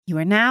You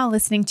are now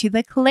listening to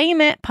the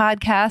Claim It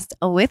podcast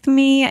with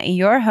me,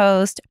 your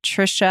host,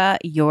 Trisha,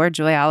 your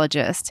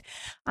joyologist.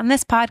 On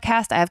this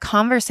podcast, I have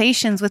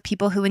conversations with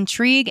people who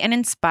intrigue and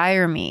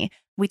inspire me.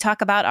 We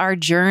talk about our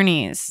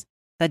journeys,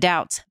 the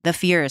doubts, the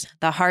fears,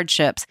 the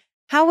hardships,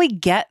 how we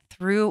get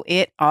through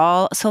it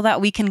all so that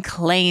we can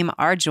claim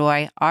our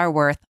joy, our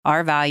worth,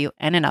 our value,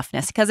 and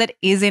enoughness because it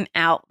isn't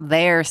out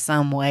there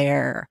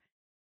somewhere.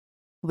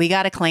 We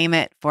got to claim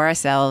it for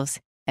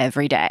ourselves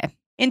every day.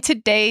 In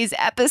today's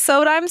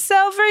episode, I'm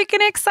so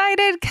freaking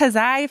excited because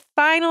I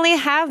finally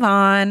have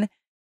on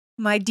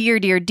my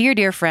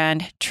dear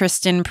friend,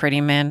 Tristan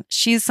Prettyman.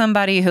 She's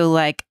somebody who,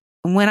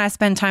 when I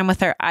spend time with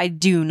her, I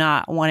do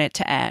not want it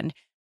to end.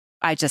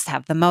 I just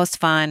have the most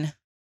fun,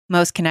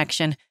 most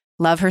connection,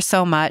 love her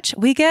so much.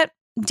 We get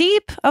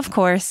deep, of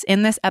course,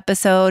 in this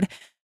episode,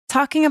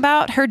 talking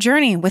about her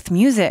journey with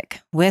music,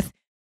 with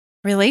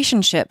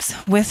relationships,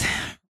 with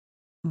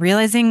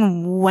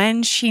realizing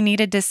when she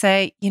needed to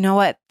say, you know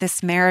what,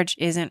 this marriage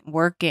isn't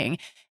working,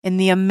 and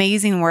the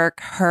amazing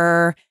work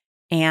her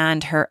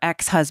and her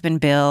ex-husband,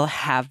 Bill,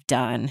 have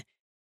done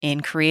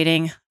in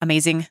creating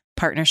amazing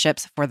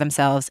partnerships for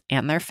themselves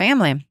and their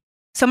family.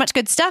 So much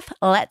good stuff.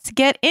 Let's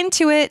get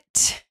into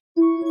it.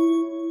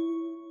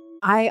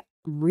 I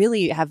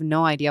really have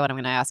no idea what I'm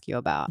going to ask you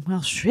about.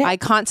 Well, shit.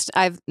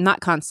 I've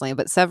not constantly,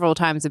 but several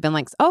times have been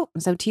like, oh,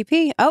 so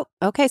TP. Oh,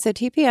 okay. So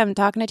TP, I'm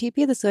talking to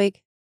TP this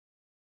week.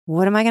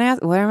 What am I going to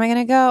ask? Where am I going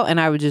to go? And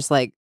I would just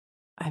I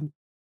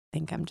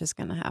think I'm just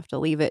going to have to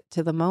leave it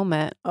to the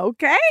moment.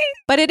 Okay.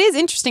 But it is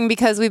interesting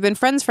because we've been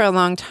friends for a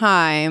long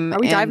time. Are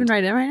we diving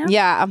right in right now?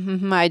 Yeah.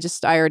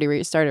 I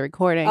already started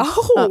recording.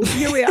 Oh,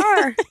 here we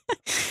are.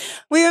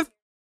 We have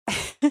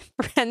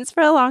friends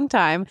for a long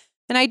time.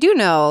 And I do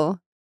know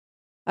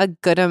a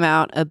good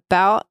amount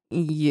about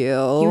you.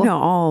 You know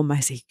all my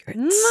secrets.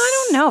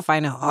 I don't know if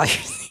I know all your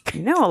secrets.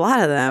 You know a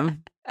lot of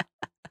them.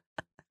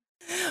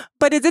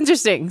 But it's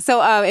interesting.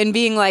 So in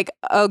being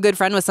a good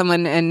friend with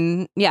someone,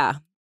 and yeah,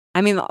 I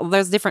mean,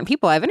 there's different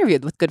people I've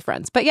interviewed with good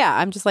friends. But yeah,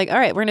 I'm just all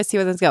right, we're going to see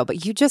where this goes.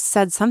 But you just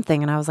said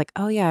something and I was like,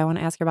 oh yeah, I want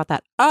to ask her about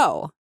that.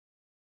 Oh,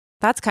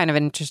 that's kind of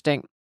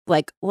interesting.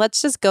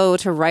 Let's just go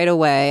to right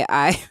away.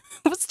 I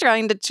was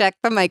trying to check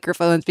the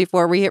microphones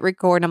before we hit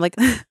record. And I'm like,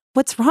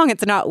 what's wrong?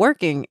 It's not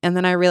working. And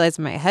then I realized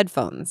my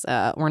headphones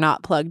were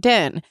not plugged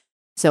in.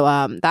 So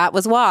that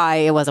was why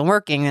it wasn't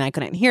working and I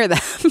couldn't hear them.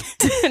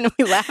 And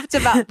we laughed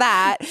about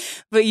that.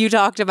 But you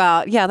talked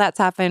about, yeah, that's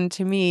happened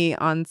to me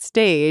on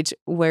stage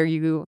where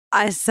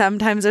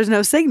sometimes there's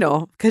no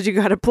signal because you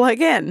got to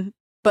plug in.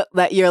 But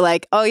that you're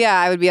like, oh yeah,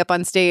 I would be up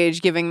on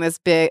stage giving this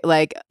big,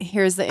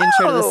 here's the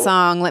intro to the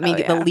song. Let me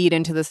get the lead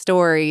into the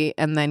story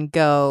and then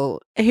go.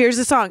 Here's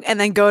the song. And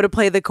then go to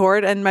play the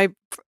chord. And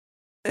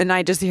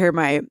I just hear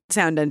my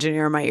sound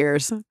engineer in my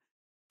ears.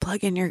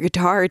 Plug in your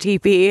guitar,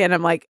 TP. And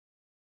I'm like,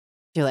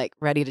 you're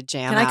ready to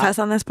jam. Can I cuss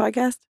on this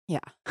podcast? Yeah.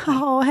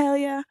 Oh, hell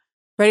yeah.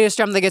 Ready to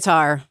strum the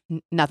guitar.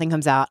 Nothing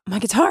comes out. My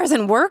guitar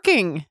isn't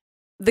working.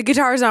 The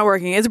guitar's not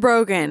working. It's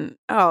broken.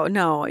 Oh,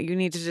 no. You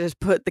need to just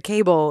put the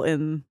cable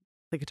in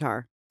the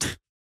guitar.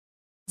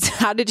 So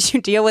how did you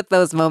deal with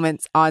those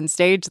moments on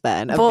stage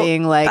then? Of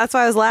being that's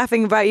why I was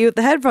laughing about you with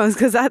the headphones,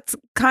 because that's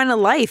kind of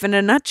life in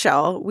a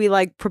nutshell. We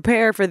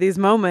prepare for these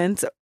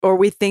moments, or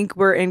we think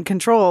we're in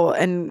control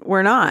and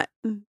we're not.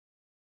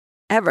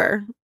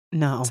 Ever.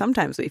 No.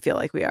 Sometimes we feel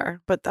like we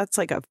are, but that's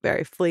a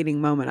very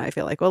fleeting moment, I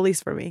feel like. Well, at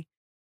least for me.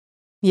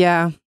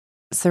 Yeah.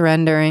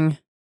 Surrendering.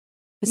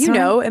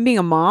 And being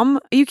a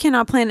mom, you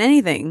cannot plan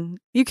anything.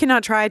 You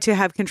cannot try to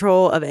have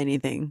control of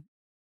anything.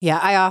 Yeah.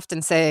 I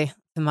often say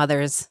to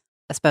mothers,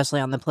 especially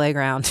on the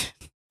playground,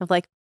 of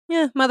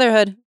yeah,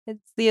 motherhood.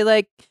 It's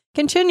the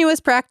continuous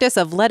practice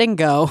of letting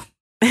go.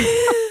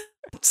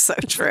 So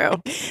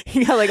true.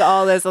 You got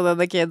all this, and then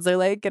the kids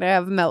are gonna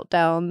have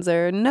meltdowns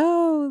or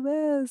no,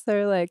 this,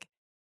 or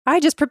I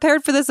just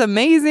prepared for this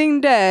amazing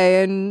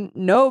day and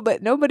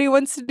but nobody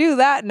wants to do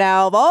that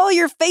now of all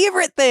your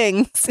favorite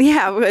things.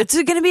 Yeah, it's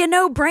going to be a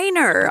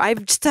no-brainer.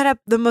 I've set up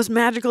the most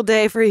magical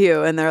day for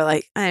you. And they're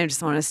like, I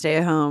just want to stay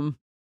at home.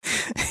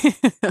 I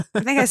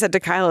think I said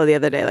to Kylo the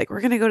other day, we're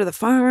going to go to the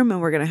farm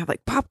and we're going to have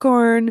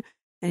popcorn.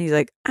 And he's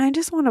like, I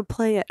just want to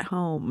play at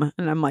home.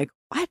 And I'm like,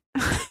 what?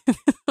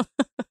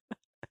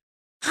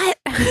 What?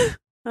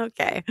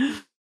 Okay.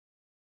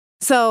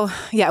 So,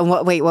 yeah,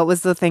 what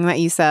was the thing that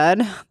you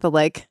said?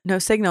 No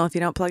signal if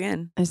you don't plug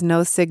in. There's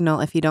no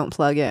signal if you don't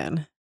plug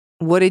in.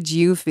 What did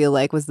you feel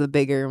was the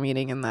bigger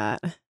meaning in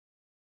that?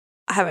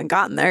 I haven't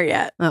gotten there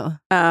yet. Oh.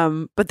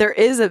 But there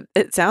is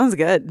it sounds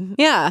good.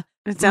 Yeah.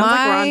 It sounds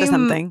like we're onto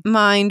something.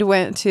 Mind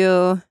went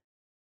to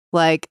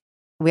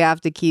we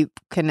have to keep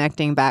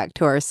connecting back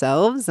to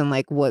ourselves and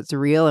what's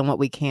real and what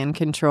we can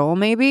control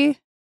maybe,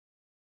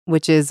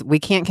 which is we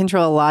can't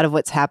control a lot of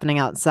what's happening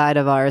outside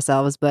of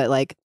ourselves, but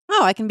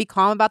oh, I can be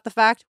calm about the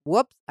fact,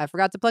 whoops, I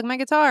forgot to plug my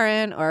guitar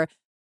in, or,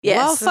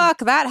 well, fuck,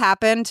 that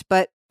happened.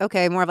 But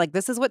okay, more of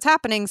this is what's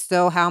happening,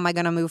 so how am I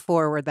going to move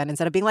forward then?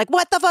 Instead of being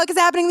what the fuck is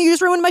happening? You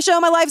just ruined my show,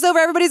 my life's over,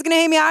 everybody's going to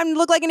hate me, I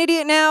look like an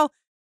idiot now.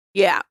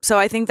 Yeah, so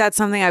I think that's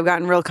something I've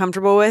gotten real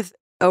comfortable with,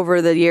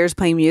 over the years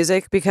playing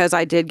music because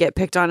I did get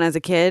picked on as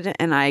a kid,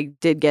 and I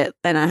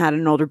had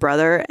an older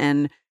brother,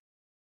 and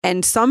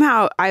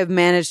somehow I've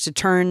managed to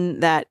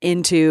turn that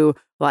into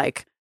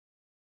like,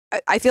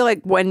 I feel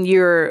like when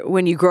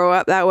you grow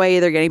up that way,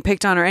 either getting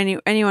picked on or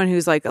anyone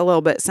who's like a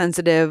little bit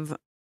sensitive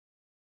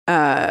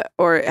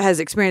or has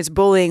experienced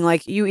bullying,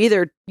 like you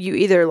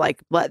either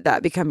like let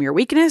that become your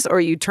weakness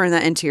or you turn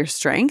that into your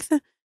strength.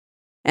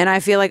 And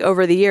I feel like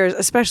over the years,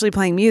 especially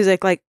playing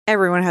music, like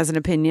everyone has an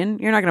opinion.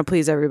 You're not going to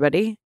please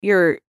everybody.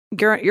 You're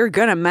going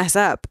to mess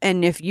up.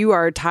 And if you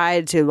are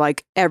tied to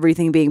like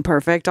everything being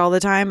perfect all the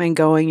time and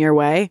going your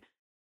way,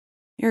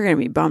 you're going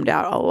to be bummed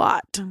out a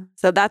lot.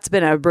 So that's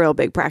been a real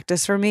big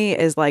practice for me,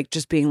 is like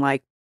just being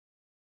like,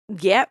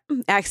 yep,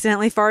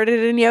 accidentally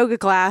farted in yoga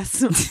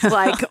class.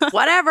 Like,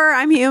 whatever,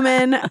 I'm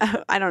human.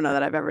 I don't know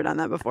that I've ever done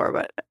that before,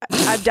 but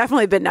I've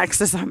definitely been next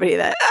to somebody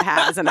that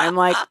has. And I'm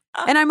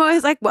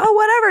always like, well,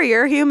 whatever,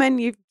 you're human.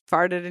 You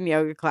farted in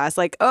yoga class.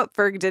 Like, oh,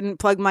 Ferg didn't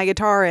plug my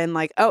guitar in.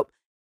 Like, oh,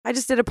 I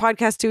just did a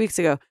podcast 2 weeks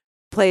ago,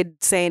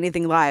 played Say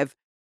Anything Live,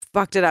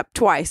 fucked it up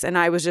twice. And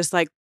I was just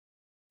like,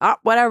 oh,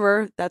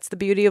 whatever. That's the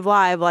beauty of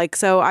live. Like,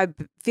 so I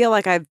feel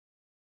like I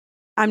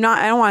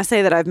don't want to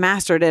say that I've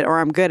mastered it or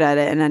I'm good at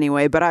it in any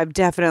way, but I've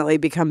definitely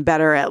become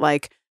better at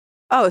like,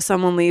 oh,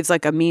 someone leaves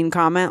like a mean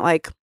comment,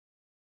 like,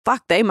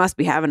 fuck, they must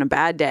be having a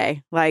bad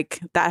day.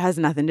 Like, that has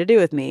nothing to do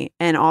with me.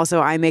 And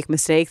also I make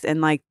mistakes, and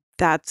like,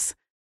 that's,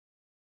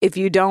 if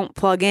you don't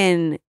plug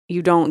in,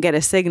 you don't get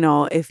a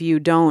signal. If you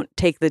don't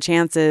take the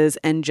chances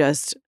and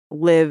just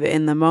live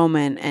in the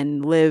moment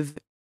and live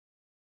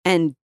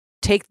and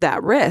take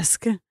that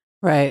risk.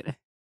 Right.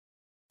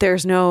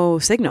 There's no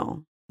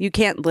signal. You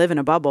can't live in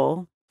a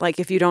bubble. Like,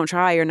 if you don't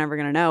try, you're never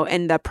going to know.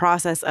 And the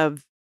process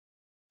of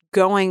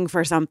going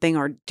for something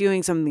or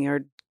doing something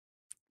or,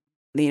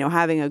 you know,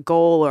 having a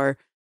goal, or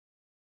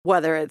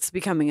whether it's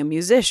becoming a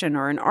musician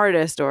or an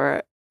artist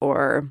or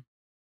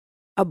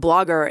a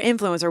blogger or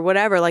influencer or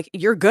whatever, like,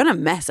 you're going to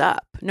mess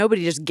up.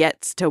 Nobody just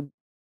gets to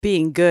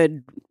being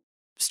good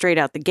straight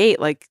out the gate.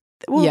 Like,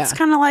 well, It's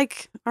kind of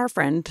like our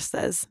friend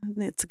says,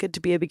 it's good to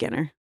be a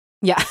beginner.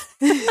 Yeah.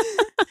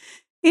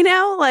 You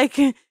know, like,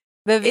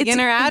 the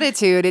beginner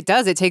attitude, it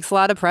takes a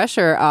lot of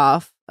pressure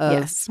off of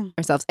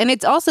ourselves. And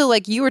it's also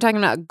like, you were talking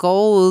about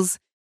goals,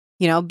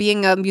 you know,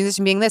 being a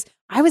musician, being this.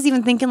 I was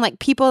even thinking like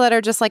people that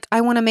are just like,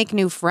 I want to make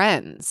new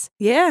friends.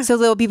 Yeah. So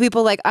there'll be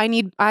people like,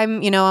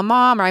 I'm, you know, a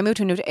mom, or I moved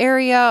to a new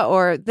area,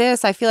 or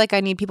this. I feel like I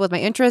need people with my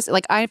interests.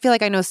 Like, I feel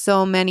like I know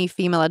so many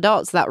female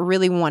adults that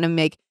really want to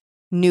make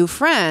new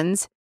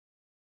friends.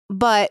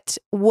 But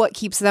what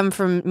keeps them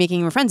from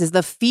making new friends is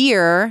the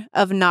fear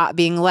of not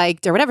being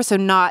liked or whatever. So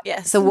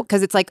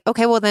because it's like,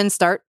 okay, well then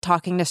start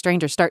talking to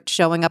strangers, start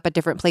showing up at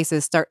different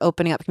places, start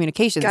opening up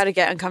communications. Got to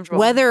get uncomfortable.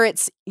 Whether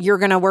it's you're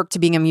going to work to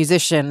being a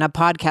musician, a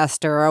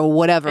podcaster, or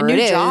whatever a new it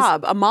is.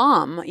 job, a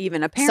mom,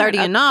 even a parent. Starting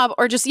a knob,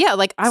 or just,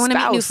 like, I want to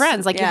make new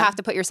friends. Like, you have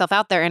to put yourself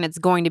out there, and it's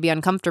going to be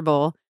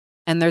uncomfortable.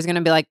 And there's going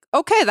to be like,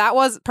 okay,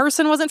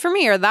 person wasn't for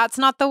me, or that's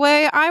not the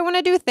way I want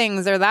to do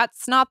things, or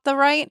that's not the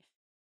right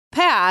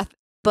path.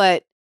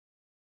 But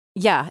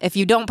yeah, if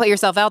you don't put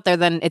yourself out there,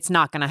 then it's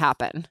not going to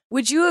happen.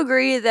 Would you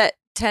agree that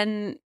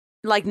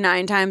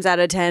 9 times out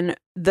of 10,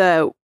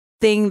 the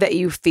thing that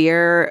you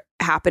fear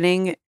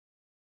happening,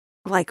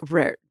 like,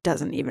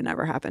 doesn't even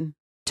ever happen?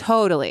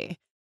 Totally.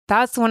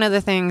 That's one of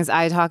the things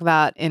I talk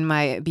about in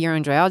my Be Your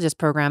Own Joyologist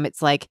program.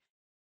 It's like,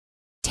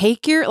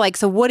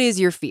 so what is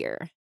your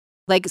fear?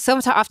 Like, so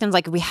often,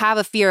 like, we have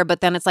a fear,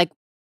 but then it's like,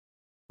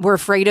 we're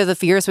afraid of the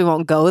fear, so we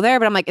won't go there.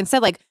 But I'm like,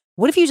 instead, like,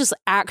 what if you just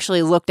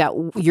actually looked at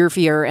your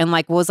fear and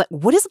like was like,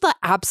 what is the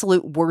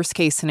absolute worst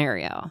case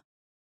scenario?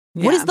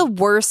 Yeah. What is the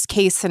worst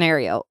case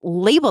scenario?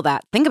 Label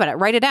that. Think about it.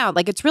 Write it down.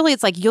 Like,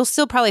 it's like you'll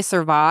still probably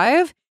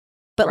survive,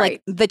 but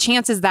like the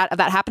chances of that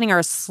happening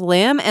are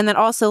slim. And then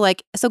also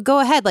like, so go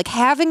ahead. Like,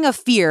 having a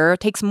fear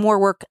takes more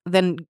work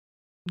than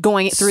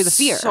going through the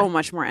fear. So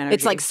much more energy.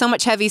 It's like so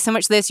much heavy, so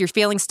much this. You're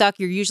feeling stuck.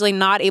 You're usually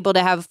not able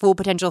to have full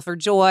potential for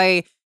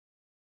joy.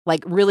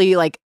 Like, really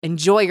like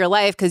enjoy your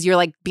life because you're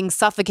like being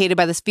suffocated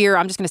by this fear.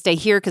 I'm just going to stay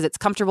here because it's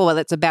comfortable,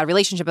 whether it's a bad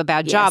relationship, a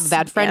bad job, a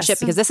bad friendship,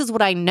 because this is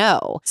what I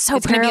know. So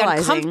it's going to be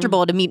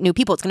uncomfortable to meet new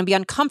people. It's going to be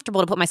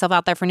uncomfortable to put myself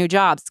out there for new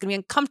jobs. It's going to be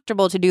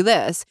uncomfortable to do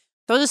this.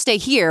 So I'll just stay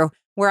here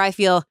where I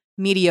feel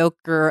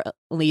mediocrely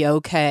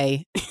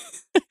okay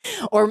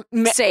or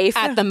safe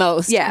at the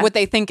most. Yeah. What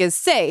they think is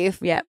safe.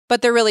 Yeah.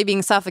 But they're really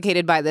being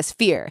suffocated by this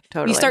fear.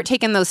 Totally. You start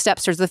taking those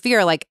steps towards the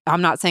fear. Like,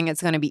 I'm not saying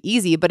it's going to be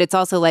easy, but it's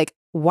also like,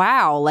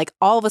 wow, like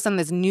all of a sudden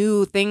this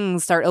new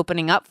things start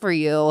opening up for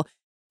you,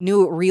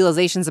 new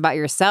realizations about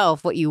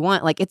yourself, what you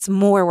want. Like, it's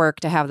more work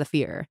to have the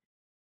fear.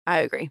 I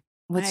agree.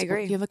 I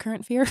agree. Do you have a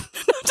current fear?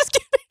 Just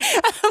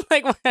kidding. I'm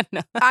like, what?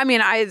 No. I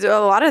mean, a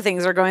lot of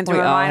things are going through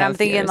my mind. I'm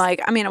thinking fears.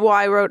 Like, I mean,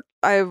 well,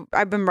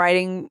 I've been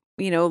writing,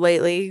 you know,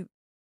 lately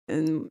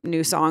and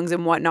new songs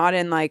and whatnot.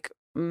 And like,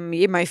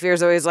 my fear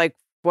is always like,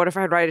 what if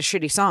I write a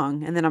shitty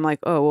song? And then I'm like,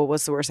 oh, well,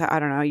 what's the worst? I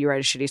don't know. You write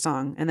a shitty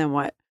song. And then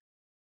what?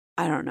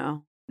 I don't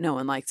know. No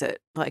one likes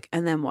it. Like,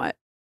 and then what?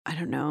 I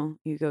don't know,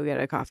 you go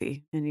get a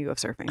coffee and you go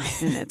surfing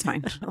and it's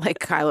fine. Like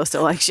Kylo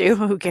still likes you.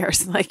 Who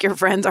cares? Like your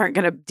friends aren't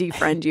going to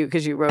defriend you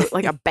because you wrote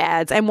like a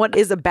bad, and what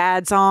is a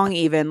bad song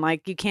even?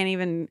 Like you can't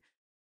even,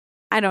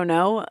 I don't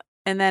know.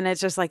 And then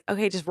it's just like,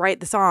 okay, just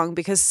write the song,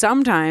 because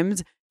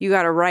sometimes you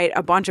got to write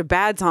a bunch of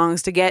bad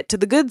songs to get to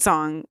the good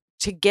song,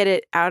 to get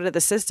it out of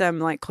the system,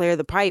 like clear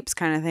the pipes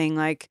kind of thing.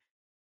 Like,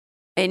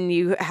 and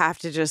you have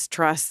to just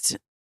trust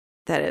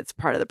that it's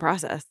part of the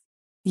process.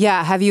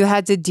 Yeah. Have you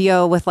had to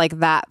deal with like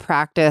that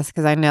practice?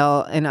 Because I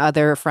know in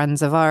other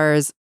friends of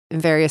ours,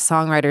 various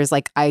songwriters,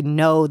 like I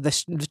know the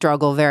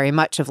struggle very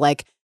much of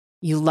like,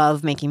 you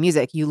love making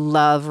music, you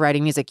love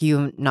writing music,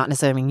 you, not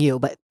necessarily you,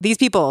 but these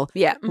people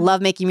love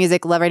making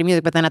music, love writing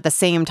music. But then at the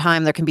same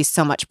time, there can be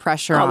so much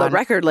pressure on the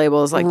record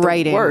label is like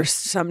writing. The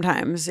worst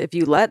sometimes if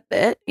you let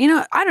it. You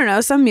know, I don't know.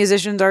 Some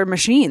musicians are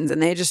machines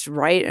and they just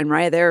write and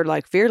write. They're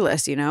like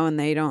fearless, you know, and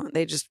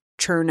they just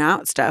churn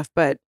out stuff.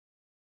 But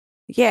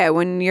yeah,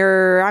 when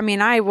you're, I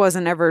mean, I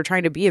wasn't ever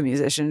trying to be a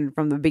musician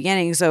from the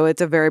beginning, so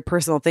it's a very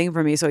personal thing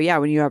for me. So yeah,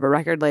 when you have a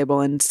record label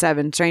and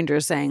 7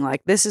 strangers saying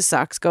like, this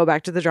sucks, go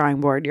back to the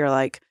drawing board, you're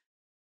like,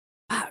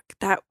 fuck,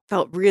 that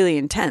felt really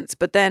intense.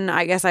 But then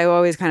I guess I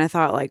always kind of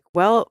thought like,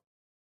 well,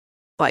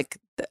 like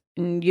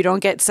you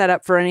don't get set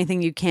up for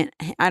anything you can't,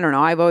 I don't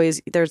know. I've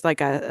always, there's like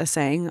a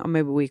saying, or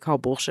maybe we call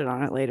bullshit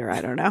on it later,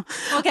 I don't know.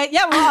 Okay,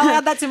 yeah, well, I'll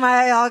add that to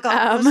my, I'll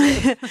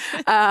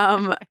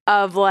call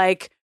of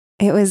like,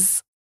 it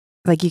was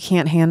like you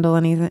can't handle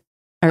anything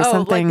or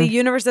something. Like the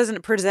universe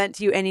doesn't present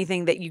to you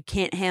anything that you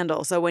can't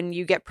handle. So when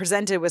you get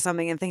presented with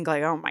something and think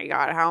like, oh my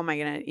God, how am I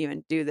going to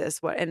even do this?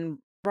 What? And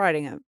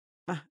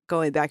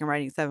going back and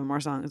writing 7 more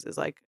songs is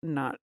like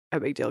not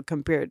a big deal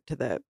compared to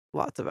the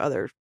lots of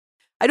other.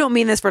 I don't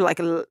mean this for like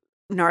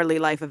gnarly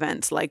life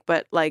events, like,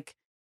 but like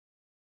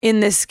in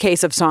this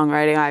case of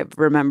songwriting, I've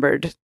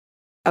remembered,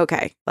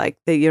 okay, like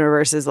the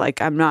universe is like,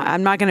 I'm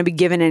not going to be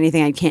given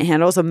anything I can't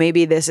handle. So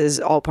maybe this is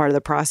all part of the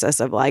process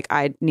of like,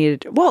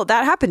 well,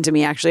 that happened to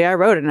me. Actually, I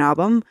wrote an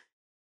album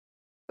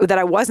that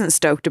I wasn't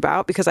stoked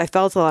about because I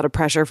felt a lot of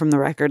pressure from the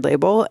record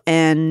label.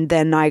 And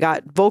then I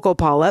got vocal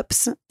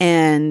polyps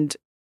and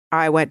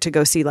I went to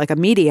go see like a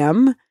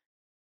medium.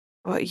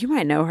 Well, you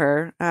might know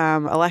her,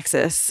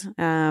 Alexis,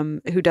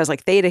 who does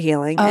like theta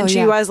healing. And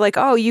she was like,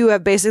 oh, you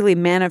have basically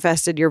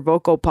manifested your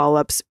vocal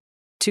polyps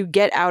to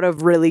get out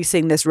of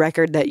releasing this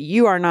record that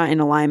you are not in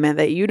alignment,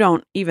 that you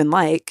don't even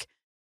like,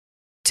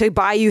 to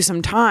buy you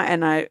some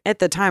time. And at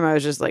the time I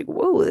was just like,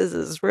 whoa, this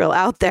is real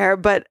out there.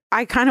 But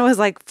I kind of was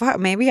like, fuck,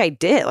 maybe I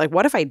did. Like,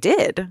 what if I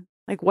did?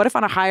 Like, what if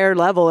on a higher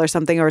level or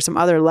something, or some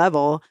other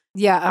level,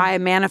 I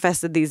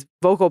manifested these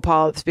vocal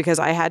polyps because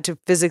I had to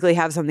physically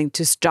have something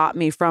to stop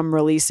me from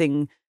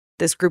releasing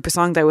this group of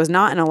songs that was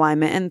not in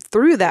alignment. And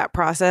through that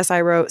process, I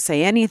wrote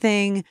Say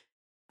Anything.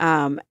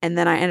 And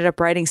then I ended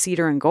up writing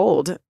Cedar and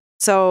Gold.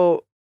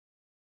 So,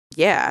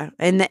 yeah,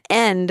 in the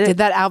end... Did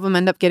that album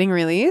end up getting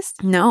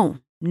released? No,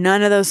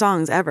 none of those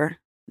songs ever.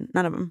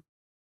 None of them.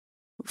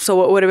 So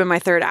what would have been my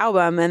 3rd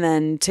album, and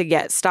then to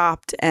get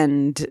stopped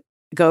and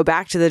go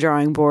back to the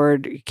drawing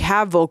board,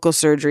 have vocal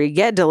surgery,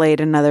 get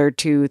delayed another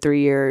 2-3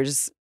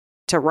 years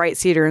to write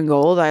Cedar and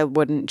Gold, I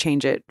wouldn't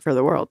change it for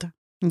the world.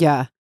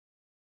 Yeah.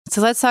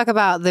 So let's talk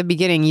about the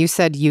beginning. You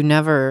said you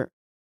never...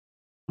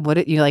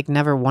 you like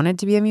never wanted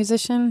to be a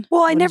musician?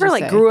 Well, I never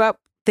like grew up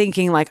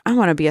thinking like, I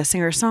want to be a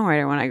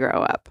singer-songwriter when I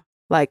grow up.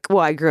 Like, well,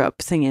 I grew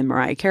up singing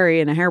Mariah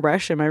Carey in a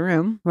hairbrush in my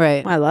room.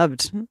 Right. I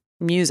loved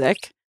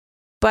music,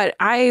 but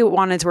I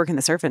wanted to work in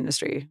the surf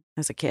industry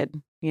as a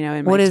kid, you know,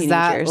 in my teenage years. What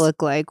does that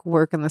look like,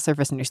 work in the surf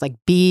industry? Like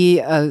be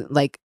a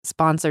like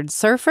sponsored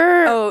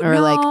surfer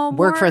like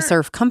work for a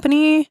surf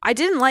company? I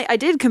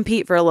did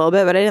compete for a little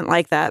bit, but I didn't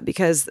like that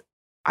because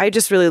I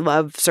just really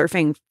love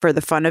surfing for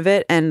the fun of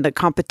it. And the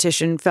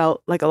competition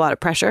felt like a lot of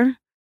pressure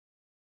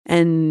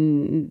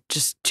and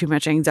just too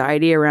much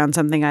anxiety around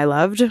something I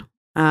loved.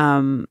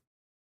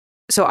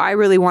 So I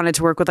really wanted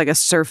to work with like a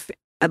surf,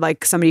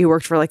 like somebody who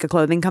worked for like a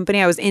clothing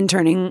company. I was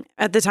interning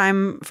at the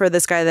time for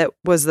this guy that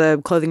was the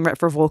clothing rep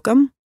for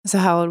Volcom. So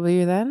how old were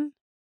you then?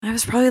 I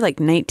was probably like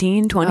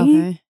 19, 20.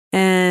 Okay.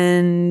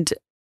 And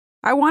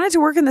I wanted to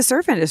work in the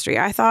surf industry.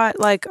 I thought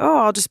like, oh,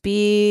 I'll just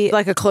be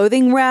like a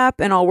clothing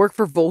rep and I'll work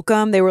for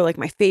Volcom. They were like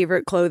my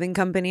favorite clothing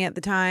company at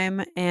the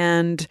time.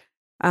 And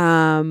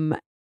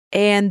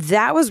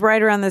that was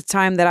right around the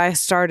time that I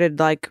started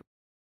like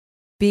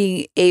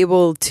being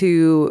able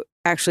to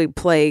actually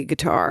play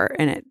guitar,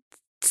 and it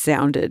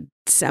sounded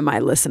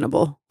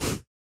semi-listenable.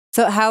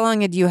 So how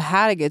long had you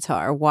had a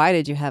guitar? Why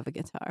did you have a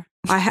guitar?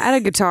 I had a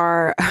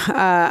guitar.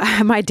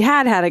 My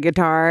dad had a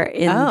guitar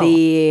in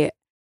the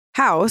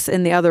house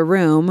in the other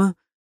room,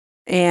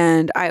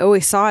 and I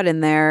always saw it in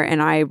there, and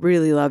I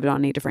really loved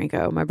Ani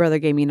DeFranco. My brother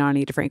gave me an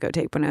Ani DeFranco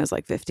tape when I was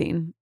like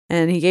 15.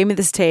 And he gave me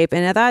this tape.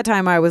 And at that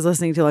time, I was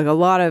listening to like a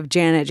lot of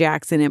Janet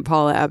Jackson and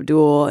Paula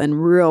Abdul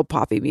and real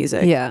poppy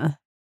music. Yeah.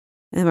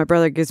 And my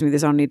brother gives me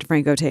this Ani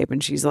DeFranco tape.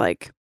 And she's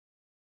like,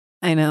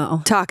 I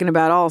know, talking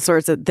about all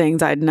sorts of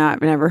things I'd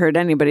never heard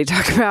anybody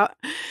talk about.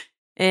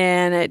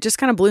 And it just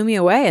kind of blew me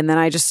away. And then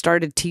I just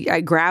started,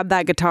 I grabbed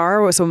that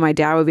guitar. So when my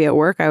dad would be at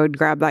work, I would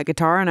grab that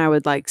guitar and I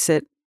would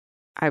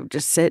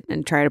just sit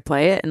and try to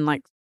play it and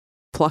like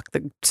pluck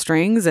the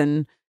strings.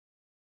 And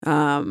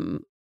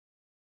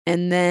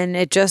then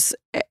it just,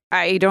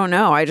 I don't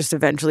know. I just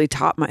eventually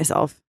taught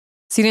myself.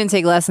 So you didn't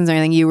take lessons or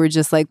anything. You were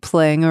just like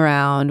playing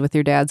around with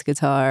your dad's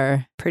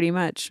guitar Pretty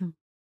much.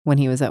 when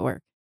he was at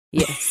work.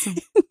 Yes.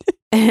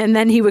 And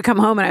then he would come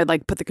home and I'd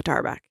like put the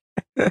guitar back.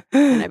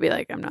 And I'd be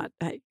like,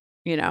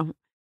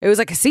 it was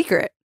like a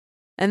secret.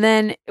 And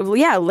then,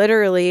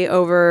 literally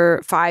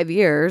over 5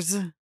 years,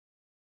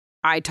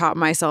 I taught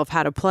myself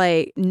how to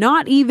play,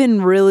 not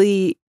even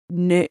really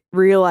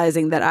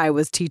realizing that I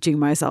was teaching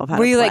myself how to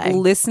play. Were you like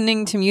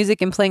listening to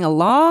music and playing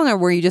along, or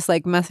were you just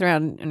like messing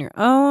around on your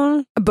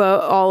own?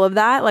 But all of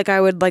that, like I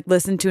would like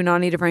listen to an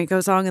Ani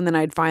DeFranco song and then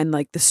I'd find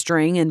like the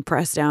string and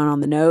press down on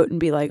the note and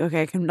be like,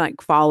 okay, I can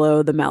like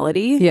follow the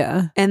melody.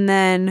 Yeah. And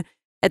then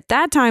at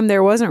that time,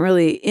 there wasn't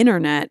really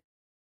internet.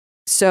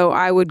 So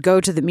I would go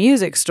to the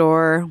music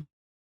store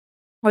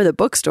or the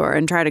bookstore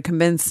and try to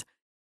convince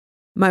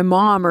my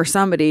mom or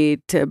somebody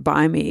to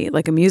buy me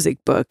like a music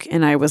book.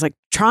 And I was like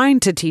trying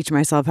to teach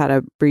myself how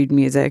to read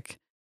music,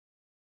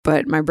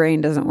 but my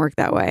brain doesn't work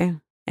that way.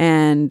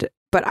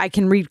 But I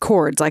can read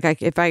chords. Like I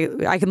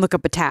can look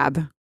up a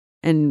tab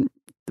and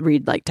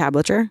read like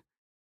tablature.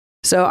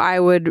 So I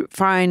would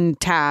find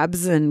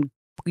tabs and,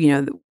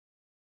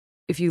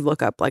 if you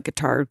look up like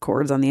guitar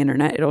chords on the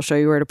internet, it'll show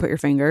you where to put your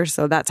fingers.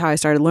 So that's how I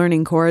started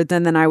learning chords.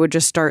 And then I would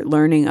just start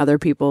learning other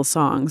people's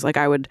songs. Like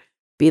I would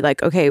be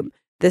like, okay,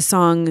 this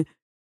song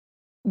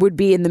would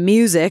be in the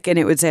music and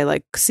it would say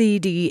like C,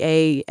 D,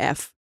 A,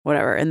 F,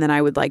 whatever. And then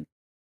I would like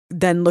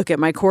then look at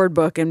my chord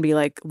book and be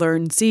like,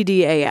 learn C,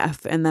 D, A,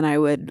 F. And then I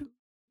would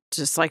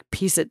just like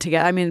piece it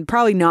together. I mean,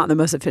 probably not the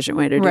most efficient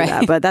way to do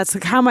that, but that's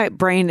like how my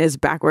brain is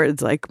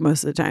backwards like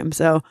most of the time.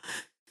 So.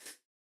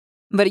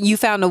 But you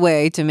found a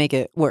way to make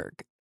it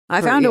work.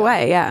 I found a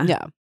way, yeah.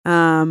 Yeah.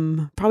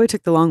 Probably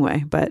took the long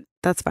way, but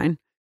that's fine.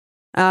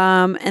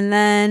 And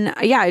then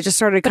I just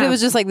started. But it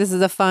was just like, this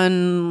is a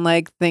fun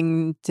like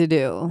thing to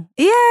do.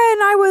 Yeah,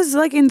 and I was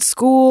like in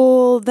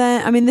school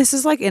then. I mean, this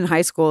is like in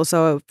high school,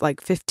 so like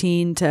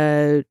 15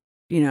 to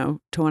to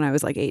when I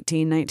was like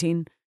 18,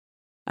 19.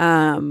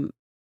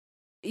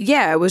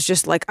 It was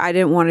just like I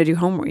didn't want to do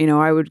homework.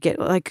 I would get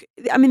like.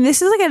 I mean,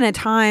 this is like in a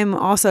time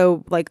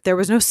also like there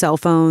was no cell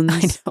phones.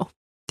 I know.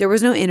 There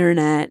was no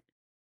internet.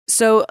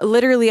 So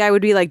literally I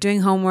would be like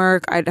doing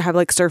homework. I'd have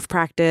like surf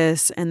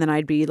practice and then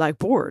I'd be like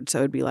bored. So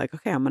it'd be like,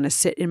 okay, I'm going to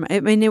sit in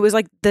it was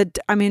like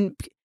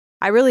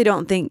I really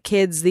don't think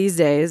kids these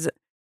days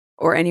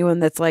or anyone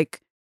that's like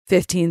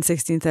 15,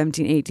 16,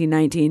 17, 18,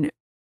 19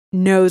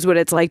 knows what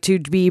it's like to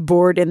be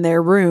bored in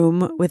their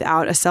room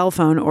without a cell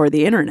phone or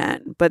the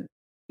internet. But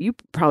you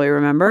probably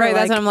remember. Right.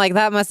 That's what I'm like,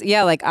 that must,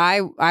 like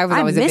I was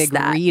always a big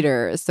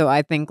reader. So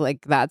I think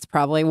like that's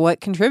probably what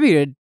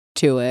contributed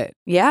to it.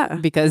 Yeah.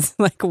 Because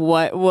like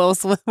what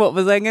was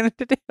I going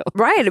to do?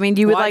 Right. I mean,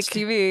 you would watch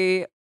like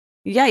TV.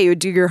 Yeah, you would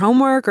do your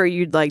homework or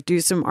you'd like do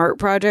some art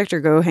project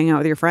or go hang out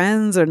with your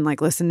friends and like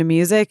listen to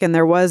music. And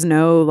there was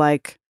no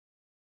like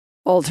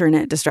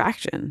alternate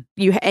distraction.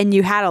 You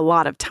had a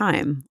lot of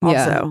time also.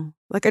 Yeah.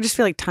 Like I just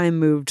feel like time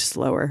moved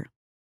slower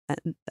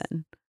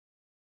then.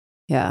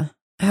 Yeah.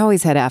 I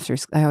always had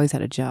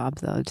a job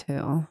though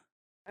too.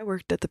 I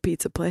worked at the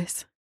pizza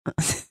place.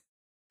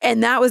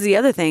 And that was the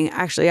other thing.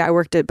 Actually, I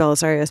worked at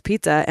Belisario's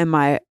Pizza and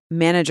my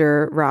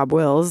manager, Rob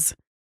Wills,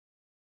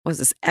 was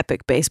this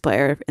epic bass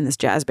player in this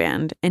jazz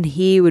band. And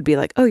he would be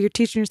like, oh, you're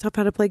teaching yourself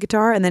how to play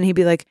guitar? And then he'd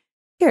be like,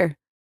 here,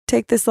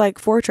 take this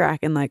like 4-track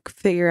and like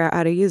figure out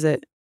how to use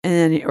it. And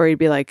then, or he'd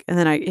be like, and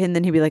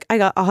then he'd be like,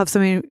 I'll have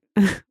something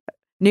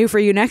new for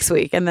you next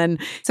week. And then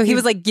so he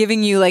was like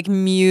giving you like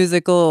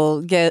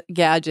musical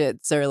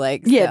gadgets or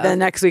like stuff. Then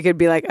next week it'd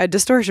be like a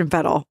distortion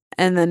pedal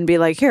and then be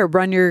like, here,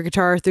 run your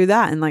guitar through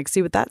that and like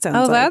see what that sounds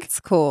like. Oh, that's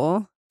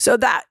cool. So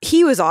that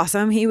he was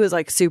awesome. He was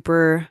like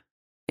super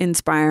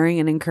inspiring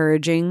and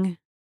encouraging.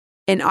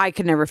 And I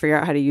could never figure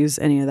out how to use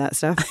any of that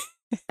stuff.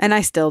 And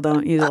I still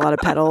don't use a lot of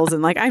pedals.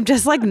 And like, I'm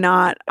just like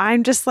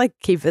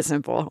keep it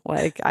simple.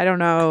 Like, I don't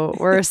know.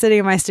 We're sitting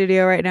in my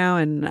studio right now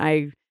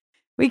and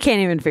we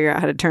can't even figure out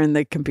how to turn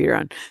the computer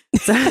on.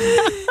 So,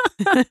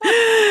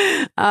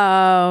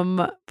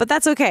 but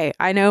that's okay.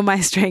 I know my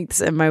strengths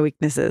and my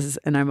weaknesses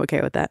and I'm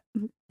okay with that.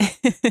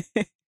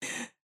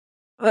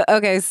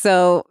 Okay.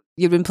 So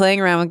you've been playing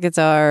around with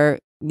guitar.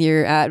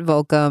 You're at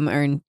Volcom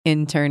or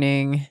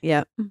interning.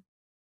 Yep.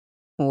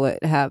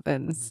 What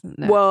happens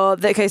next? Well,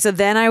 okay. So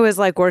then I was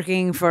like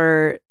working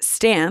for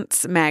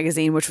Stance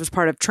magazine, which was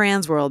part of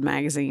Transworld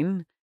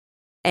magazine.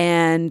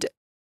 And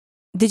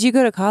did you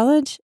go to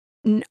college?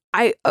 So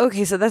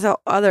that's a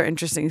other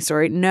interesting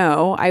story.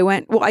 No,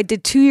 I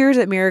did 2 years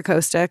at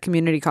Miracosta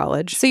Community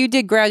College. So you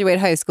did graduate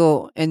high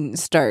school and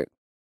start.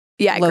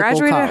 Yeah, I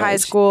graduated high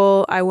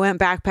school. I went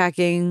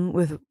backpacking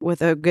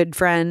with a good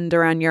friend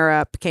around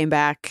Europe, came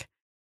back.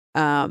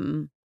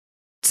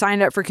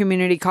 signed up for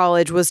community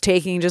college, was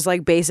taking just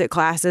like basic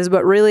classes,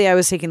 but really I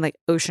was taking like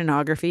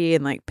oceanography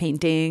and like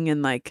painting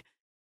and like,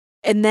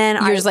 and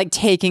then You're just like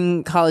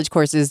taking college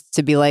courses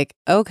to be like,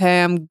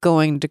 okay, I'm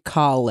going to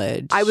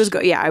college. I was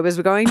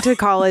going to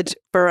college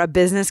for a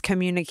business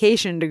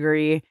communication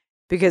degree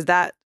because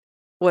that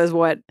was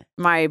what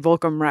my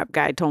Volcom rep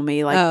guy told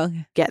me. Like,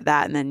 get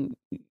that, and then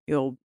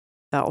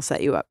that'll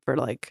set you up for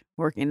like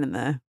working in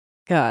the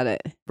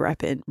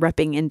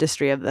repping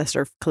industry of the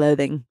surf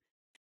clothing.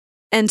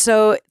 And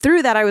so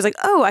through that, I was like,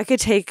 I could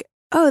take.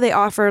 They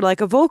offer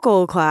like a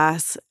vocal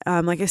class,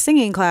 like a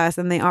singing class,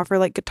 and they offer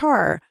like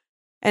guitar.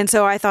 And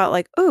so I thought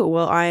like,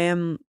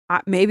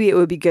 maybe it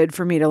would be good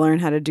for me to learn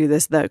how to do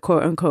this the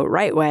quote unquote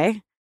right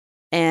way.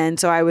 And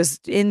so I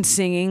was in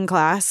singing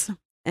class.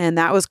 And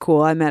that was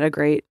cool. I met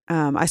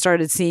I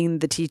started seeing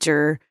the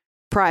teacher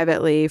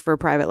privately for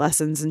private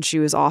lessons, and she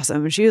was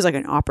awesome. And she was like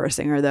an opera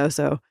singer though.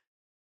 So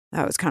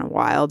that was kind of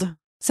wild.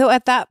 So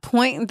at that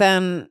point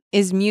then,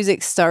 is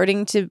music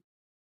starting to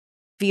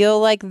feel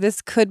like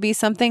this could be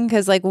something?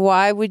 Because like,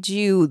 why would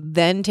you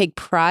then take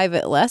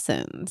private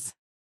lessons?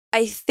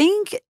 I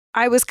think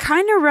I was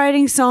kind of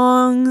writing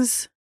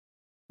songs,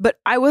 but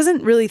I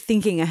wasn't really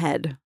thinking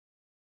ahead.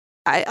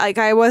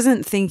 I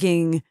wasn't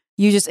thinking...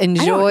 You just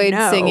enjoyed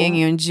singing,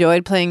 you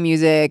enjoyed playing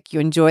music, you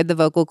enjoyed the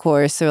vocal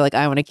course, so like,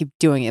 I want to keep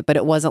doing it. But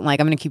it wasn't like,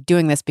 I'm going to keep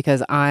doing this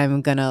because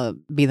I'm going to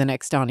be the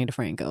next Donnie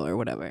DeFranco or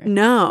whatever.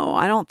 No,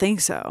 I don't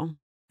think so.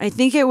 I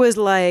think it was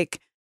like,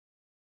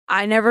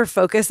 I never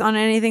focused on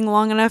anything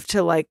long enough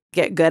to like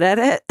get good at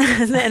it.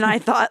 And I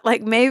thought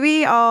like,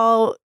 maybe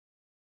I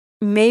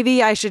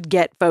should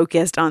get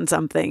focused on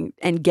something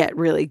and get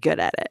really good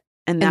at it.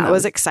 And that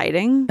was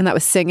exciting. And that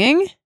was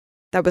singing?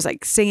 That was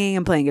like singing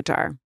and playing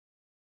guitar.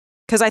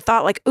 Because I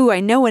thought like, I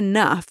know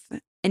enough.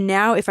 And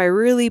now if I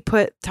really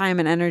put time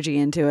and energy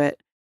into it,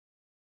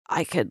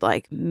 I could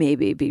like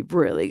maybe be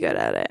really good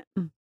at it.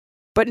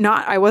 But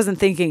I wasn't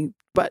thinking,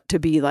 but to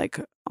be like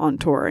on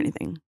tour or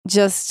anything.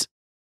 Just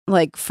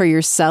like for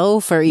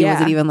yourself, or was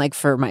it even like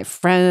for my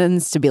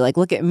friends to be like,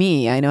 look at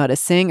me, I know how to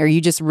sing? Or you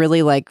just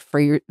really like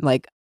for your,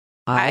 like,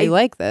 I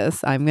like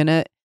this, I'm going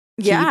to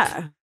keep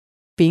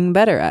being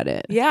better at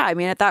it. Yeah. I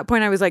mean, at that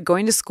point I was like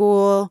going to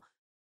school.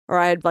 Or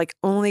I had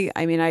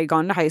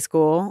gone to high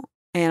school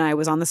and I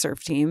was on the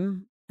surf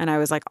team and I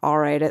was like all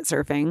right at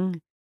surfing.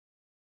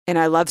 And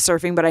I loved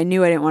surfing, but I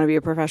knew I didn't want to be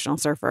a professional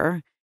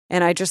surfer.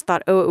 And I just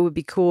thought, it would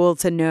be cool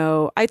to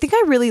know. I think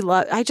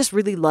I just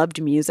really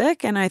loved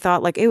music. And I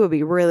thought like, it would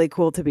be really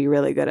cool to be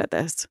really good at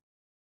this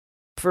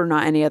for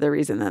not any other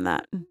reason than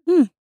that.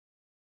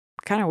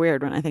 Kind of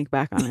weird when I think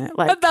back on it.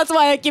 Like that's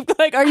why I keep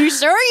like, are you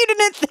sure you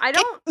didn't think?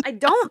 I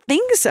don't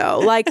think so.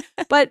 Like,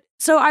 but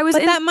so I was.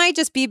 But that might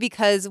just be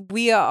because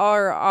we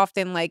are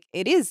often like,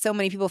 it is so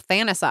many people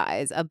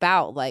fantasize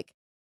about like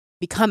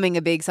becoming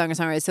a big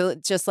singer-songwriter. So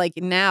it's just like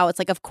now it's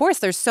like, of course,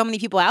 there's so many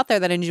people out there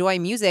that enjoy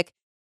music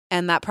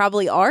and that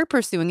probably are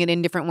pursuing it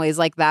in different ways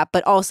like that,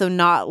 but also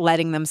not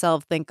letting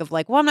themselves think of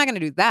like, well, I'm not going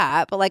to do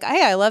that. But like,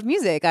 hey, I love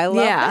music. I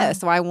love this.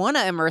 So I want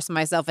to immerse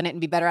myself in it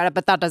and be better at it.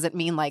 But that doesn't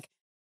mean like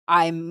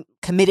I'm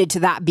committed to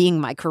that being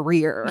my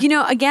career.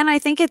 Again, I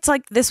think it's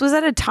like this was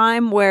at a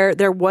time where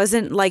there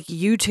wasn't like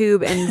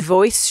YouTube and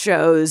voice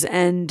shows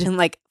and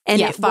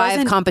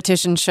 5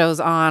 competition shows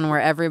on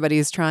where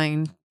everybody's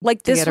trying to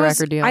get a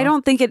record deal. I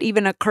don't think it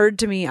even occurred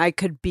to me I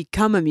could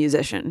become a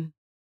musician.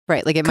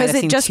 Right, like it might have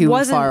seemed too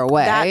far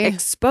away. That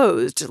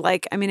exposed.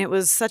 Like, I mean, it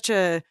was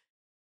the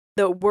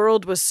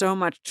world was so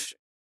much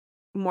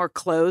more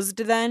closed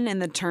then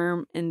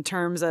in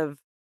terms of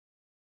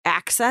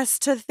access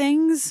to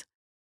things.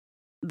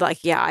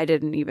 Like, I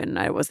wasn't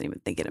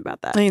even thinking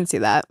about that. I didn't see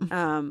that.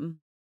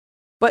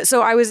 But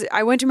so I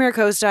went to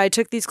MiraCosta. I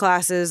took these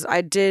classes.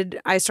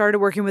 I started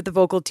working with the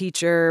vocal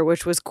teacher,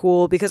 which was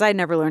cool because I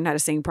never learned how to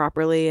sing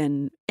properly.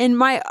 And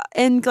my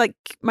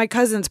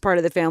cousin's part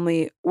of the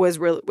family was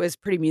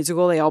pretty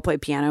musical. They all play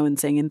piano and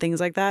sing and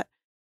things like that.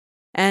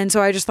 And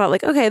so I just thought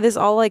like, okay,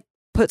 I'll like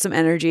put some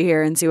energy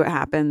here and see what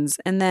happens.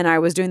 And then I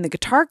was doing the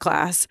guitar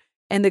class,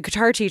 and the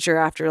guitar teacher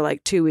after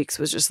like 2 weeks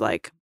was just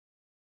like,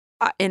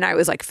 and I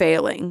was like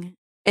failing.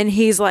 And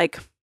he's like,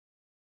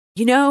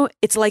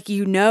 it's like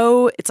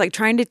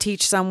trying to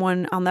teach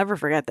someone, I'll never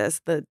forget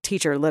this, the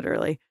teacher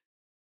literally,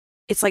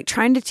 it's like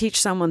trying to teach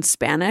someone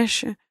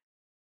Spanish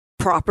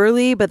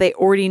properly, but they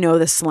already know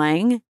the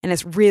slang. And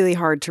it's really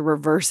hard to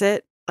reverse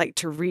it, like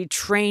to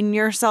retrain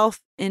yourself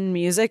in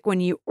music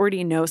when you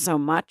already know so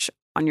much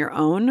on your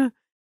own.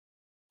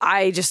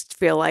 I just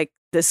feel like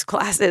this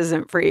class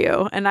isn't for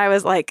you. And I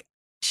was like,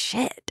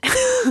 shit.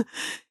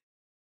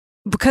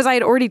 Because I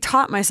had already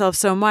taught myself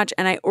so much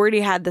and I already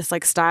had this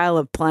like style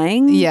of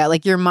playing. Yeah,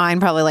 like your mind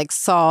probably like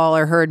saw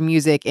or heard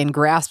music and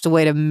grasped a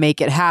way to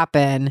make it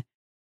happen.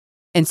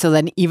 And so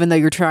then even though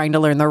you're trying to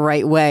learn the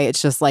right way,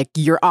 it's just like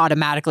you're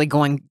automatically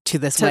going to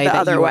this way the that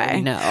other you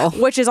way. know.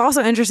 Which is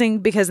also interesting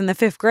because in the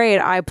 5th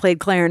grade, I played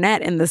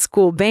clarinet in the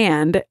school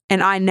band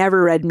and I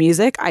never read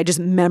music. I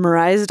just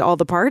memorized all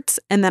the parts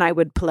and then I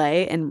would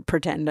play and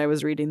pretend I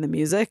was reading the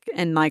music.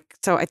 And like,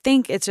 so I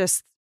think it's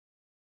just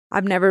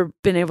I've never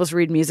been able to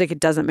read music.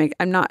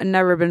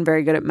 Never been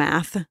very good at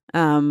math.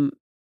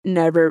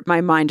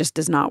 My mind just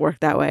does not work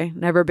that way.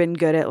 Never been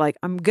good at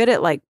I'm good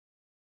at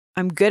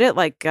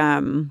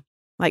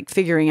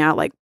figuring out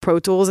like Pro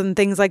Tools and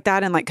things like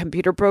that and like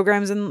computer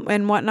programs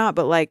and whatnot.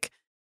 But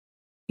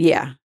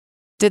yeah.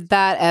 Did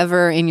that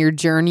ever in your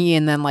journey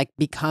and then like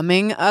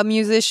becoming a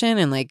musician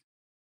and like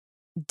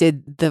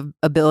did the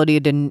ability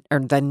to or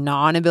the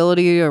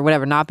non-ability or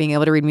whatever, not being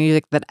able to read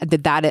music,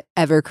 did that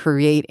ever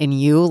create in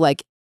you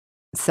like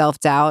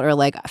self-doubt or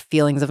like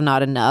feelings of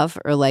not enough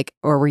or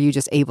were you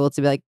just able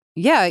to be like,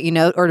 yeah,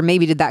 or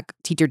maybe did that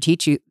teacher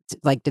teach you,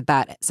 like, did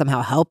that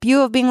somehow help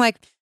you of being like,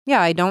 yeah,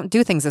 I don't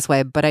do things this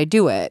way, but I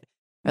do it?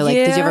 Or like,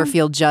 did you ever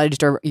feel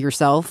judged or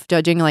yourself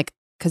judging like,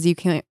 because you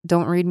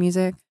don't read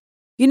music?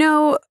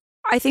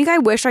 I think I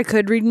wish I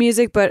could read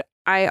music, but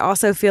I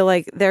also feel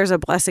like there's a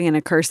blessing and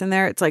a curse in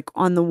there. It's like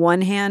on the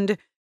one hand,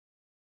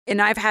 and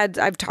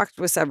I've talked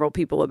with several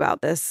people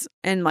about this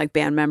and like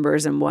band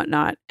members and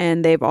whatnot,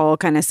 and they've all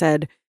kind of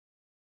said,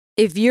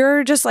 if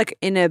you're just like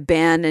in a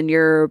band and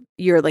you're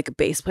like a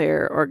bass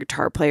player or a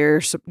guitar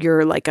player, so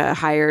you're like a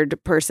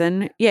hired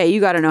person, yeah, you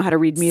got to know how to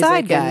read music.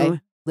 Side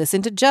guy.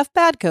 Listen to Jeff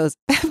Badco's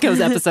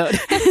episode.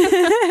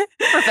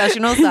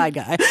 Professional side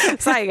guy.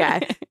 Side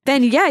guy.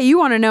 Then yeah, you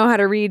want to know how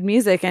to read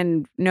music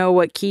and know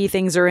what key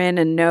things are in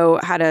and know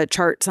how to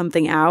chart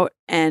something out.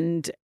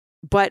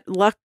 But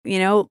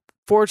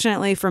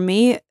fortunately for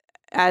me,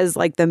 as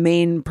like the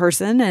main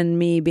person and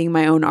me being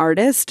my own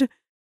artist,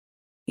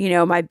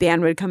 my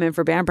band would come in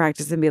for band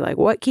practice and be like,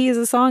 what key is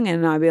the song?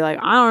 And I'd be like,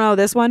 I don't know,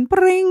 this one.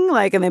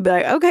 And they'd be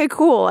like, okay,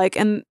 cool.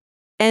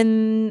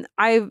 And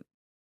I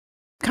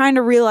kind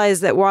of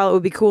realized that while it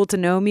would be cool to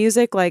know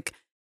music, like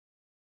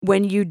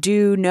when you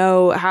do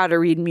know how to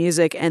read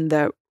music and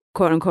the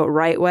quote unquote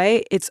right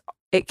way,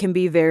 it can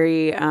be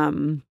very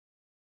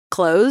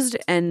closed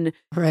and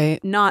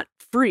not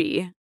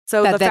free.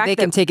 So the fact they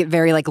can take it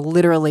very like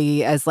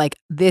literally as like,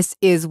 this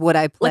is what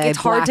I play. Like it's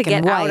hard to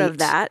get out of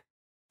that.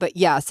 But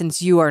yeah,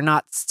 since you are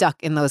not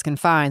stuck in those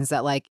confines,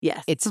 that like,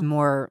 yes, it's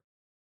more,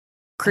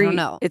 I don't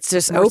know. It's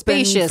just open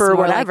spacious for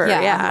whatever.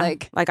 Like, yeah.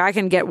 Like I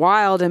can get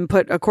wild and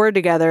put a chord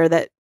together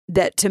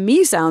that to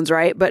me sounds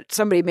right, but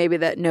somebody maybe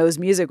that knows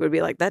music would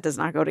be like, that does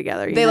not go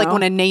together. They like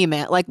want to name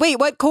it. Like, wait,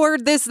 what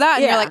chord, this, that?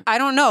 And you're like, I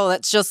don't know.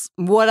 That's just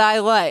what I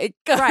like.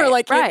 Right, or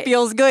like, it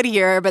feels good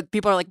here. But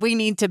people are like, we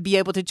need to be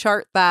able to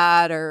chart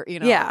that or,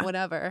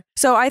 whatever.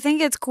 So I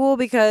think it's cool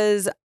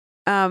because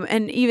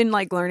and even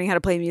like learning how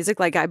to play music,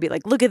 like I'd be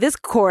like, look at this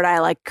chord I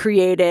like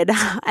created.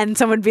 And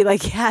someone would be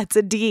like, yeah, it's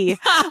a D. And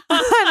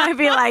I'd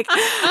be like,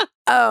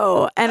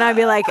 oh. And I'd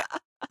be like,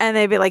 and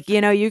they'd be like,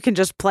 you can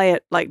just play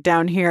it like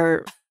down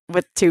here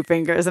with 2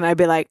 fingers. And I'd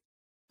be like,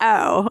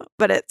 oh,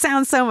 but it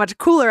sounds so much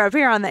cooler up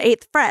here on the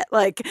 8th fret.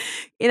 Like,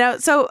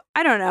 so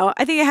I don't know.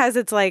 I think it has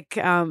its like,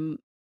 it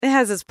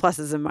has its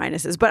pluses and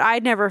minuses, but I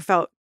never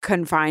felt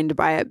confined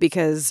by it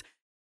because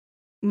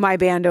my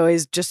band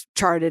always just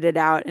charted it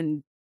out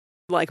and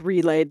like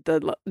relayed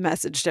the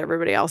message to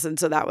everybody else. And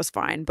so that was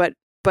fine. But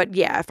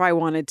yeah, if I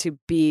wanted to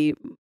be,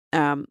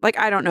 like,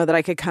 I don't know that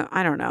I could come,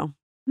 I don't know.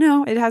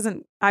 No, it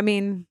hasn't. I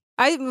mean,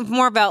 I'm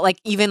more about like,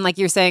 even like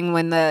you're saying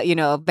when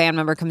the, band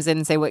member comes in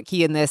and say what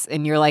key in this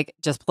and you're like,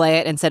 just play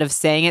it instead of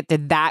saying it.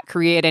 Did that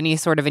create any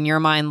sort of in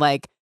your mind,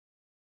 like,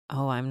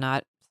 oh, I'm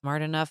not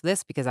smart enough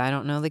this because I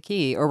don't know the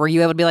key? Or were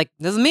you able to be like,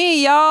 this is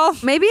me, y'all?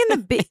 Maybe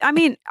in the,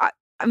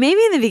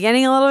 maybe in the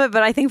beginning a little bit,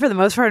 but I think for the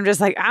most part, I'm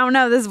just like, I don't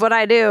know, this is what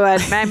I do.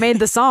 I made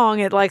the song.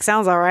 It like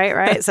sounds all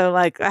right? So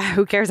like,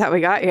 who cares how we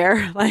got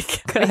here?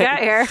 Like, we got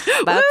here.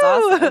 That's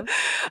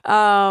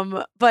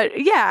awesome. But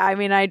yeah, I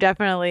mean, I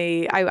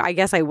definitely, I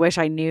guess I wish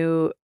I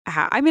knew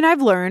how. I mean,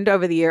 I've learned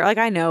over the year. Like,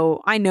 I know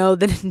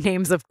the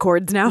names of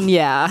chords now.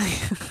 Yeah,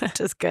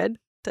 which is good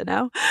to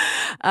know.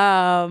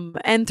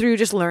 And through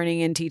just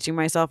learning and teaching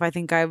myself, I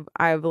think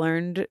I've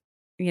learned,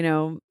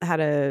 how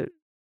to.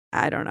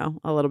 I don't know,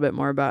 a little bit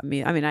more about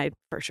me. I mean, I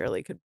for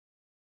surely could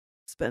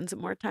spend some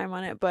more time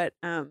on it, but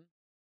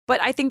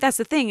I think that's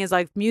the thing is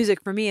like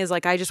music for me is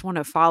like, I just want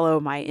to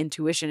follow my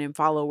intuition and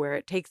follow where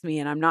it takes me.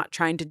 And I'm not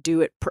trying to do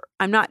it.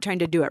 I'm not trying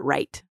to do it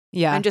right.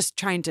 Yeah. I'm just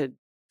trying to.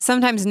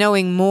 Sometimes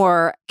knowing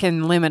more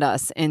can limit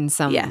us in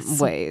some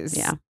ways.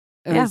 Yeah.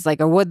 It's like,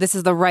 or this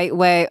is the right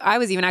way. I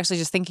was even actually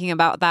just thinking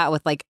about that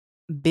with like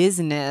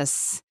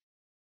business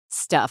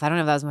stuff. I don't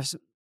know if that was much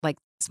like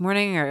this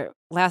morning or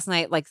last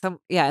night, like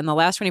in the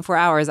last 24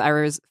 hours, I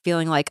was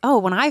feeling like, oh,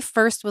 when I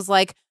first was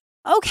like,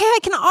 okay, I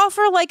can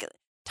offer like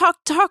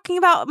talking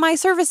about my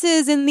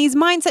services and these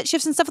mindset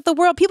shifts and stuff with the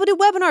world. People do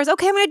webinars.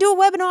 Okay, I'm going to do a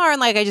webinar. And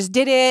like, I just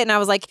did it. And I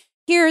was like,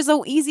 here's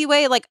an easy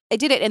way. Like I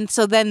did it. And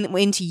so then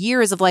into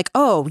years of like,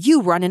 oh,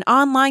 you run an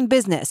online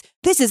business.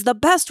 This is the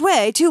best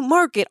way to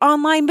market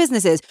online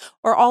businesses,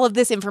 or all of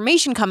this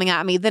information coming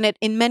at me. Then it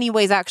in many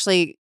ways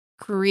actually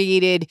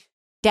created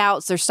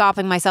doubts or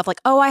stopping myself like,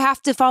 oh, I have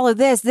to follow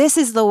this. This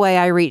is the way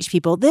I reach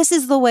people. This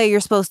is the way you're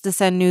supposed to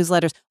send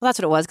newsletters. Well, that's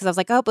what it was. Because I was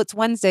like, oh, but it's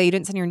Wednesday. You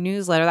didn't send your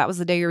newsletter. That was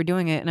the day you were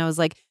doing it. And I was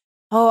like,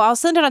 oh, I'll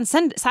send it on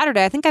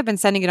Saturday. I think I've been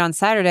sending it on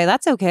Saturday.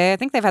 That's okay. I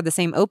think they've had the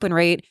same open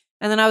rate.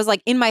 And then I was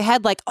like in my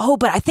head, like, oh,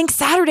 but I think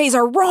Saturdays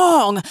are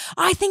wrong.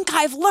 I think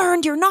I've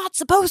learned you're not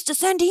supposed to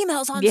send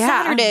emails on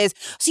Saturdays.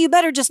 So you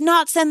better just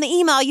not send the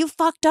email. You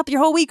fucked up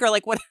your whole week or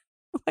like what.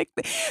 Like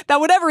that,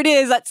 whatever it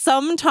is, that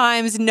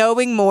sometimes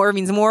knowing more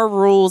means more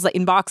rules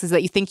in boxes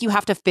that you think you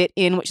have to fit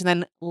in, which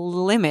then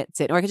limits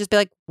it. Or I could just be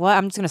like, what?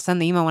 I'm just going to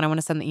send the email when I want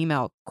to send the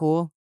email.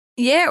 Cool.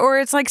 Yeah. Or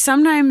it's like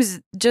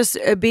sometimes just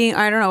being,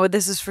 I don't know,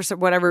 this is for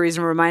whatever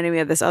reason reminding me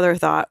of this other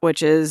thought,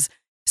 which is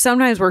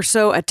sometimes we're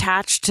so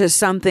attached to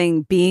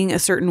something being a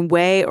certain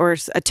way or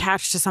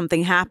attached to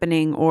something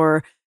happening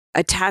or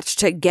attached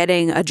to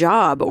getting a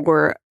job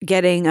or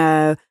getting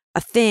a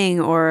thing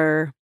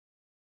or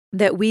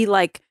that we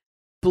like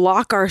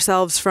block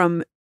ourselves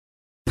from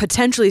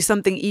potentially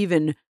something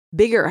even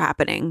bigger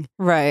happening.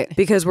 Right.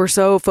 Because we're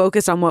so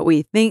focused on what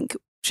we think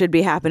should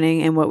be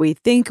happening and what we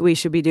think we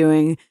should be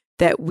doing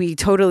that we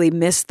totally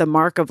miss the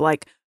mark of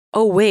like,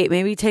 oh, wait,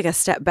 maybe take a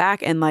step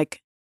back and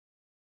like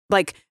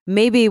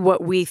maybe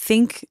what we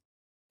think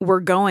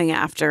we're going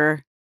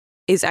after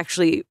is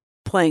actually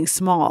playing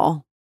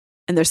small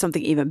and there's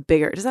something even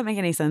bigger. Does that make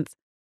any sense?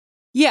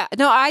 Yeah.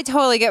 No, I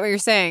totally get what you're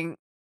saying.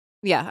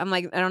 Yeah, I'm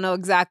like, I don't know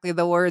exactly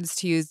the words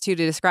to use to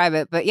describe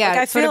it. But yeah,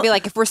 like it's sort of be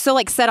like, if we're so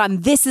like set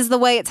on this is the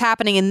way it's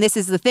happening and this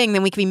is the thing,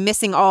 then we could be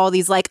missing all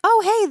these like,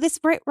 oh, hey, this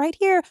right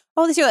here.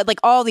 Oh, this here. Like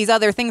all these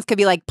other things could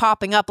be like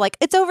popping up like,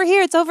 it's over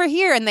here. It's over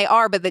here. And they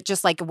are, but that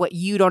just like what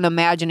you don't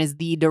imagine is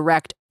the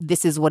direct,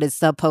 this is what is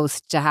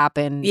supposed to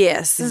happen.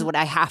 Yes. This is what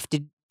I have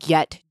to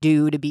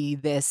do to be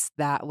this,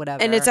 that,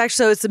 whatever. And it's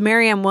actually, so it's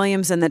Marianne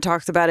Williamson that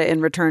talks about it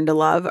in Return to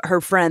Love. Her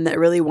friend that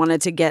really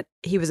wanted to get,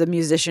 he was a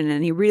musician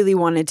and he really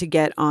wanted to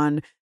get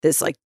on this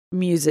like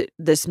music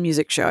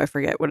show. I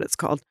forget what it's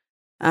called.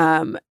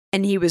 And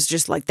he was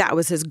just like, that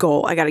was his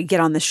goal. I got to get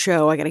on the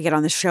show. I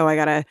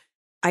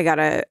got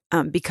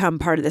to become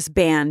part of this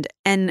band.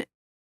 And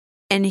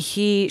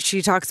she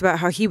talks about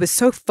how he was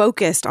so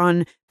focused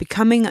on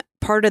becoming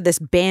part of this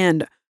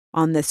band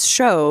on this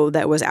show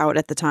that was out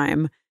at the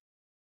time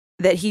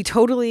that he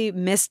totally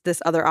missed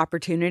this other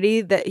opportunity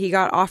that he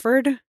got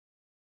offered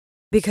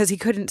because he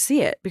couldn't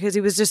see it because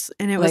he was just,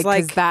 and it was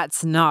like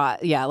that's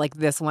not, like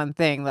this one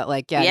thing that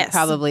like, yes. He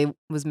probably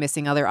was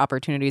missing other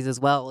opportunities as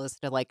well as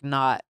to like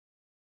not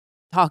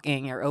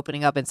talking or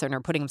opening up in certain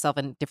or putting himself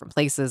in different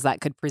places that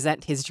could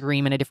present his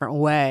dream in a different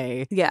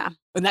way. Yeah.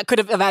 And that could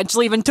have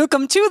eventually even took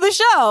him to the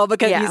show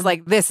because he's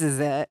like, this is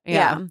it.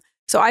 Yeah.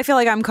 So I feel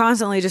like I'm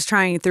constantly just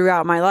trying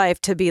throughout my life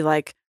to be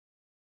like,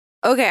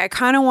 okay, I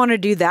kind of want to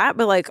do that,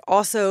 but like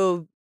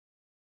also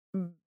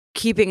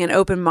keeping an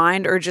open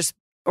mind or just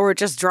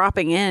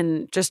dropping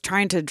in, just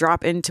trying to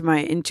drop into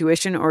my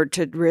intuition or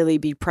to really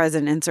be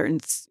present in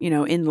certain,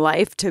 in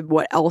life to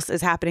what else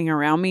is happening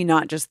around me,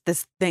 not just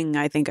this thing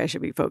I think I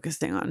should be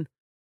focusing on.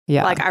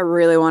 Yeah. Like I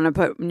really want to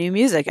put new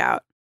music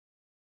out,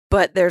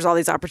 but there's all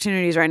these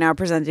opportunities right now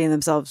presenting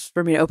themselves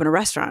for me to open a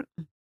restaurant.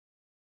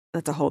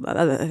 That's a whole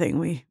other thing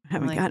we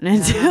haven't gotten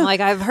into. Yeah. Like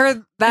I've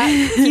heard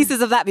that pieces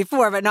of that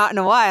before, but not in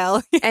a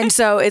while. And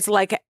so it's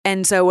like,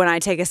 when I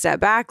take a step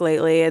back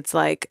lately, it's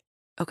like,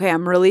 okay,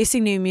 I'm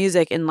releasing new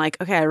music and like,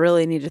 okay, I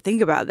really need to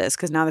think about this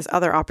because now this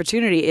other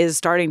opportunity is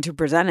starting to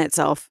present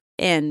itself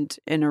and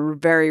in a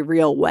very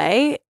real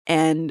way.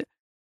 And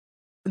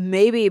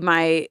maybe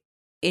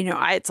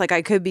it's like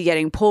I could be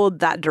getting pulled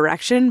that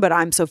direction, but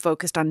I'm so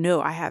focused on,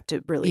 no, I have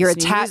to release new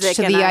music. You're attached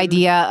to the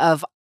idea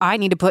of, I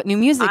need to put new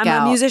music out.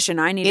 I'm a musician.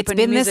 I need to put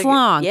new music out. It's been this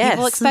long. Yes.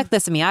 People expect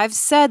this of me. I've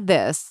said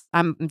this.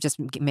 I'm just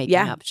making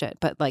up shit,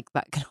 but like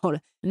that can hold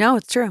it. No,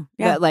 it's true.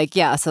 Yeah. But like,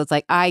 so it's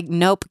like,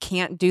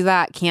 can't do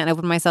that. Can't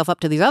open myself up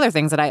to these other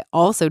things that I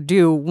also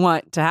do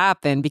want to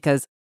happen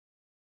because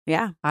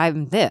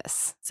I'm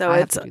this. So I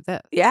have to do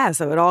this. Yeah.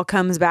 So it all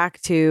comes back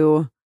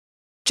to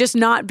just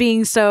not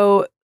being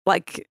so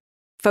like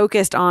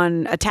focused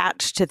on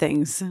attached to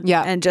things.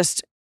 Yeah. And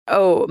just,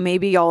 oh,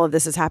 maybe all of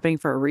this is happening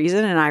for a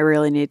reason. And I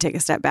really need to take a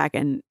step back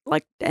and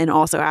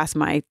also ask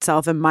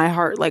myself and my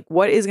heart, like,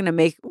 what is going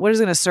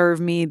to serve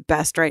me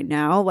best right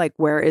now? Like,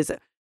 where is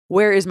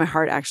my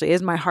heart actually?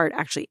 Is my heart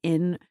actually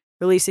in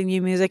releasing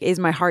new music? Is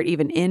my heart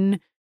even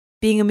in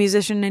being a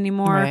musician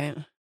anymore? Right.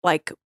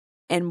 Like,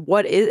 and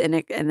what is,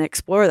 and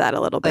explore that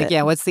a little bit.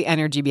 Like, what's the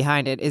energy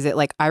behind it? Is it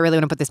like, I really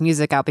want to put this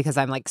music out because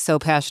I'm like so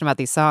passionate about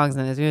these songs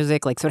and this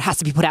music, like, so it has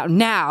to be put out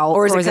now?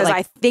 Or is it because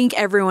I think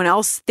everyone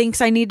else thinks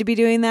I need to be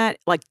doing that?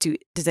 Like,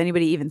 does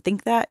anybody even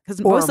think that?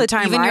 Because most of the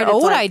time, even your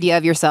old idea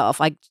of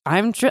yourself, like,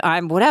 I'm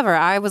whatever.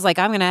 I was like,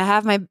 I'm going to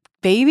have my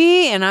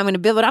baby and I'm going to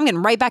build it. I'm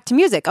getting right back to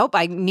music. Oh,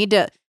 I need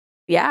to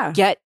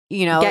get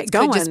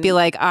going. Could just be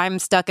like, I'm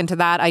stuck into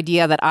that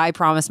idea that I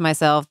promised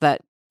myself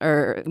that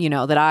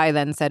I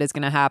then said is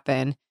going to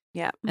happen.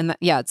 Yeah. And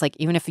it's like,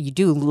 even if you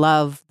do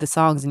love the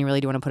songs and you really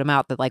do want to put them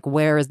out, that like,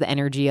 where is the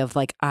energy of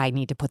like, I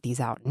need to put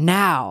these out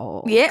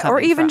now? Yeah. Or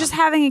even just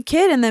having a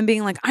kid and then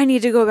being like, I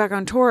need to go back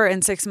on tour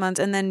in 6 months.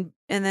 And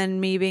then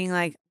me being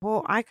like,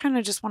 well, I kind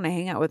of just want to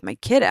hang out with my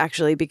kid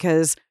actually,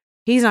 because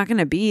he's not going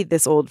to be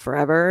this old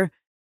forever.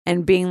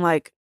 And being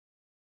like,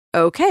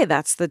 okay,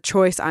 that's the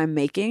choice I'm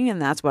making.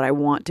 And that's what I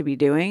want to be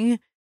doing.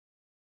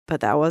 but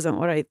that wasn't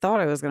what I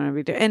thought I was going to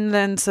be doing. And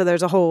then, so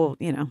there's a whole,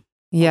 you know,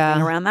 Yeah.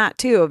 thing around that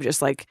too, of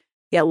just like,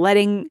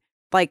 letting,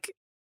 like,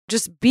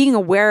 just being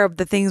aware of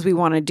the things we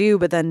want to do,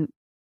 but then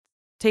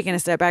taking a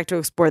step back to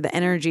explore the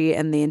energy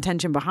and the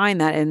intention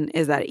behind that. And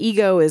is that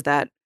ego? Is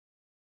that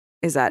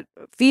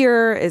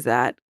fear? Is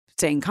that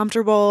staying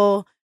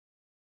comfortable?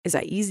 Is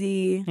that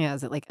easy? Yeah,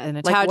 is it like an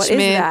Like, attachment what is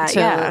that? to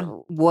Yeah.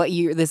 what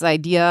this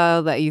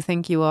idea that you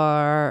think you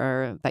are,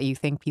 or that you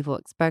think people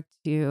expect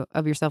you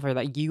of yourself, or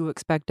that you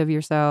expect of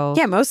yourself?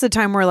 Yeah, most of the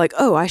time we're like,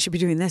 oh, I should be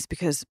doing this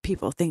because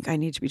people think I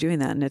need to be doing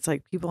that. And it's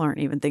like, people aren't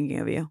even thinking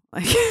of you.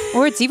 Like,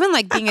 Or it's even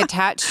like being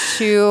attached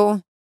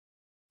to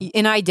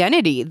an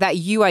identity that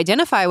you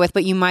identify with,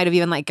 but you might have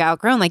even like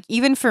outgrown. Like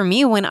even for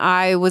me, when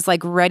I was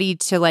like ready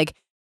to like,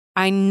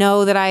 I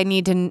know that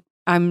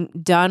I'm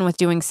done with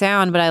doing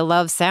sound, but I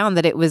love sound,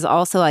 that it was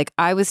also like,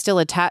 I was still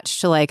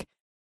attached to like,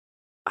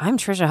 I'm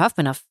Trisha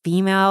Huffman, a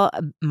female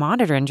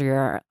monitor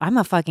engineer. I'm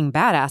a fucking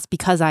badass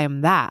because I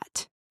am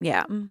that.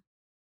 yeah.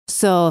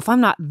 So if I'm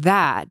not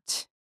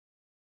that,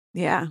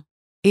 Yeah.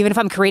 even if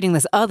I'm creating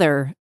this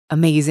other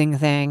amazing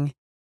thing,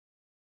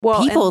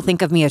 Well, people and-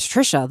 think of me as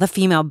Trisha, the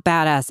female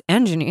badass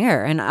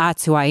engineer, and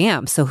that's who I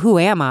am. So who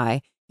am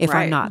I if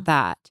Right. I'm not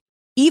that?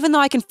 Even though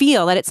I can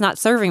feel that it's not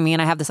serving me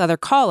and I have this other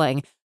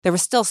calling, there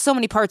was still so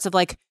many parts of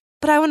like,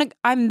 but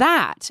I'm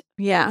that.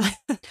 Yeah.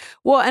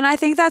 Well, and I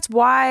think that's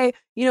why,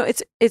 you know,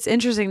 it's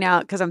interesting now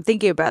because I'm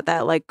thinking about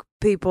that. Like,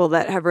 people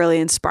that have really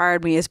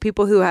inspired me is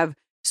people who have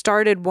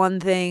started one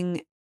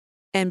thing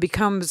and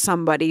become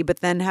somebody,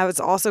 but then has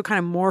also kind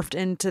of morphed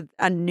into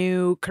a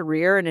new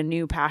career and a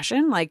new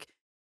passion. Like,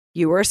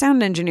 you were a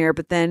sound engineer,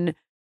 but then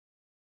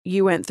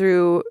you went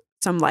through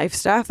some life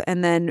stuff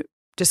and then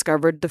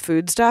discovered the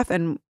food stuff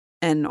and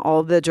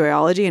all the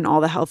joyology and all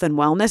the health and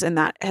wellness, and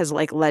that has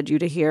like led you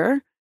to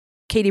here.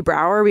 Katie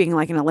Brower being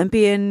like an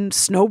Olympian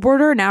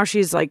snowboarder, now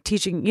she's like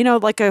teaching, you know,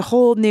 like a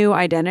whole new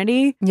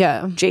identity.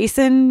 Yeah.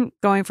 Jason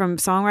going from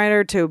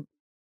songwriter to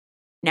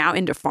now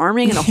into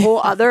farming and a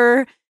whole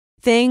other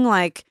thing.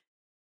 Like,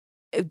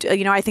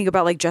 you know, I think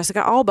about like Jessica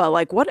Alba.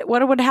 Like, what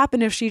would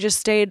happen if she just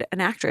stayed an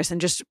actress and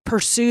just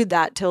pursued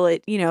that till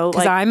it, you know,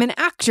 Because like, I'm an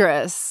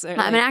actress. I'm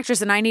an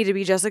actress and I need to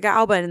be Jessica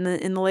Alba in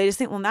the latest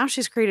thing. Well, now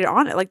she's created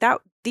on it like that.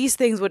 These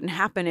things wouldn't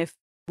happen if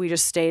we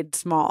just stayed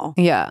small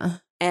Yeah.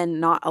 and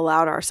not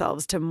allowed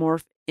ourselves to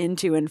morph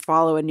into and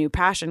follow a new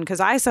passion. Because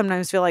I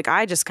sometimes feel like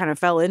I just kind of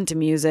fell into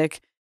music,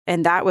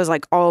 and that was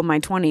like all my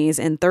 20s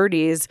and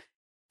 30s,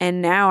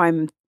 and now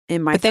I'm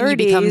in my 30s. But then you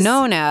become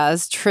known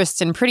as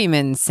Tristan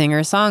Prettyman,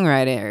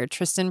 singer-songwriter,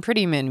 Tristan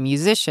Prettyman,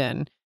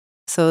 musician.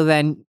 So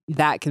then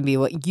that can be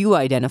what you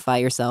identify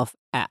yourself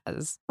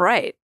as.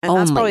 Right. And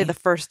that's probably Only. the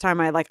first time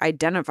I like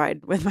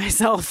identified with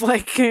myself.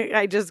 Like,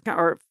 I just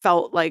or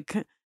felt like,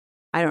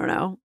 I don't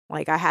know,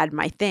 like I had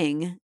my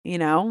thing, you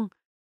know?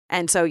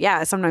 And so,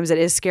 yeah, sometimes it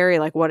is scary.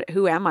 Like,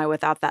 who am I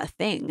without that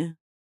thing?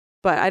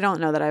 But I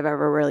don't know that I've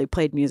ever really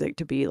played music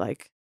to be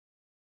like,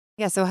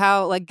 Yeah, so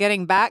how, like,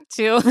 getting back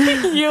to you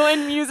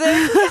and music?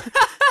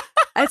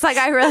 it's like,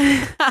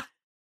 I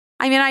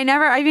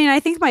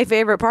think my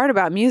favorite part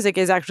about music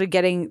is actually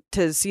getting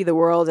to see the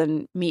world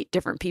and meet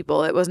different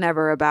people. It was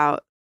never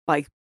about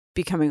like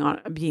being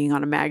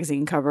on a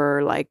magazine cover,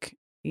 or like,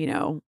 you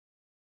know,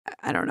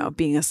 I don't know,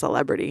 being a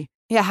celebrity.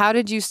 Yeah, how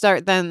did you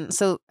start then?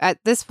 So at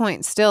this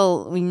point,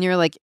 still, when you're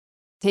like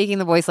taking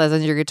the voice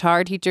lessons, your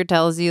guitar teacher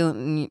tells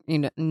you, you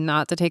know,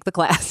 not to take the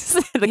class.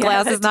 The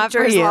class is not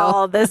for you.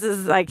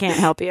 I can't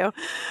help you.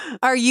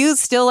 Are you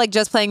still like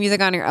just playing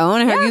music on your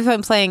own? Have you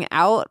been playing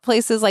out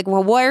places? Like,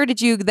 well, where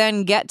did you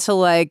then get to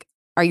like,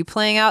 are you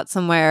playing out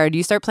somewhere? Do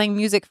you start playing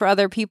music for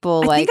other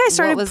people? I think I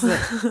started what was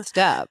the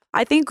step?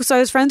 I think so. I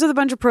was friends with a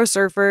bunch of pro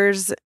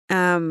surfers,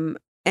 and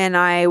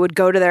I would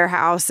go to their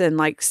house and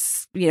like,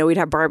 you know, we'd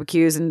have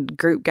barbecues and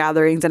group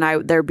gatherings, and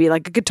there'd be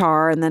like a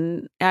guitar, and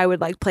then I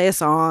would like play a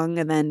song,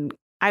 and then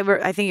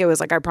I think it was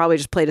like I probably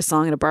just played a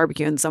song at a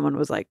barbecue, and someone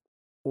was like,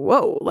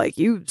 "Whoa, like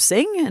you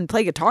sing and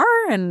play guitar?"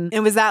 And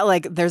was that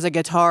like there's a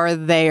guitar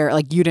there?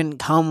 Like you didn't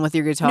come with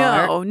your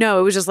guitar? no,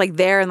 it was just like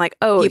there and like,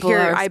 oh, People here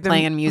are I've been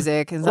playing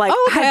music and like, like,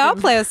 oh, okay, I'll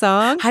play a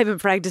song. I've been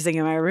practicing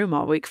in my room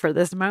all week for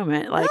this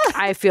moment. Like,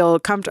 I feel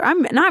comfortable.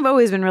 And I've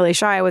always been really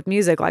shy with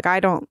music. Like,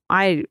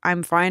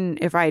 I'm fine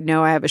if I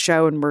know I have a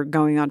show and we're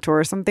going on tour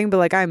or something, but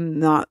like, I'm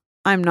not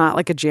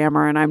like a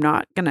jammer, and I'm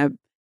not gonna,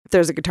 if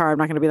there's a guitar, I'm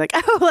not gonna be like,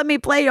 oh, let me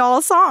play y'all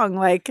a song.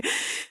 Like,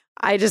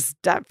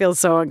 that feels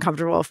so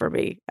uncomfortable for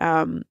me.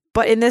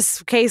 But in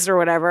this case or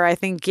whatever, I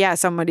think, I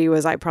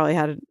probably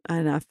had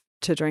enough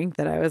to drink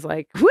that I was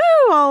like, woo,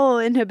 all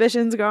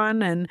inhibitions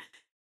gone, and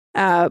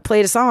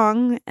played a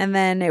song. And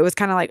then it was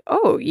kind of like,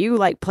 oh, you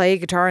like play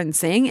guitar and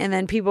sing? And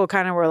then people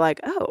kind of were like,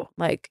 oh,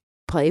 like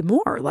play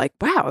more, like,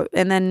 wow.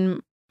 And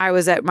then I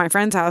was at my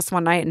friend's house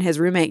one night and his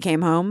roommate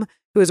came home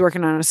who was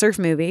working on a surf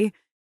movie.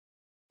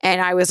 And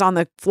I was on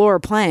the floor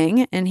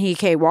playing, and he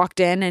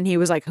walked in and he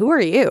was like, who are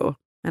you?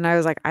 And I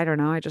was like, I don't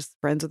know. I just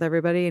friends with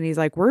everybody. And he's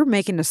like, we're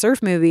making a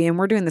surf movie and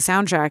we're doing the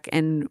soundtrack.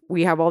 And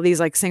we have all these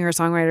like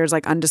singer-songwriters,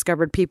 like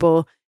undiscovered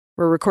people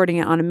we're recording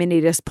it on a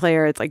mini disc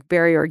player. It's like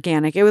very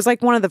organic. It was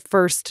like one of the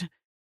first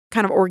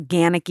kind of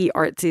organic-y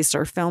artsy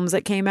surf films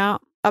that came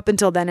out. Up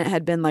until then, it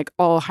had been like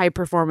all high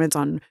performance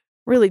on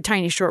really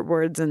tiny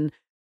shortboards and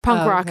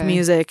punk rock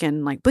music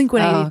and like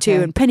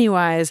Blink-182 and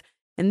Pennywise.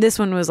 And this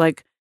one was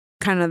like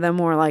kind of the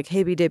more like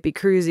hippy-dippy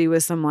cruisy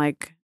with some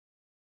like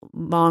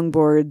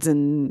longboards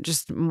and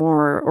just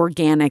more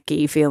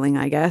organic-y feeling,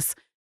 I guess.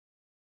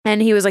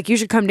 And he was like, you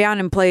should come down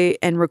and play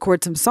and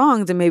record some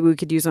songs and maybe we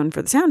could use one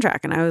for the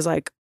soundtrack. And I was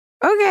like,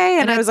 okay.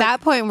 And I at was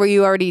that point,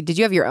 did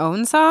you have your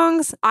own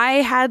songs? I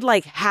had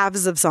like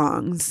halves of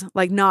songs,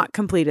 like not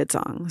completed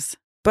songs,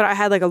 but I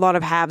had like a lot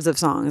of halves of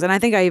songs. And I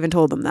think I even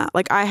told them that.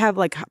 Like I have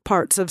like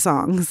parts of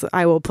songs.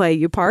 I will play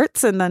you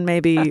parts and then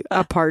maybe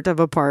a part of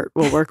a part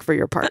will work for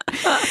your part.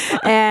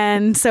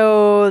 And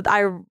so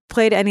I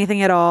played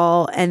anything at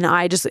all and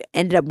I just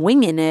ended up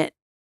winging it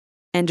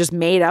and just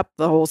made up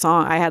the whole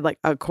song. I had like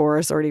a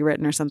chorus already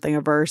written or something,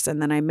 a verse,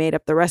 and then I made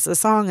up the rest of the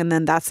song. And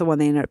then that's the one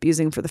they ended up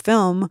using for the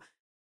film.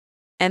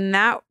 And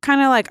that kind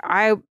of like,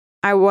 I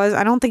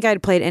don't think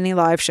I'd played any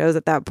live shows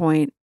at that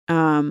point.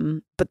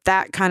 But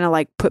that kind of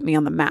like put me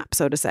on the map,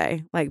 so to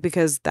say, like,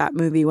 because that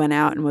movie went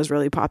out and was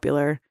really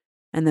popular.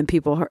 And then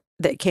people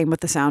that came with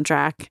the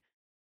soundtrack.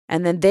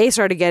 And then they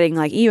started getting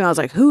like emails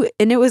like who,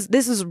 and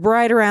this was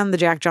right around the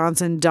Jack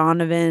Johnson,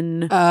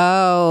 Donovan.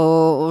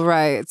 Oh,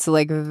 right. So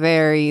like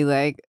very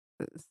like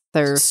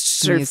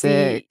surf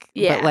music.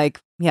 Yeah. But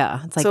like,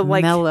 yeah, it's like, so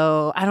like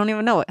mellow. I don't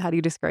even know how do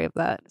you describe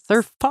that?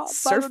 Surf pop.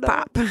 Surf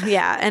pop.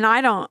 Yeah. And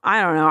I don't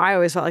know. I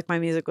always felt like my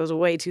music was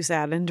way too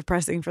sad and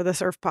depressing for the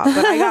surf pop,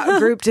 but I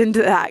got grouped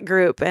into that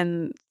group.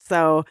 And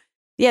so,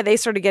 yeah, they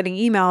started getting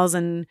emails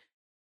and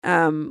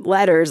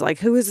letters like,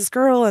 who is this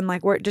girl? And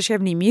like, where does she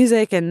have any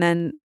music? And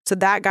then, so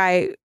that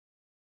guy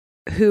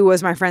who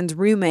was my friend's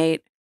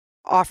roommate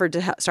offered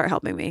to start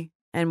helping me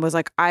and was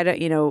like,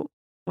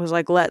 was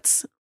like,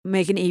 let's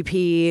make an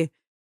EP.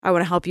 I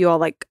want to help you all,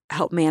 like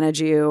help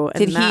manage you. And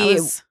did he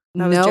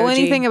know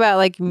anything about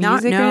like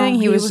music or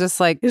anything? He was just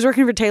like, he was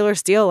working for Taylor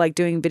Steele, like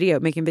doing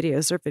making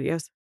videos, surf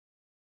videos.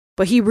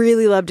 But he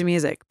really loved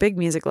music, big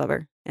music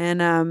lover.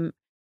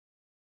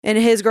 And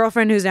his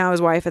girlfriend, who's now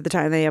his wife at the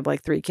time, they have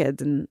like 3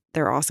 kids and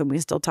they're awesome. We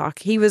still talk.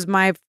 He was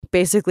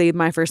basically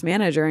my first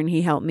manager and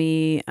he helped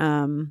me.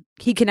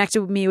 He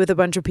connected me with a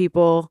bunch of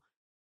people.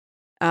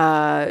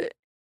 And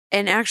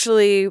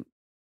actually,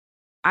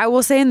 I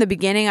will say in the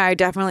beginning, I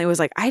definitely was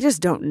like, I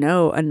just don't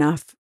know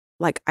enough.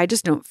 Like, I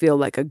just don't feel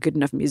like a good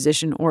enough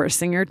musician or a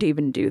singer to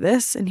even do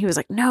this. And he was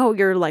like, no,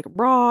 you're like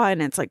raw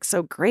and it's like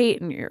so great.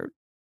 And you're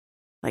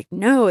like,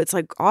 no, it's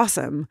like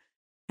awesome.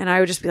 And I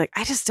would just be like,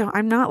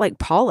 I'm not like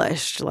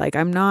polished. Like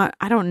I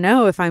don't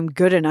know if I'm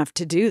good enough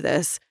to do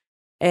this.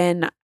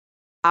 And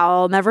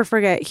I'll never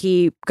forget,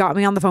 he got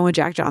me on the phone with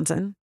Jack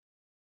Johnson.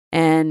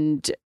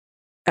 And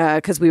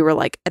because we were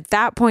like, at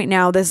that point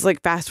now, this is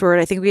like fast forward,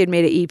 I think we had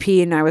made an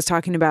EP and I was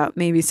talking about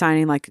maybe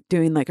signing, like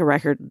doing like a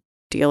record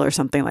deal or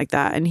something like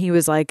that. And he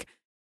was like,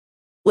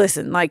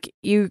 listen, like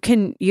you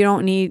can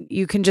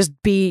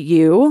just be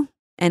you.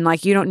 And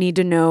like, you don't need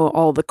to know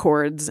all the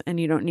chords and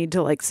you don't need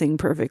to like sing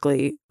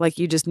perfectly. Like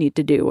you just need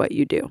to do what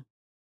you do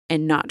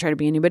and not try to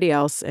be anybody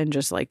else and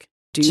just like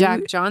do.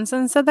 Jack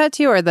Johnson said that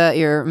to you or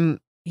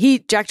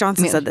Jack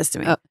Johnson said this to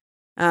me.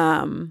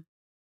 Oh.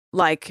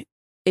 Like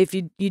if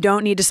you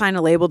don't need to sign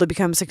a label to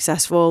become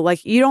successful,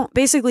 like you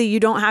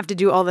don't have to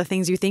do all the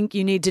things you think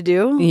you need to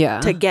do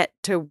to get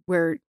to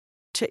where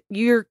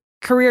your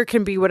career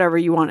can be whatever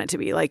you want it to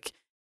be. Like,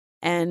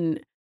 and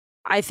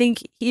I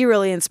think he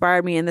really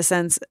inspired me in the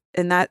sense,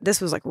 and that this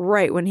was like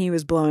right when he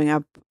was blowing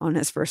up on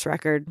his first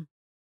record,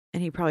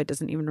 and he probably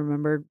doesn't even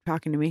remember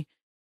talking to me.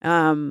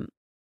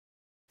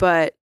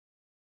 But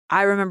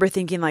I remember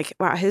thinking like,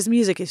 wow, his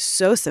music is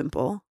so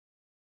simple,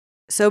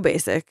 so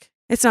basic.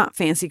 It's not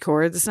fancy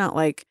chords. It's not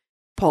like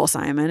Paul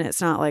Simon.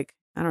 It's not like,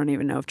 I don't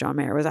even know if John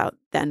Mayer was out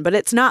then, but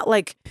it's not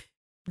like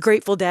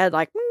Grateful Dead,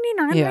 like,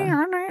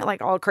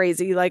 like all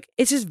crazy. Like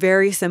it's just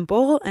very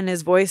simple, and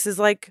his voice is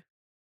like,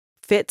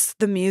 fits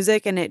the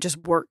music and it just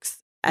works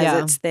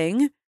as its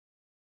thing.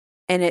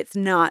 And it's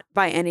not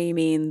by any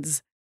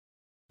means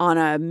on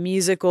a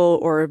musical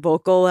or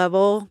vocal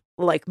level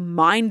like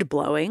mind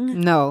blowing.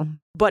 No.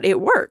 But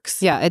it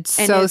works. Yeah, it's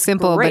so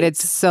simple, great. But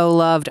it's so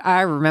loved.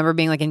 I remember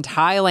being like in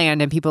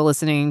Thailand and people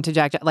listening to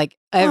Jack, like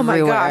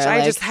everywhere. Oh my gosh,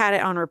 like, I just had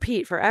it on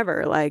repeat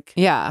forever. Like,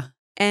 yeah.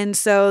 And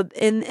so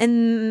in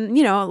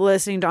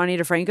listening to Ani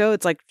DiFranco,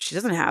 it's like she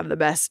doesn't have the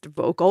best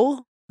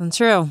vocal. That's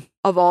true.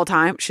 Of all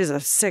time. She's a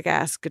sick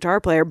ass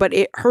guitar player, but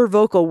her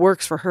vocal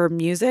works for her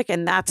music,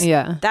 and that's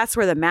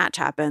where the match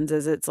happens.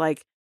 Is it's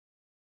like,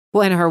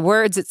 well, in her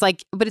words, it's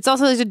like, but it's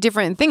also a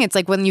different thing. It's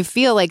like when you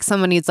feel like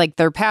somebody, it's like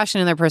their passion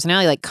and their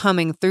personality like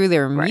coming through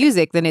their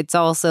music, then it's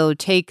also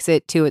takes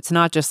it to, it's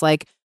not just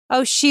like,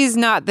 oh, she's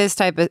not this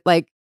type of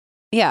like,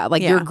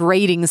 your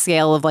grading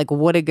scale of like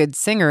what a good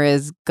singer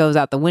is goes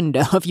out the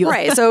window if you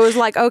So it was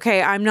like,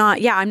 okay, I'm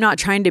not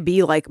trying to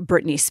be like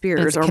Britney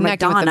Spears or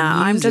Madonna.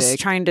 I'm just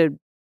trying to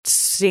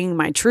sing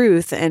my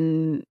truth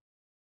and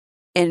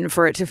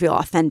for it to feel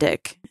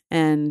authentic.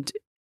 And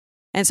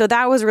And so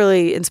that was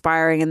really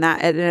inspiring. And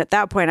at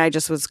that point, I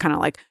just was kind of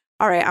like,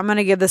 all right, I'm going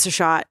to give this a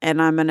shot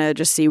and I'm going to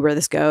just see where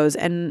this goes.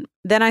 And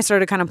then I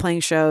started kind of playing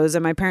shows,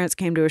 and my parents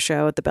came to a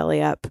show at the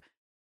Belly Up,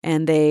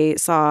 and they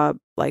saw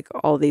like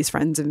all these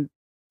friends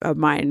of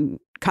mine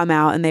come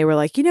out, and they were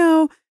like,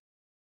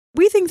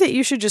 we think that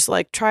you should just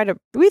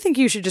we think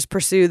you should just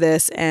pursue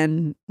this.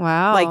 And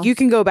wow, like you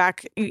can go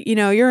back,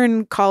 you're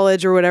in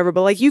college or whatever,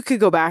 but like you could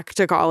go back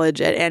to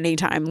college at any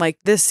time. Like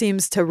this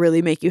seems to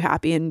really make you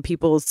happy, and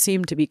people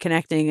seem to be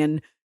connecting,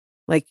 and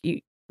like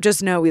you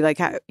just know we like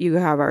you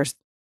have our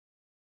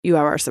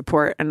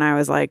support. And I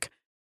was like,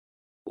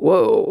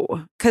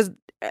 whoa, because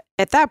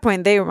at that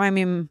point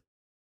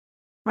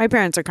my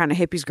parents are kind of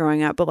hippies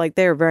growing up, but like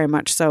they're very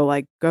much so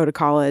like go to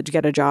college,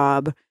 get a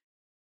job,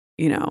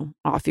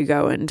 off you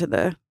go into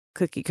the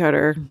cookie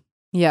cutter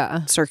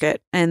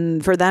circuit.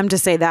 And for them to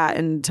say that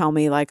and tell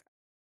me like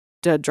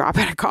to drop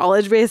out of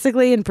college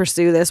basically and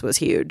pursue this was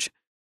huge.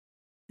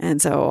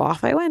 And so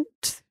off I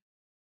went.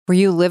 Were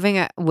you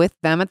living with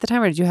them at the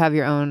time, or did you have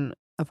your own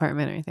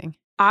apartment or anything?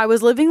 I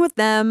was living with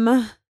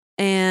them,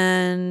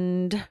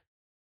 and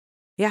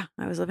yeah,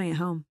 I was living at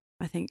home,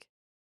 I think.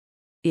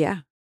 Yeah.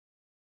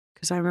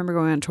 Because I remember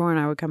going on tour and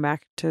I would come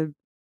back to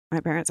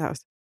my parents'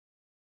 house.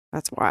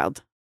 That's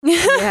wild.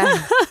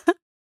 Yeah.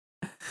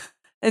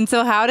 And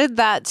so how did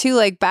that too,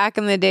 like back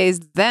in the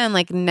days then,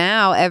 like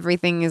now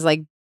everything is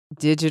like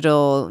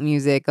digital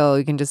music.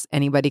 Oh,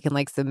 anybody can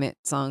like submit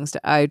songs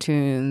to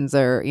iTunes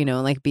or,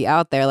 like be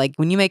out there. Like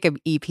when you make an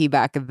EP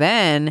back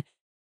then,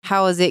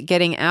 how is it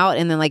getting out?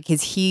 And then like,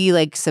 is he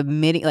like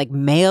submitting, like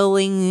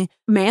mailing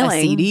a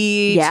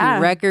CD to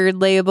record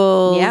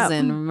labels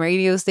and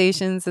radio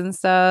stations and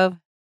stuff?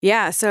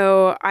 Yeah.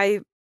 So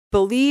I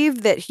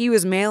believe that he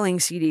was mailing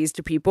CDs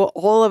to people,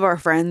 all of our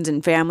friends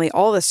and family,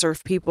 all the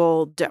surf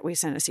people. We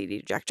sent a CD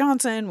to Jack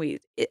Johnson.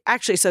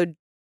 So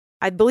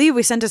I believe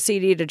we sent a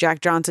CD to Jack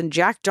Johnson.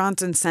 Jack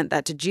Johnson sent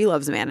that to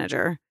G-Love's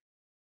manager,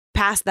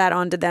 passed that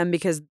on to them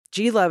because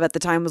G-Love at the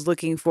time was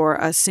looking for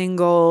a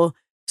single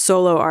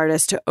solo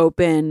artist to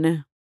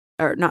open,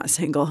 or not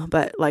single,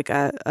 but like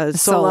a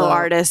solo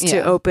artist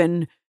to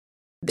open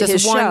just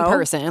his one show.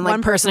 person, like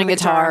one person and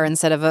guitar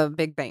instead of a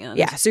big band.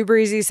 Yeah, super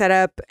easy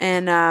setup.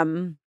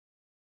 And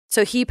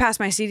so he passed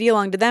my CD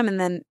along to them,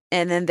 and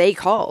then they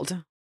called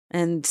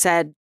and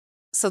said.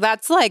 So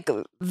that's like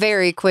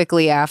very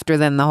quickly after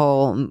then the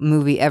whole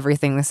movie,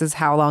 everything. This is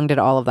how long did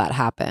all of that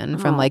happen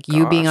from like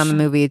you being on the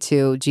movie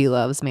to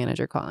G-Love's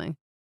manager calling?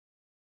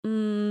 This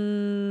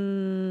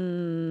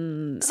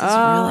is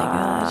really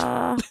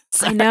good.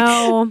 I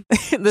know.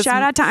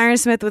 Shout out to Iron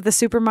Smith with the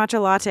super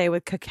matcha latte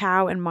with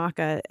cacao and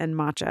maca and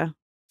matcha.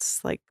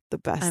 It's like the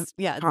best.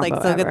 It's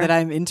like so good that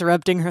I'm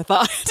interrupting her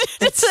thought.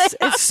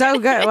 It's so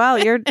good. Well,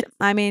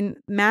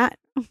 Matt,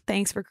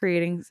 thanks for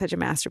creating such a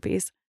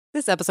masterpiece.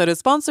 This episode is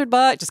sponsored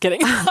by, just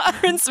kidding,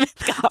 Iron Smith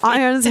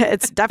coffee.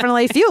 It's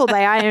definitely fueled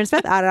by Iron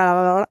Smith.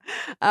 I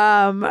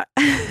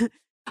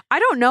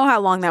don't know how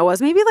long that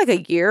was. Maybe like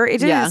a year. It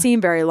didn't seem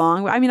very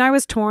long. I mean, I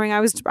was touring.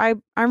 I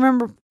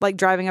remember like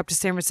driving up to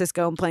San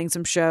Francisco and playing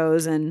some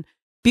shows. And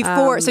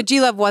before, so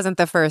G-Love wasn't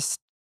the first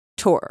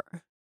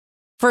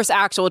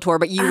actual tour,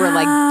 but you were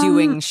like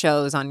doing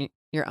shows on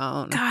your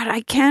own. God,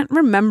 I can't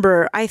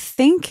remember. I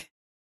think,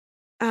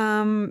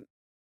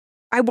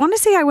 I want to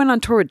say I went on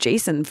tour with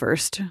Jason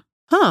first.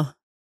 Huh.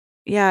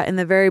 Yeah, in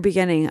the very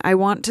beginning. I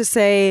want to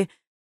say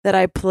that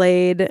I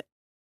played,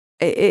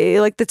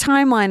 like the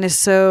timeline is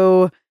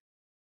so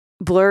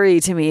blurry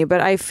to me,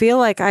 but I feel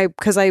like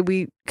because I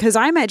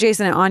met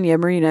Jason at Anya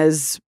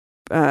Marina's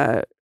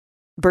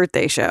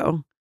birthday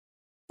show.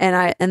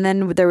 And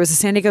then there was the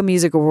San Diego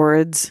Music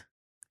Awards.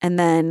 And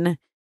then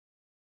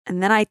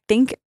I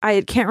think,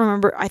 I can't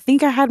remember, I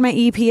think I had my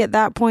EP at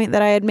that point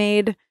that I had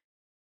made.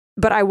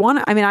 But I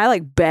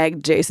like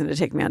begged Jason to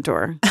take me on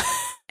tour.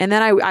 And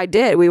then I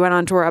did. We went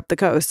on tour up the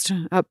coast,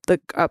 up the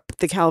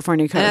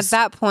California coast. And at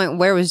that point,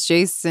 where was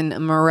Jason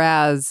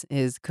Mraz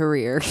his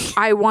career?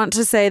 I want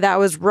to say that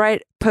was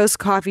right post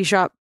Coffee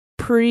Shop,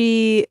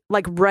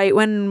 right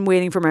when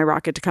Waiting for My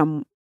Rocket to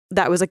come.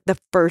 That was like the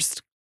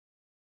first.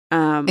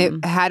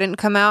 It hadn't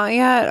come out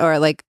yet, or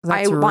like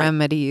that's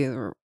Remedy,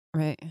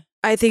 right?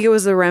 I think it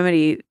was the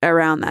Remedy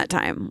around that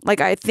time. Like,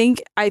 I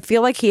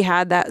feel like he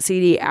had that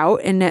CD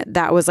out, and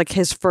that was like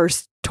his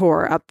first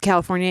tour up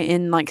California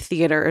in like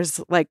theaters.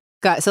 Like,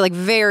 so like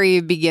very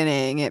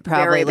beginning, it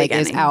probably like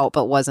is out,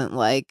 but wasn't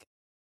like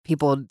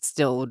people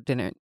still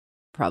didn't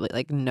probably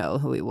like know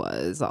who he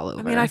was all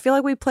over. I mean, I feel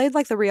like we played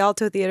like the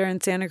Rialto Theater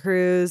in Santa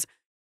Cruz.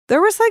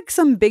 There was like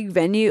some big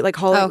venue, like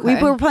Hollywood. Okay.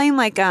 We were playing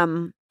like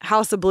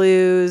House of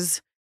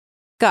Blues.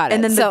 Got it.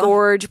 And then the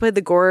Gorge. Played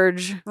the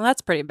Gorge. Well,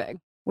 that's pretty big.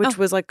 Which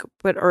was like,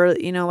 but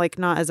early, like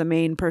not as a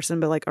main person,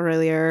 but like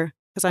earlier.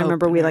 Because I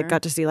remember we like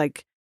got to see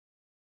like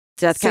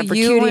Death Cab for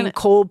Cutie and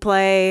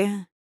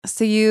Coldplay.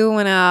 So you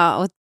went out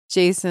with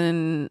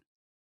Jason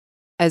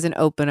as an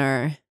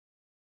opener.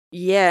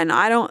 Yeah, and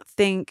I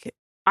think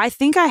I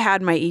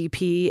had my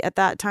EP at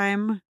that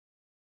time.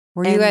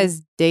 Were you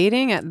guys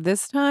dating at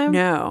this time?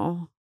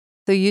 No.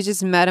 So you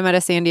just met him at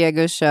a San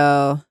Diego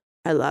show.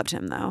 I loved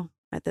him though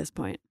at this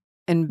point.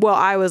 And Well,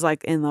 I was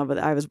like in love with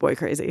it. I was boy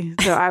crazy.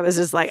 So I was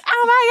just like,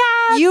 oh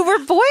my God. you were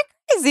boy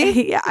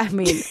crazy. Yeah, I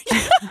mean,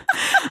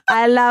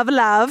 I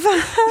love.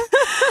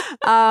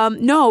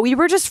 No, we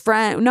were just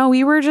friends. No,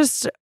 we were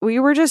just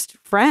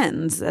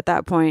friends at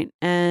that point.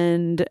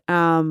 And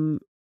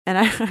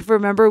I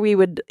remember he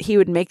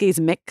would make these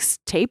mix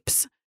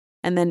tapes,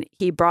 and then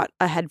he brought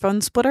a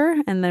headphone splitter,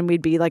 and then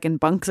we'd be like in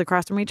bunks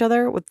across from each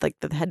other with like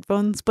the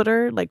headphone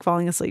splitter, like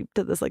falling asleep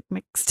to this like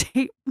mix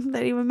tape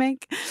that he would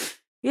make.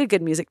 He had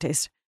good music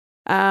taste.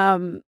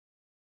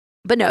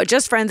 But no,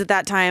 just friends at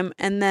that time.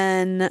 And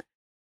then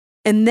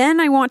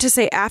I want to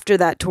say after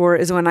that tour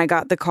is when I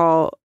got the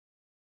call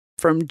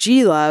from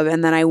G Love,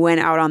 and then I went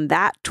out on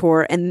that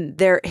tour, and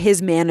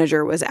his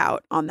manager was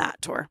out on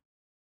that tour.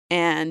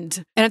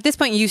 And at this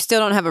point, you still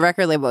don't have a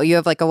record label. You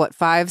have like a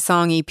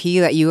 5-song EP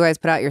that you guys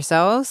put out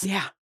yourselves?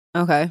 yeah.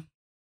 Okay.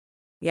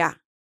 Yeah.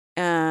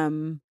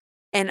 And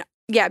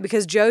yeah,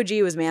 because Joe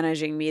G was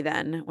managing me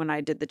then when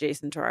I did the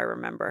Jason tour, I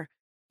remember.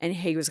 And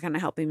he was kind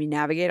of helping me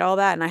navigate all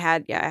that. And I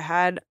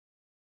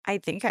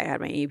think I had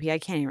my EP. I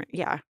can't even,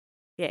 yeah.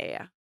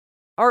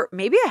 Or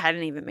maybe I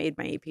hadn't even made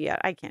my EP yet.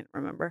 I can't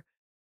remember.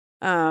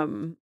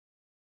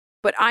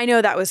 But I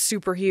know that was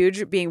super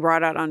huge, being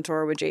brought out on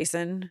tour with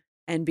Jason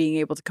and being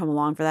able to come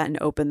along for that and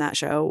open that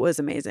show was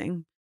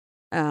amazing.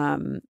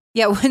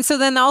 Yeah. So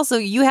then also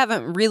you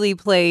haven't really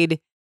played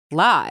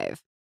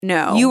live.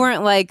 No. You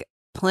weren't like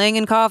playing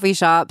in coffee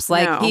shops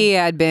like No. he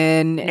had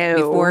been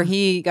before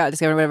he got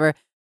discovered or whatever.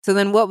 So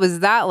then what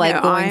was that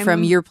like going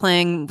from you're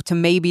playing to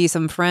maybe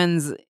some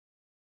friends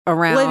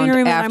around living room,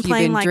 and I'm after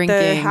playing you've been like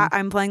drinking?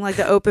 I'm playing like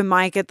the open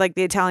mic at like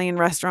the Italian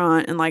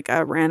restaurant and like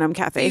a random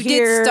cafe You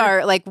here. did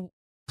start like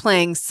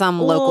playing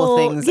some local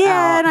things yeah,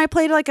 out. and I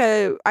played like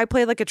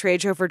a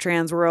trade show for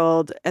Trans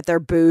World at their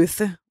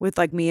booth with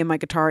like me and my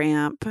guitar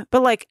amp.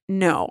 But like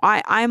no,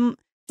 I'm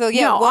So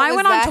yeah, no, what I was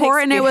went on that tour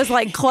and it was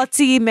like experience?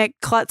 Klutzy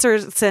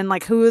McKlutzerson.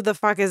 Like, who the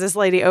fuck is this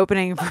lady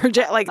opening for?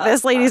 Like,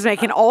 this lady's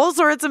making all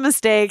sorts of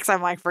mistakes.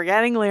 I'm like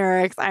forgetting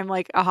lyrics. I'm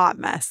like a hot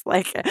mess.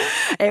 Like,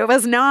 it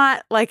was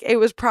not like, it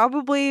was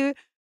probably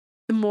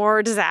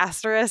more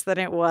disastrous than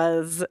it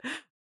was.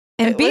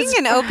 And It being was-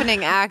 an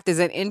opening act is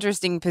an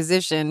interesting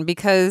position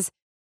because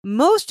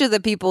most of the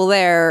people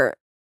there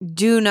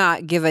do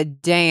not give a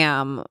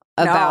damn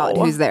about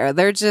No. who's there.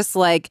 They're just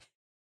like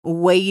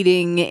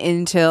waiting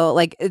until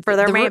like For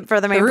the main the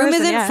room person,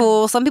 isn't yeah.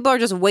 full. Some people are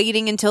just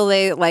waiting until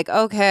they like,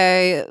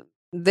 okay,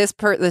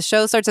 the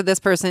show starts with this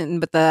person,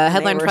 but the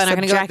headliner's probably not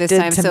going to go at this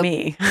time. To So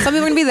me. some people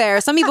are going to be there.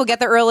 Some people get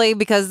there early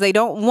because they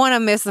don't want to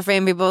miss the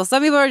fame people.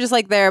 Some people are just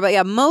like there. But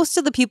yeah, most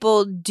of the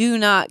people do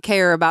not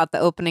care about the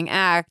opening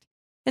act.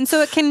 And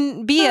so it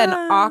can be an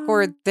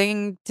awkward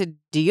thing to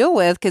deal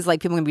with because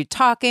like people can be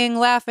talking,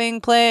 laughing,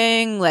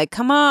 playing. Like,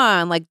 come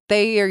on. Like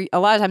they are a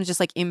lot of times just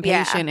like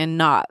impatient and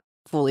not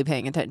fully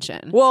paying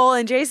attention. Well,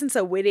 and Jason's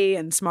so witty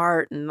and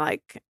smart and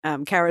like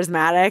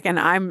charismatic, and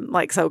I'm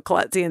like so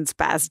klutzy and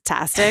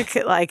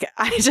spastastic. Like,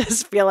 I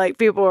just feel like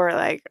people were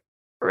like,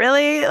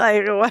 really?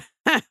 Like, what?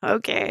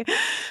 Okay.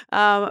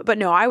 But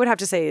no, I would have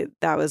to say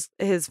that was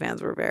his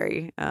fans were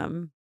very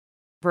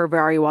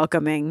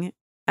welcoming.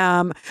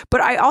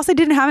 But I also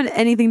didn't have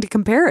anything to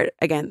compare it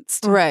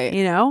against. Right.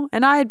 You know?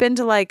 And I had been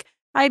to like,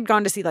 I had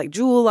gone to see like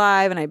Jewel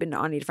live and I'd been to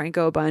Ani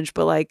DeFranco a bunch,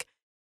 but like,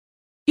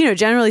 you know,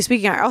 generally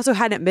speaking, I also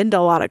hadn't been to a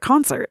lot of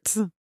concerts.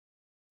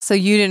 So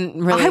you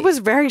didn't really I was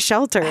very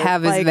sheltered.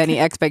 have as Like, many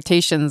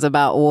expectations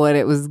about what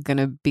it was going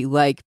to be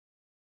like.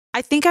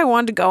 I think I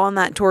wanted to go on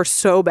that tour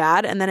so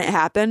bad, and then it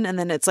happened, and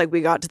then it's like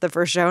we got to the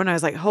first show and I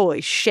was like,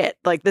 holy shit,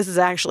 like this is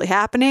actually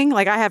happening.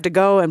 Like I have to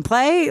go and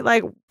play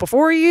like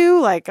before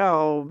you. Like,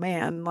 oh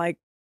man, like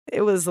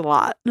it was a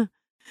lot.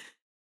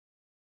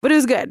 But it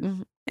was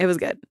good. It was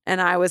good.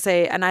 And I would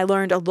say, and I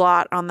learned a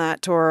lot on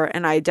that tour,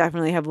 and I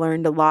definitely have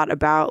learned a lot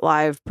about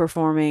live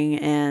performing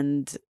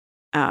and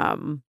a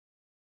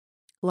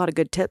lot of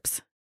good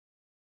tips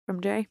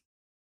from Jay,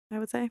 I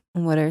would say.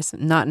 What are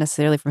some, not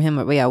necessarily from him,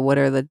 but yeah, what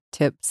are the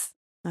tips?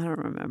 I don't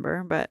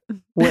remember, but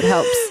What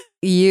helps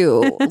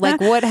you?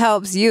 Like what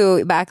helps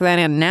you back then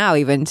and now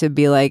even to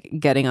be like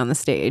getting on the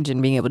stage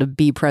and being able to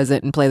be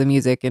present and play the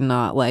music and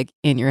not like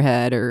in your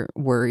head or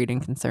worried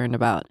and concerned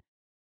about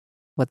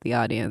what the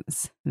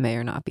audience may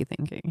or not be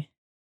thinking?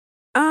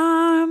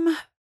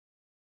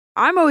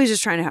 I'm always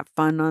just trying to have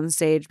fun on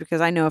stage because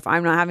I know if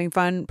I'm not having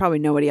fun, probably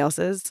nobody else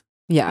is.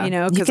 Yeah. You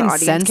know, you 'cause can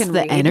audience sense can the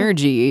read.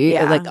 energy,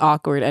 Yeah. like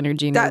awkward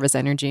energy, That- nervous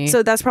energy.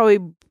 So that's probably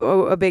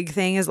a big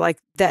thing is like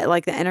that,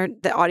 like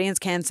the audience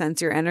can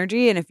sense your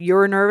energy. And if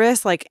you're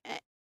nervous, like,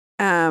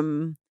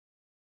 actually,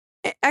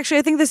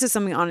 I think this is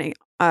something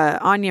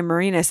Anya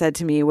Marina said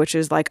to me, which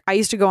is like, I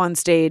used to go on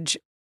stage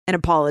and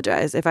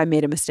apologize if I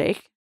made a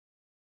mistake.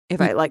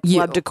 If I like You.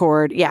 flubbed a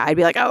chord. Yeah. I'd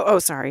be like, oh,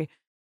 sorry.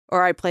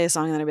 Or I'd play a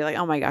song and then I'd be like,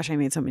 oh my gosh, I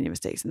made so many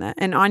mistakes in that.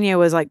 And Anya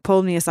was like,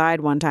 pulled me aside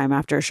one time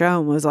after a show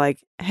and was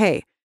like,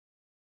 hey,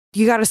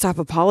 you got to stop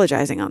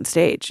apologizing on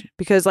stage,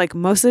 because like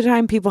most of the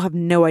time people have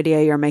no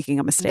idea you're making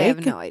a mistake. They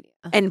have no idea.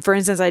 And for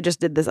instance, I just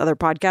did this other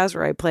podcast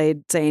where I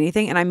played Say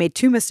Anything and I made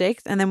 2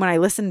 mistakes. And then when I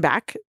listened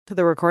back to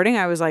the recording,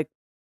 I was like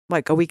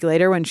a week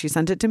later when she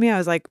sent it to me, I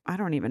was like, I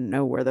don't even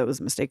know where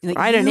those mistakes were.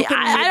 I couldn't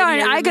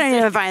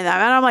even find them.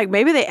 And I'm like,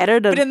 maybe they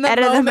edited them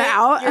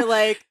out. You're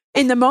like,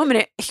 in the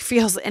moment, it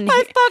feels I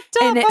fucked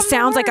up. and it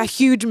sounds like a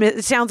huge.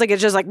 It sounds like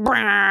it's just like,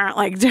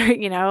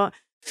 you know.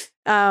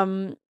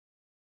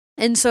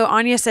 And so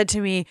Anya said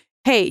to me,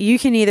 "Hey, you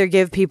can either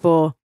give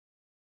people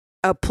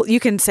you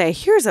can say,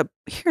 here's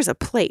a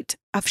plate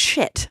of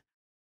shit.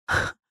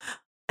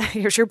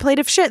 Here's your plate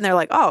of shit," and they're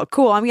like, "Oh,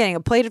 cool, I'm getting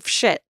a plate of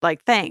shit.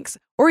 Like, thanks."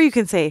 Or you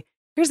can say,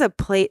 "Here's a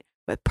plate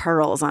with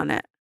pearls on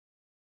it.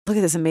 Look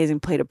at this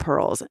amazing plate of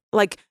pearls."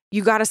 Like,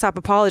 you got to stop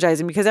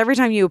apologizing, because every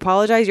time you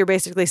apologize, you're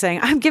basically saying,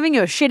 "I'm giving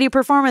you a shitty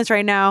performance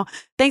right now.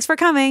 Thanks for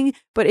coming."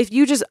 But if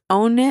you just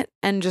own it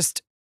and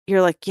just,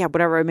 you're like, "Yeah,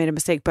 whatever, I made a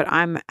mistake, but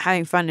I'm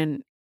having fun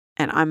and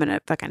I'm going to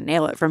fucking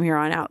nail it from here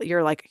on out."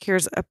 You're like,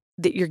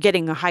 you're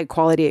getting a high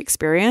quality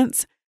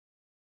experience.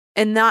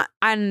 And that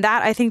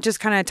I think just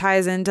kind of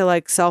ties into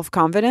like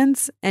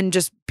self-confidence and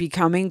just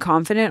becoming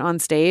confident on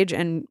stage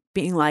and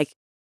being like,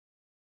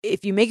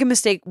 if you make a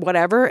mistake,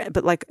 whatever,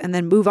 but like, and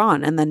then move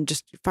on and then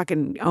just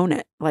fucking own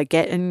it. Like,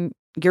 get in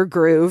your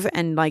groove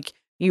and like,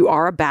 you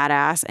are a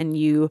badass and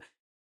you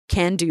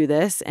can do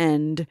this.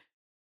 And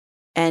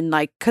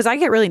like, cause I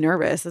get really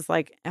nervous. It's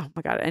like, oh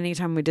my God,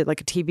 anytime we did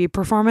like a TV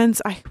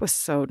performance, I was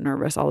so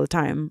nervous all the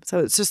time. So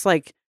it's just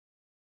like,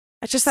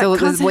 it's just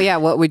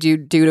what would you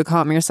do to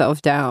calm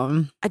yourself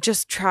down? I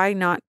just try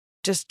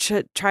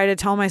to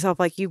tell myself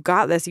like, you've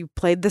got this. You've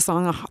played the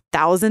song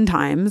 1,000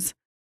 times.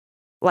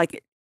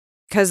 Like,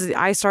 because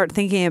I start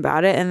thinking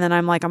about it and then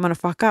I'm like, I'm going to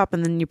fuck up.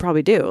 And then you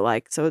probably do.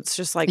 Like, so it's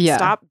just like,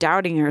 stop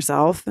doubting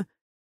yourself.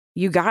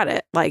 You got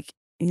it. Like,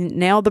 you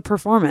nailed the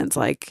performance.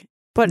 Like,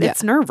 but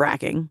it's nerve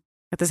wracking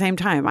at the same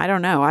time. I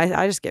don't know.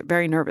 I just get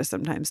very nervous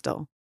sometimes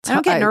still. I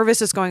don't get nervous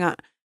just going on.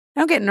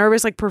 I don't get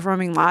nervous like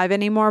performing live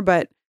anymore,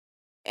 but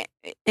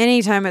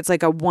anytime it's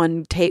like a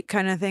one take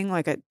kind of thing,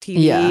 like a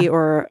TV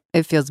or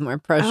it feels more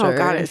pressure. Oh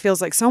God, it feels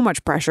like so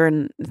much pressure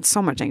and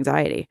so much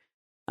anxiety.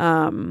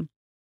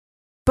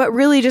 But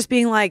really just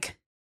being like,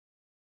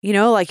 you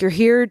know, like you're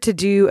here to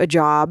do a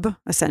job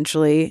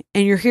essentially,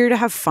 and you're here to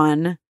have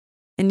fun,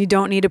 and you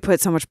don't need to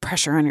put so much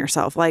pressure on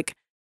yourself. Like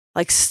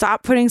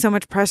stop putting so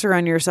much pressure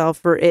on yourself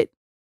for it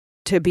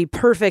to be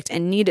perfect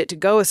and need it to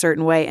go a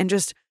certain way, and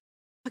just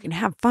fucking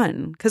have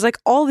fun. Cause like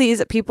all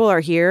these people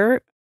are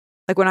here.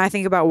 Like when I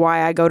think about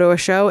why I go to a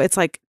show, it's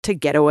like to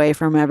get away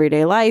from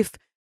everyday life,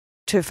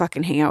 to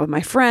fucking hang out with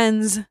my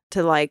friends,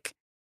 to like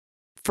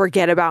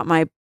forget about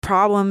my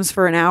problems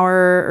for an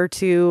hour or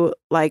two.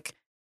 Like,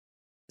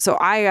 so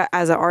I,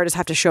 as an artist,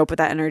 have to show up with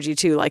that energy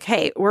too. Like,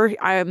 hey,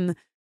 and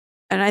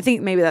I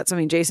think maybe that's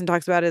something Jason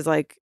talks about is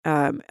like,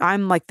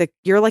 I'm like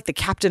you're like the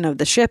captain of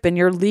the ship, and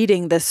you're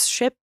leading this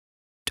ship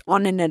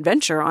on an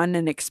adventure, on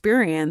an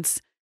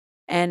experience.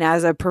 And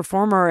as a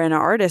performer and an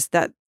artist,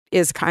 that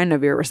is kind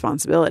of your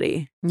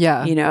responsibility.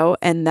 Yeah. You know,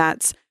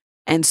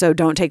 and so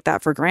don't take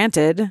that for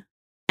granted,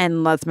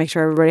 and let's make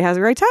sure everybody has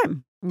a great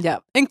time. Yeah.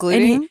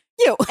 Including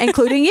you.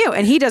 Including you.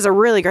 And he does a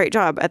really great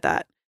job at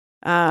that.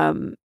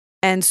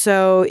 And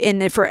so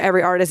for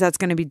every artist, that's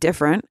going to be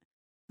different.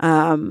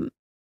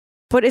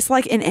 But it's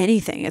like in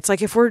anything, it's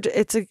like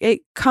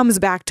it comes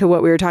back to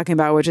what we were talking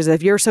about, which is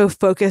if you're so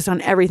focused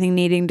on everything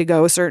needing to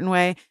go a certain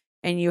way,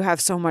 and you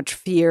have so much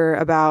fear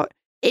about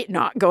it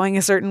not going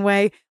a certain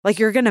way, like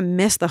you're going to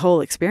miss the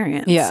whole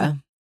experience. Yeah.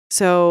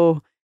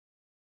 So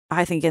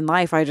I think in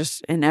life,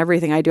 in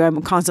everything I do,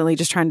 I'm constantly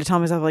just trying to tell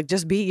myself, like,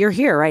 you're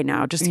here right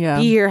now. Just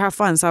be here, have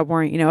fun, stop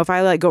worrying. You know, if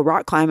I like go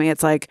rock climbing,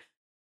 it's like,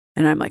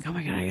 and I'm like, oh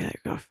my God, I gotta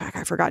go back.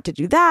 I forgot to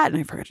do that. And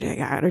I forgot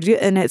to do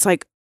it. And it's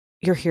like,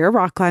 you're here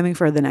rock climbing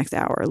for the next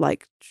hour.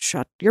 Like,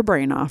 shut your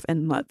brain off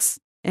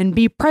and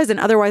be present.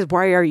 Otherwise,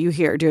 why are you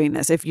here doing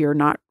this if you're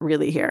not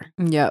really here?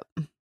 Yep.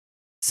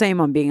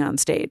 Same on being on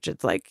stage.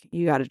 It's like,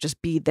 you got to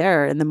just be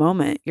there in the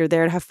moment. You're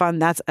there to have fun.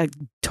 That's a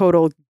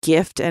total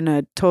gift and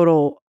a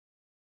total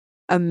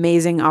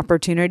amazing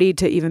opportunity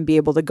to even be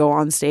able to go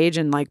on stage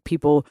and like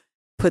people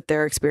put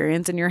their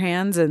experience in your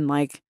hands. And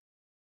like,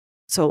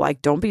 so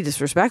like, don't be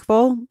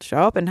disrespectful. Show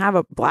up and have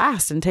a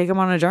blast and take them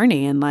on a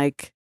journey. And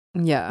like,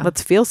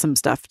 let's feel some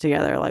stuff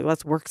together. Like,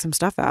 let's work some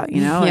stuff out,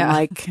 you know? And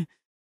like,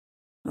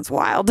 that's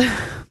wild.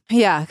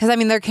 Yeah. Cause I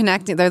mean, they're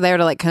connecting. They're there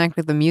to like connect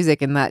with the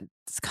music, and that's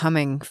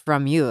coming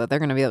from you. They're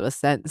going to be able to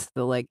sense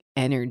the like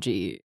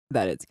energy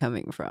that it's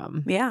coming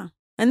from. Yeah.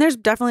 And there's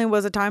definitely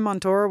was a time on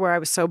tour where I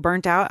was so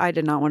burnt out, I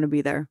did not want to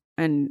be there.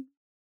 And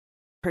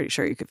pretty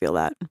sure you could feel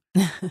that.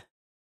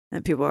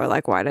 And people are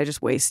like, why'd I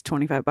just waste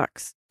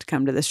 $25 to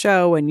come to the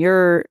show when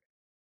you're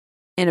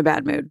in a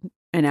bad mood?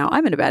 And now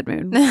I'm in a bad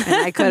mood. And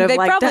I could have they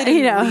probably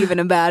didn't leave in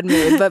a bad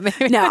mood, but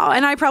maybe no.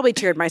 And I probably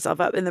cheered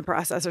myself up in the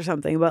process or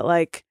something. But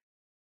like,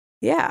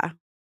 yeah.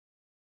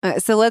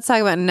 So let's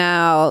talk about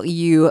now.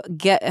 You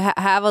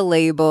have a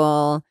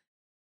label.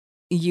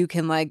 You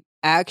can like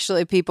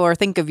actually people or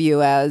think of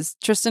you as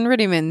Tristan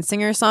Riddiman,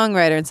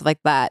 singer-songwriter and stuff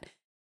like that,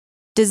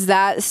 does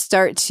that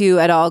start to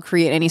at all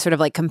create any sort of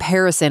like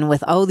comparison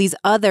with, oh, these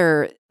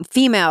other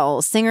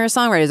female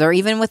singer-songwriters or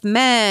even with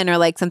men or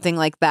like something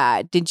like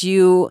that? Did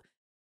you,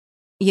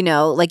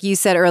 like you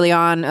said early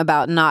on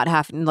about not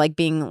having, like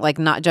being like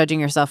not judging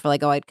yourself for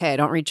like, oh, okay, I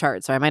don't read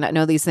charts or I might not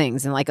know these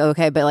things. And like,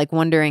 okay, but like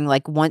wondering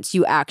like once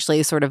you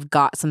actually sort of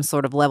got some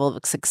sort of level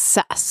of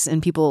success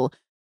and people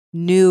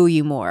knew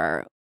you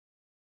more,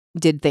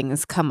 did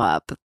things come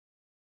up?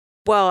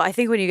 Well, I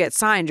think when you get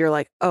signed, you're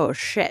like, oh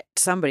shit,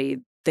 somebody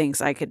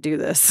thinks I could do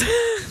this.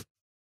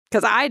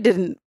 Because I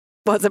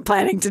wasn't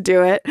planning to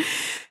do it.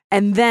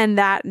 And then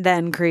that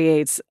then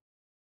creates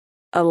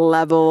a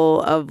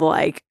level of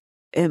like,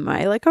 am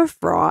I like a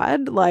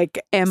fraud? Like,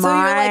 You're like,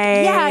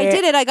 yeah, I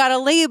did it. I got a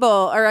label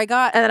or I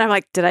got. And then I'm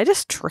like, did I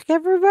just trick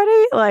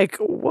everybody? Like,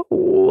 whoa.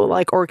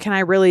 Like, or can I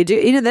really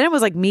do? Then it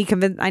was like me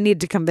I needed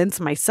to convince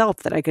myself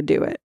that I could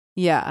do it.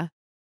 Yeah.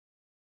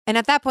 And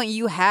at that point,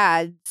 you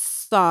had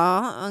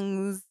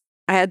songs.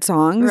 I had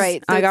songs.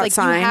 Right. So I got like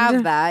signed. You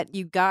have that.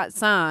 You got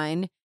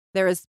signed.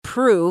 There is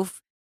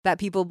proof that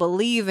people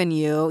believe in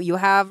you. You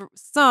have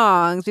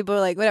songs. People are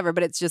like, whatever.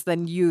 But it's just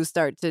then you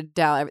start to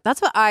doubt.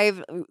 That's what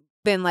I've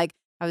been like.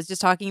 I was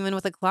just talking even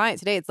with a client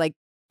today. It's like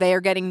they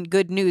are getting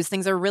good news.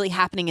 Things are really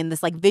happening in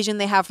this like vision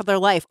they have for their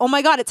life. Oh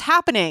my God, it's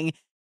happening.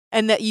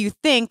 And that you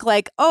think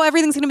like, oh,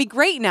 everything's going to be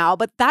great now.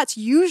 But that's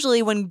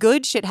usually when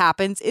good shit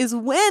happens is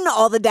when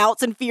all the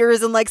doubts and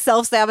fears and like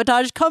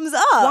self-sabotage comes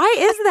up. Why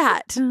is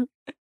that?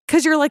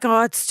 Because you're like,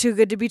 oh, it's too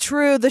good to be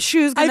true. The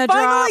shoe's going to drop.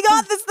 I finally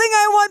got this thing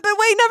I want, but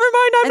wait, never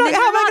mind.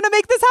 How am I going to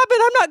make this happen?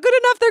 I'm not good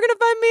enough. They're going to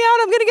find me out.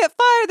 I'm going to get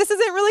fired. This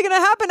isn't really going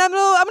to happen. I'm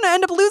going to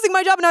end up losing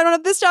my job. And I don't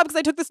have this job because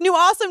I took this new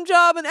awesome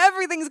job and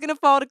everything's going to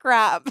fall to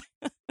crap.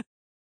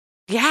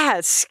 Yeah,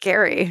 it's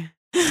scary.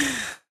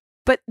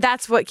 But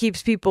that's what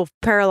keeps people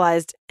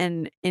paralyzed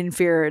and in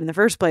fear in the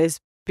first place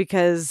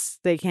because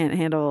they can't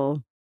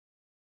handle.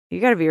 You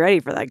got to be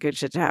ready for that good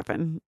shit to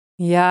happen.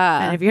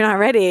 Yeah. And if you're not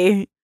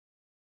ready,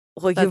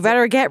 well, you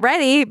better get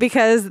ready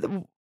because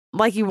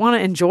like you want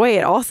to enjoy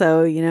it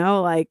also,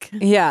 like.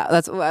 Yeah,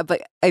 that's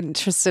but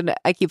interested.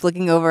 I keep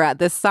looking over at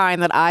this sign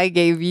that I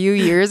gave you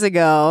years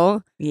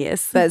ago.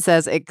 Yes. That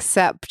says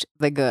accept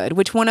the good,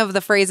 which one of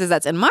the phrases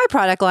that's in my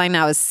product line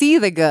now is see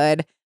the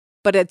good.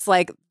 But it's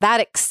like that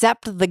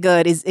accept the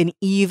good is an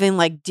even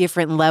like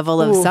different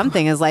level of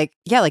something is like,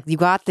 yeah, like you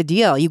got the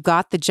deal, you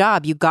got the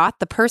job, you got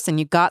the person,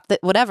 you got the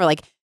whatever,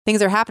 like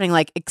things are happening,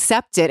 like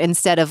accept it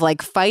instead of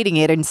like fighting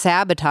it and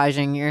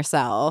sabotaging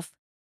yourself.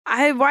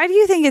 Why do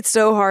you think it's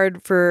so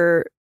hard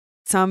for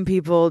some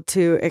people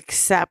to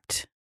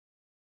accept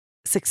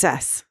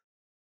success?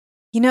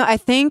 I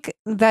think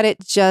that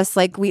it just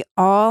like we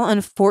all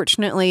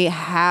unfortunately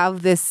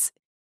have this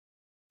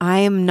I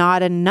am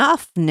not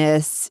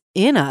enoughness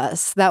in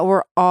us that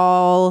we're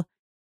all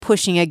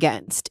pushing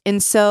against.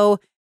 And so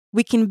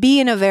we can be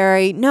in a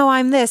very, no,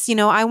 I'm this,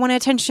 I want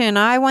attention.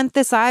 I want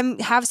this. I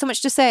have so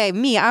much to say.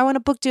 Me, I want a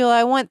book deal.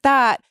 I want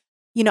that.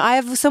 I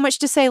have so much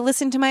to say.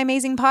 Listen to my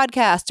amazing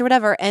podcast or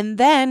whatever. And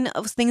then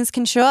things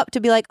can show up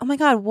to be like, oh my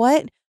God,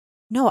 what?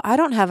 No, I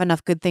don't have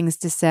enough good things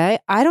to say.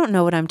 I don't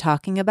know what I'm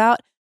talking about.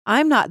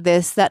 I'm not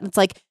this, that. It's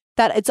like,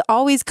 that it's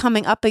always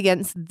coming up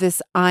against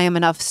this I am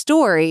enough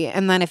story.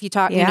 And then if you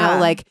talk,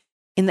 like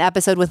in the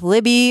episode with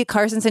Libby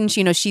Carsonson,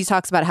 she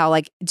talks about how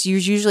like it's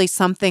usually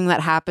something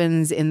that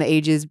happens in the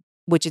ages,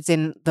 which it's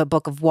in the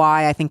book of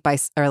Why, I think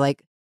or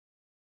like,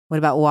 what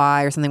about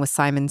Why or something with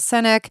Simon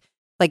Sinek.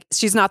 Like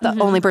she's not the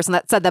only person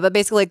that said that, but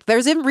basically like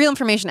there's real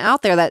information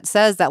out there that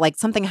says that like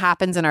something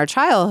happens in our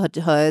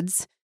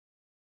childhoods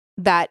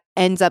that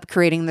ends up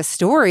creating the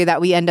story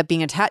that we end up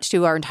being attached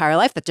to our entire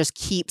life that just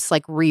keeps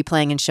like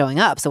replaying and showing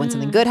up. So when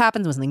something good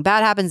happens, when something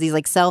bad happens, these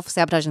like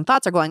self-sabotaging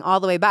thoughts are going all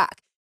the way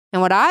back.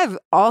 And what I've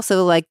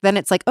also like, then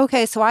it's like,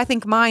 okay, so I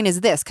think mine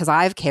is this because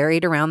I've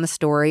carried around the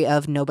story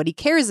of nobody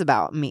cares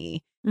about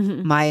me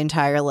my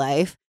entire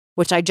life,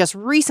 which I just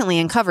recently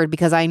uncovered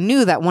because I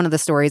knew that one of the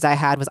stories I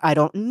had was I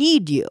don't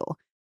need you,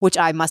 which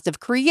I must have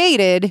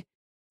created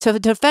to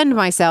defend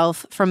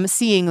myself from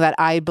seeing that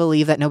I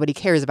believe that nobody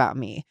cares about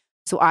me.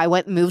 So I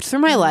moved through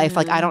my life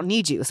like, I don't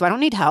need you. So I don't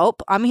need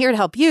help. I'm here to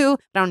help you,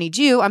 but I don't need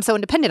you. I'm so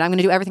independent. I'm going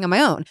to do everything on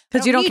my own.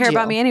 Because you don't care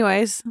about me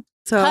anyways.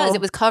 Because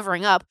it was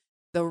covering up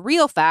the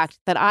real fact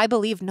that I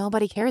believe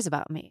nobody cares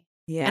about me.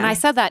 Yeah. And I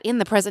said that in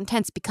the present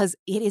tense because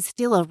it is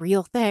still a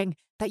real thing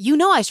that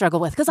I struggle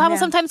with. Because I will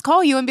sometimes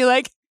call you and be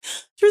like,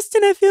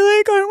 Tristan, I feel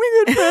like, aren't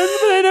we good friends?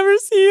 But I never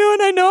see you.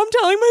 And I know I'm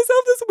telling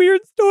myself this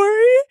weird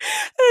story.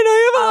 And I know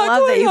you have a lot I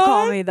love that you on.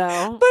 call me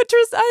though. But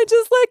I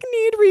just like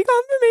need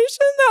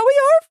reconfirmation that we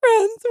are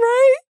friends,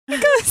 right?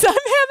 Because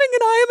I'm having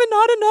an I am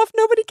not enough,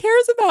 nobody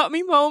cares about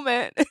me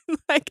moment.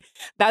 Like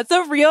that's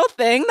a real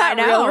thing that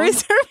real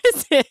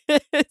resurfaces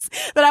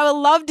that I would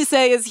love to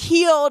say is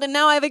healed. And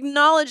now I've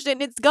acknowledged it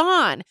and it's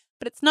gone.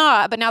 But it's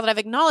not. But now that I've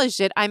acknowledged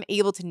it, I'm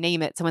able to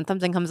name it. So when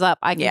something comes up,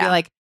 I can be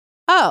like,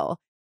 oh,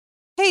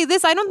 hey,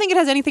 this, I don't think it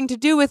has anything to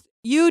do with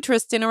you,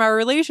 Tristan, or our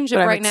relationship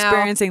But I'm right now.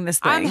 experiencing this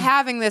thing. I'm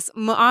having this,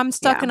 I'm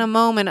stuck in a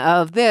moment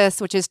of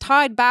this, which is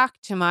tied back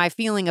to my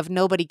feeling of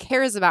nobody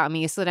cares about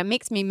me. So that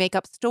makes me make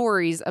up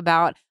stories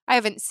about, I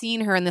haven't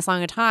seen her in this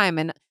long a time.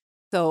 And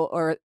so,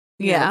 or,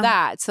 you know,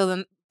 that. So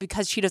then,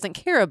 because she doesn't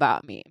care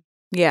about me.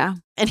 Yeah.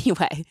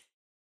 Anyway,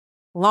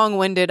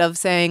 long-winded of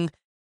saying,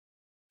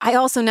 I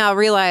also now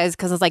realize,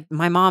 because it's like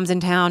my mom's in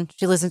town,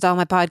 she listens to all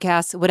my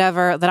podcasts,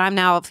 whatever, that I'm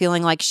now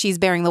feeling like she's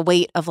bearing the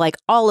weight of like,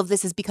 all of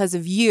this is because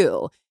of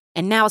you.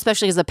 And now,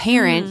 especially as a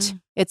parent,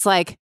 it's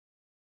like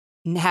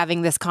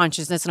having this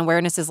consciousness and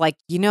awareness is like,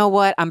 you know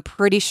what? I'm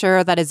pretty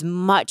sure that as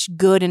much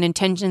good and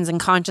intentions and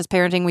conscious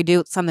parenting we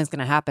do, something's going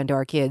to happen to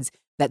our kids,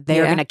 that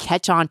they're going to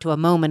catch on to a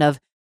moment of,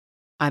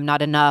 I'm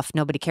not enough.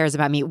 Nobody cares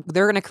about me.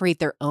 They're going to create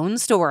their own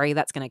story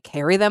that's going to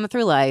carry them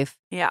through life.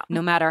 Yeah.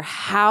 No matter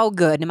how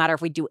good, no matter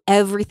if we do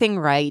everything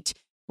right,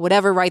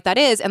 whatever right that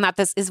is, and that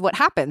this is what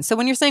happens. So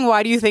when you're saying,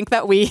 why do you think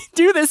that we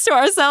do this to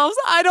ourselves?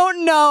 I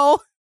don't know.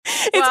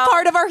 It's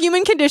part of our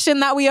human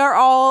condition that we are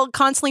all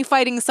constantly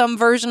fighting some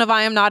version of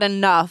I am not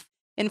enough.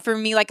 And for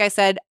me, like I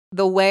said,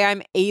 the way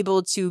I'm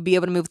able to be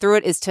able to move through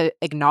it is to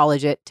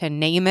acknowledge it, to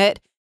name it,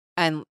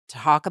 and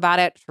talk about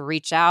it, to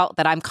reach out,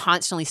 that I'm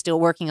constantly still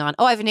working on.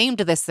 Oh, I've named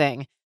this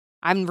thing.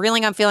 I'm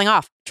feeling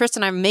off.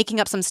 Tristan, I'm making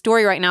up some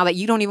story right now that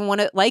you don't even want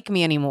to like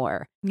me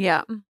anymore.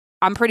 Yeah.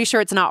 I'm pretty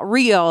sure it's not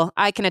real.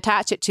 I can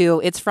attach it to,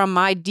 it's from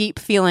my deep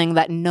feeling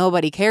that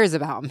nobody cares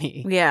about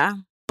me. Yeah.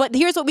 But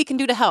here's what we can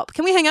do to help.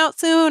 Can we hang out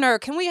soon? Or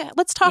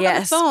let's talk on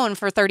the phone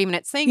for 30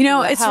 minutes. Thank you. You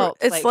know,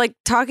 it's like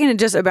talking to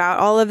just about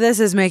all of this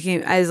is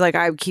making, as like,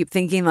 I keep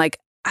thinking like,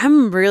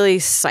 I'm really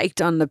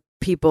psyched on the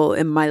people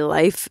in my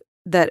life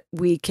that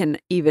we can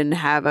even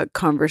have a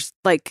converse.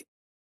 Like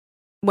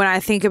when I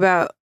think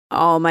about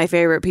all my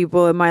favorite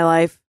people in my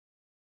life,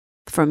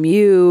 from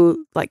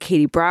you, like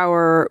Katie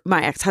Brower,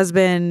 my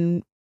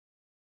ex-husband,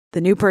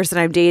 the new person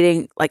I'm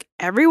dating, like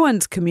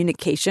everyone's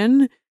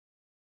communication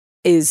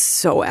is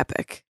so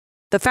epic.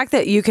 The fact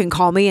that you can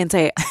call me and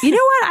say, you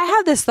know what, I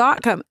have this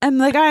thought come, and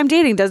the guy I'm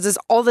dating does this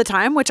all the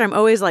time, which I'm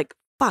always like,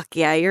 fuck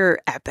yeah, you're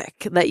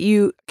epic. That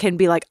you can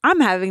be like, I'm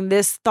having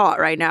this thought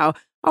right now.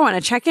 I want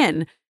to check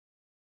in.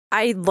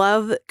 I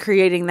love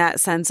creating that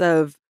sense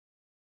of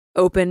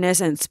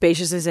openness and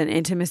spaciousness and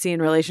intimacy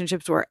in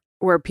relationships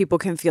where people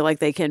can feel like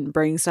they can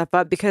bring stuff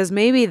up, because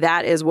maybe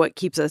that is what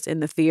keeps us in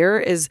the fear,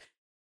 is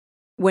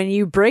when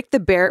you break the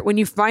barrier, when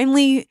you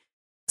finally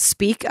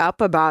speak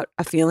up about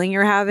a feeling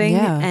you're having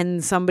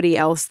and somebody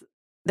else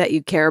that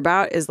you care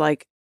about is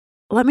like,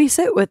 let me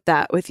sit with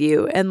that with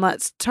you and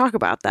let's talk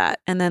about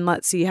that. And then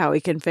let's see how we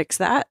can fix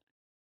that.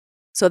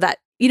 So that,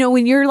 you know,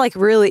 when you're like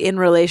really in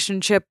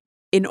relationship,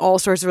 in all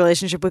sorts of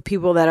relationship with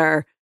people that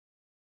are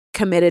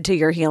committed to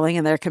your healing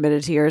and they're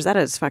committed to yours, that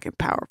is fucking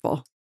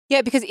powerful.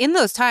 Yeah, because in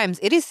those times,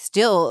 it is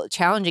still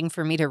challenging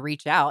for me to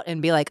reach out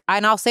and be like,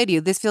 and I'll say to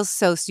you, this feels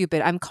so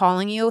stupid. I'm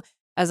calling you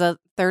as a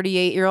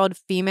 38-year-old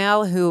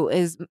female who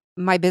is,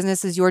 my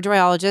business is Your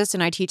Joyologist,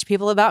 and I teach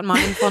people about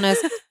mindfulness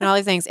and all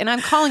these things. And I'm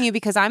calling you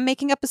because I'm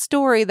making up a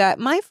story that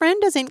my friend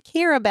doesn't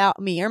care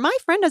about me, or my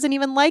friend doesn't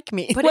even like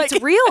me. But like,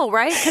 it's real,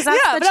 right? Because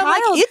that's the child.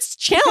 Like, it's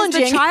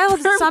challenging. The child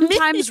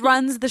sometimes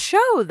runs the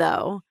show,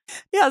 though.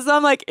 Yeah, so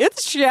I'm like,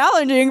 it's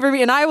challenging for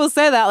me. And I will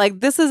say that, like,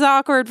 this is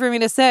awkward for me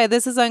to say.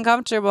 This is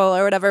uncomfortable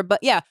or whatever. But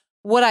yeah,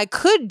 what I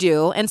could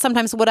do, and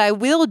sometimes what I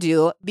will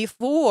do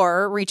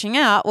before reaching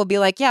out, will be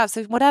like, yeah,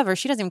 so whatever.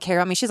 She doesn't even care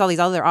about me. She has all these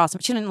other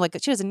awesome. She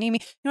doesn't need me.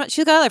 You know what?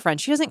 She's got other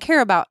friends. She doesn't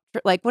care about,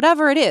 like,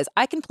 whatever it is.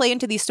 I can play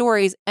into these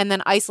stories and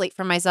then isolate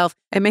from myself.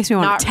 It makes me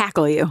want to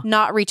tackle you,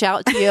 not reach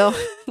out to you.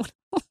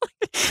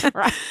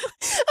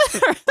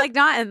 Like,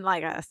 not in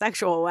like a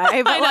sexual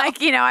way, but like,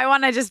 you know, I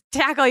want to just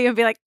tackle you and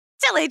be like,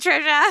 silly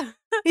Trisha.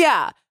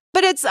 Yeah,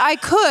 but I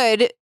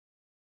could.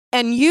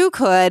 And you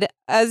could,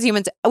 as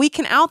humans, we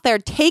can out there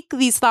take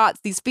these thoughts,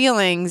 these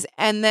feelings,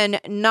 and then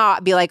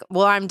not be like,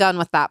 well, I'm done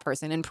with that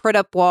person, and put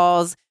up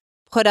walls,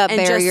 put up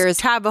barriers.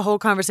 Just have a whole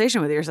conversation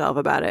with yourself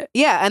about it.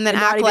 Yeah, and then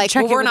act like,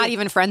 well, we're not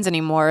even friends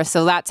anymore.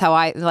 So that's how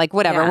I, like,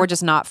 whatever, we're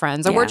just not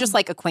friends. Or we're just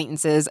like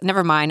acquaintances.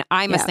 Never mind.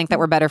 I must think that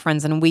we're better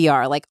friends than we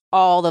are. Like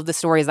all of the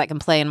stories that can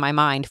play in my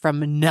mind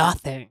from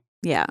nothing.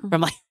 Yeah.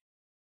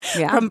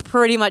 From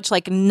pretty much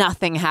like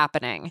nothing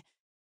happening.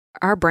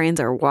 Our brains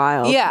are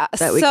wild. Yeah.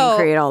 That we can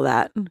create all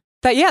that.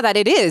 That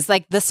it is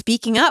like the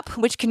speaking up,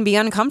 which can be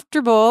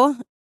uncomfortable,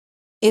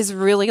 is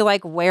really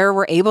like where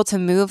we're able to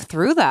move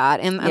through that.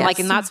 And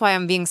that's why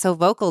I'm being so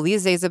vocal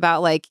these days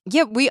about like,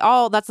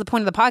 that's the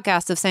point of the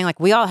podcast, of saying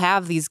like, we all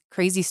have these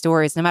crazy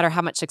stories, no matter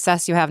how much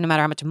success you have, no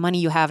matter how much money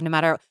you have, no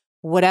matter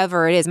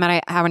whatever it is, no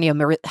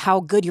matter how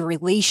good your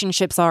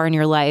relationships are in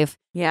your life.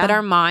 Yeah. But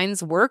our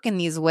minds work in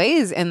these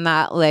ways, and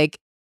that like,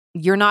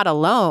 you're not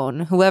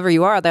alone. Whoever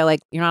you are, they're like,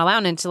 you're not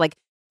alone. And to like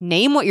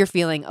name what you're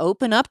feeling,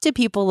 open up to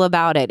people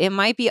about it. It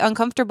might be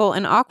uncomfortable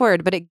and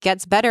awkward, but it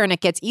gets better and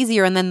it gets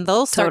easier. And then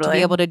they'll start to be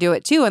able to do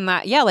it too. And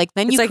that,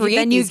 then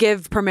you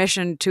give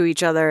permission to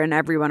each other and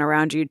everyone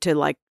around you to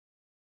like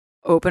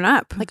open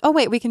up. Like, oh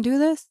wait, we can do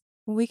this.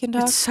 We can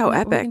talk. It's so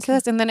epic.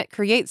 And then it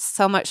creates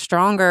so much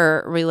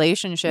stronger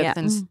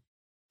relationships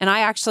And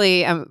I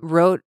actually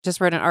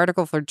just wrote an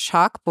article for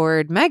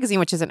Chalkboard Magazine,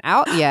 which isn't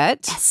out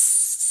yet.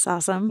 Yes,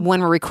 awesome.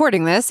 When we're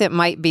recording this, it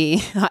might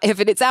be, if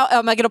it's out,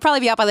 it'll probably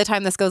be out by the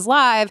time this goes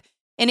live.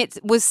 And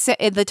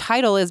the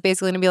title is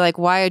basically going to be like,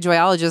 why a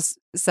joyologist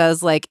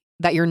says like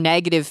that your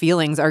negative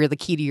feelings are the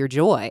key to your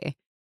joy.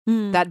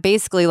 That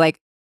basically like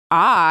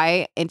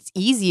it's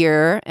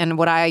easier. And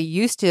what I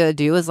used to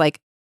do is like,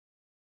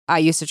 I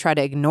used to try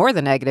to ignore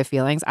the negative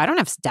feelings. I don't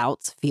have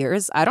doubts,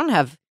 fears. I don't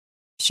have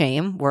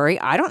shame, worry.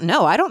 I don't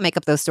know. I don't make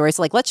up those stories.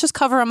 So like, let's just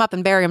cover them up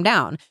and bury them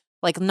down.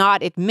 Like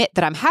not admit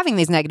that I'm having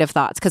these negative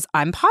thoughts because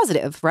I'm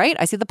positive, right?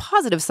 I see the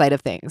positive side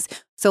of things.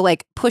 So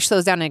like push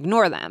those down and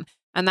ignore them.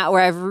 And that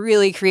where I've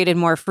really created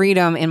more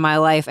freedom in my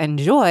life and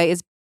joy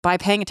is by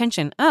paying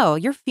attention. Oh,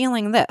 you're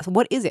feeling this.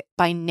 What is it?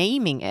 By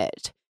naming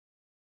it.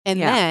 And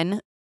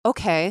then,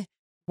 okay,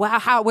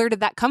 wow, where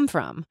did that come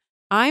from?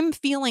 I'm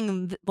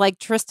feeling like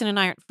Tristan and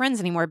I aren't friends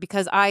anymore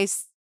because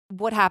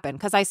what happened?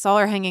 Because I saw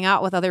her hanging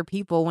out with other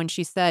people when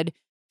she said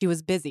she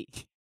was busy.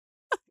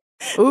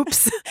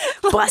 Oops,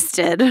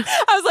 busted. I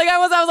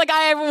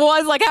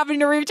was like having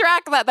to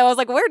retract that. Though I was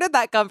like, where did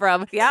that come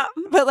from? Yeah,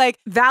 but like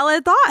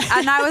valid thought.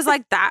 And I was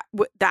like, that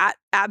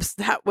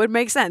would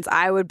make sense.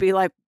 I would be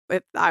like,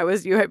 if I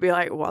was you, I'd be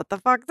like, what the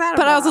fuck is that?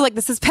 But I was like,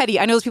 this is petty.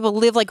 I know those people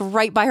live like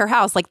right by her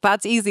house. Like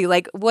that's easy.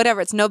 Like whatever.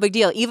 It's no big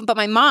deal. But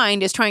my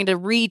mind is trying to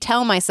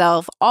retell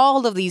myself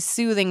all of these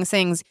soothing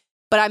things.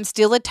 But I'm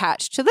still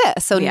attached to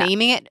this. So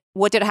naming it,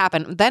 what did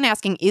happen? Then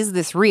asking, is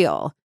this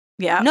real?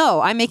 Yeah.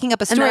 No, I'm making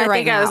up a story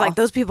right now. I was like,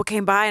 those people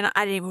came by and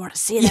I didn't even want to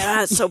see that.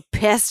 I was so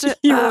pissed.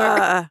 You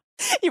were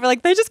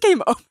like, they just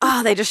came over.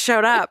 Oh, they just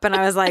showed up. And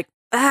I was like,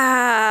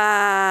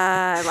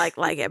 I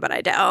like it, but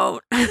I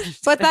don't.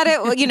 But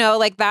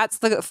like that's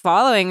the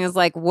following is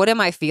like, what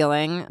am I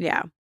feeling?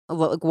 Yeah.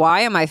 Like,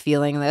 why am I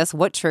feeling this?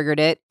 What triggered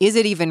it? Is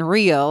it even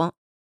real?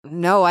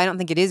 No, I don't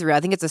think it is real. I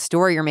think it's a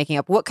story you're making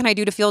up. What can I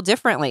do to feel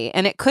differently?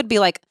 And it could be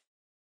like,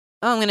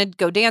 oh, I'm going to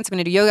go dance. I'm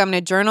going to do yoga. I'm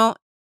going to journal.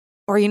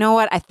 Or you know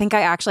what? I think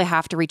I actually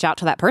have to reach out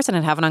to that person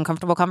and have an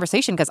uncomfortable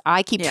conversation because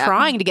I keep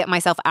trying to get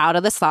myself out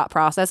of this thought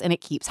process and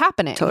it keeps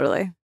happening.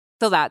 Totally.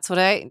 So that's what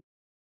I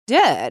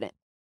did.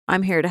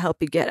 I'm here to help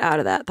you get out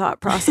of that thought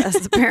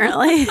process,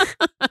 apparently.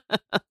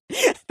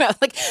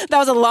 That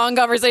was a long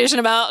conversation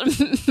about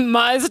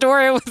my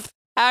story with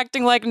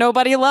acting like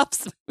nobody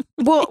loves me.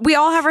 Well, we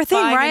all have our thing,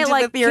 right?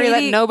 Like the theory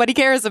that nobody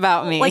cares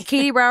about me. Like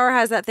Katie Brower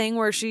has that thing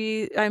where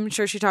I'm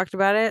sure she talked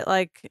about it.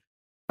 Like,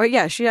 or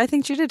yeah, I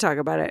think she did talk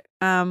about it.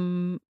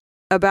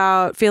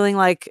 About feeling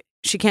like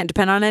she can't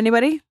depend on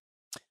anybody.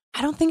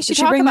 I don't think she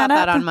talked about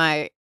that on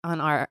my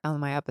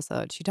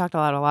episode. She talked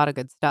about a lot of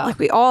good stuff. Like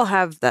we all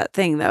have that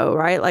thing though,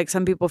 right? Like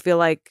some people feel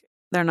like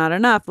they're not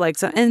enough. Like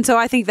so, and so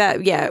I think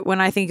that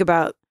when I think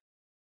about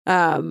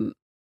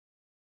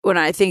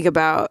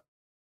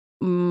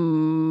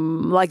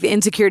like the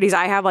insecurities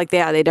I have, like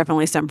they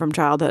definitely stem from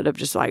childhood of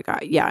just like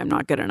I'm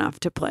not good enough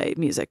to play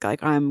music.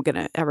 Like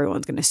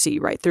everyone's gonna see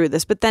right through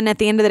this. But then at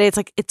the end of the day, it's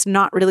like it's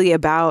not really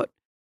about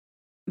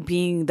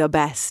being the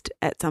best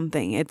at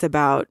something. It's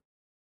about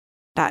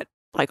that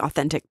like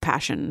authentic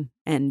passion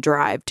and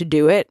drive to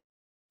do it,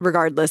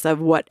 regardless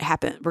of what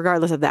happened,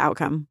 regardless of the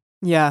outcome.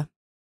 Yeah,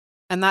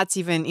 and that's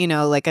even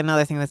like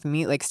another thing with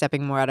me, like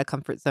stepping more out of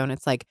comfort zone.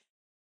 It's like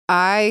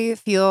I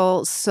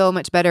feel so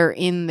much better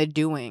in the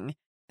doing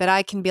that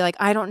I can be like,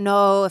 I don't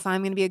know if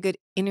I'm going to be a good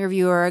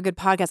interviewer or a good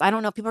podcast. I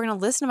don't know if people are going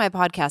to listen to my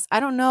podcast. I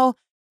don't know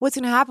what's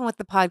going to happen with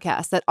the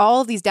podcast. That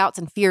all of these doubts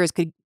and fears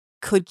could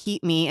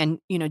keep me and,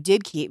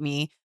 did keep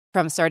me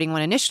from starting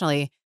one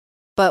initially.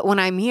 But when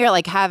I'm here,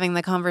 like having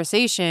the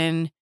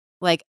conversation,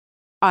 like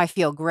I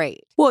feel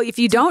great. Well, if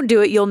you don't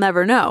do it, you'll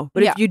never know.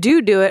 But if you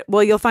do it,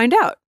 well, you'll find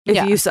out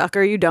if you suck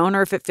or you don't,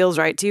 or if it feels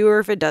right to you or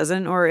if it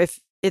doesn't, or if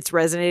it's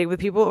resonating with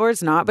people or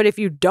it's not. But if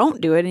you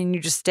don't do it and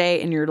you just stay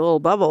in your little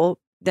bubble,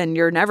 then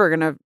you're never going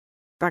to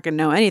fucking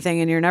know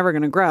anything and you're never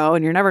going to grow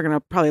and you're never going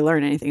to probably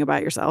learn anything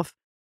about yourself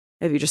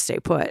if you just stay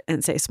put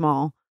and stay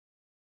small.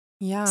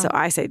 Yeah. So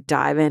I say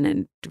dive in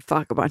and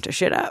fuck a bunch of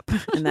shit up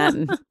and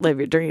then live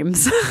your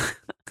dreams.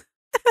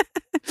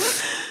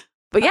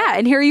 But yeah,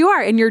 and here you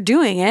are and you're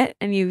doing it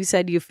and you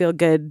said you feel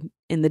good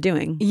in the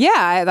doing.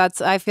 Yeah,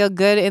 I feel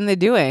good in the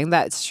doing.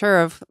 That's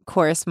sure, of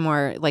course,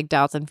 more like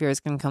doubts and fears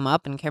can come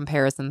up and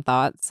comparison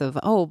thoughts of,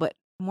 oh, but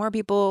more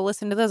people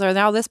listen to this, or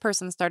now this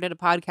person started a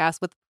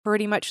podcast with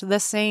pretty much the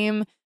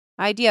same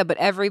idea, but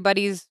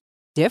everybody's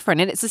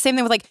different. And it's the same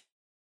thing with like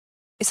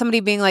somebody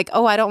being like,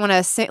 oh, I don't want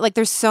to sing. Like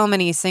there's so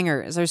many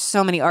singers, there's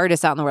so many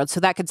artists out in the world. So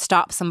that could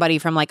stop somebody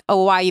from like,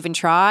 oh, why even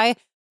try?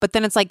 But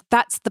then it's like,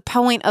 that's the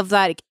point of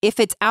that. If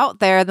it's out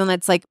there, then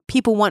it's like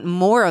people want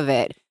more of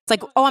it. It's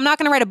like, oh, I'm not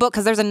going to write a book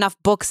because there's enough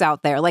books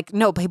out there. Like,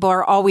 no, people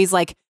are always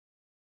like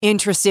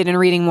interested in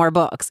reading more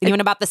books,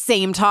 even about the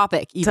same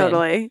topic. Even.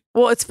 Totally.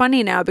 Well, it's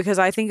funny now because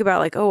I think about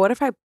like, oh, what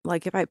if I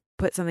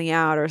put something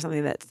out or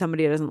something that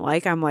somebody doesn't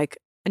like? I'm like,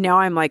 now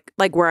I'm like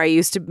where I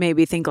used to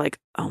maybe think like,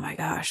 oh my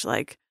gosh,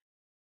 like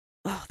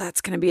oh,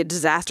 that's going to be a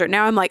disaster.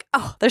 Now I'm like,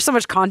 oh, there's so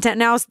much content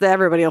now so that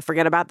everybody will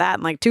forget about that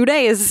in like 2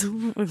 days.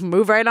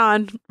 Move right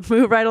on,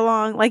 move right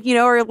along. Like, you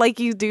know, or like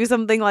you do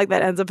something like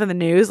that ends up in the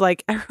news,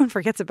 like everyone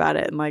forgets about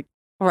it in like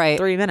 3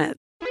 minutes.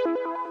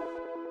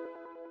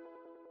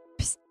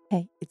 Psst.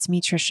 Hey, it's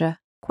me, Trisha.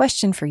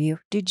 Question for you.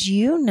 Did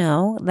you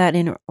know that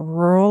in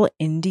rural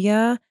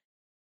India,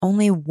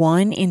 only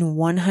 1 in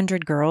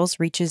 100 girls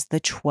reaches the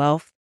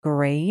 12th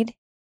grade?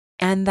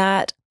 And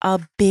that a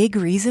big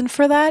reason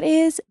for that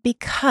is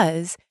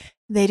because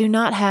they do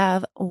not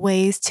have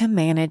ways to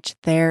manage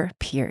their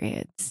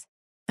periods.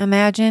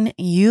 Imagine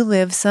you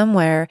live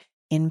somewhere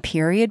in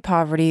period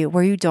poverty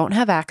where you don't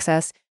have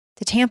access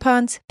to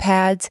tampons,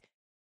 pads,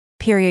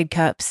 period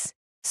cups.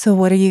 So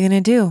what are you going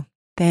to do?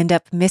 They end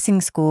up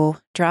missing school,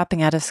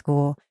 dropping out of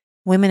school.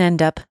 Women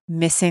end up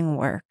missing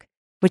work,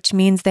 which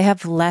means they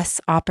have less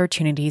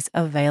opportunities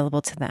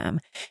available to them.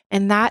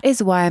 And that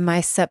is why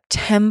my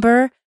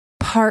September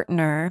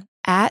partner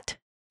at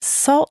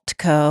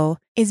SaltCo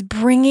is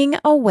bringing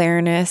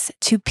awareness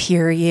to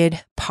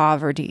period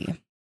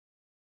poverty.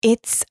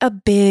 It's a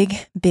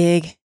big,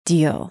 big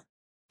deal.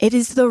 It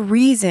is the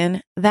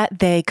reason that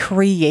they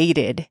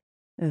created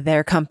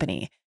their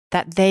company,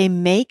 that they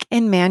make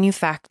and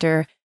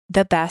manufacture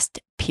the best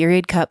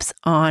period cups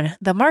on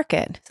the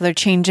market. So they're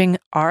changing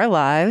our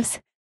lives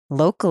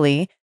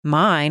locally,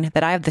 mine,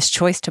 that I have this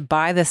choice to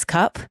buy this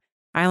cup.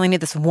 I only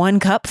need this one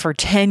cup for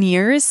 10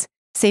 years.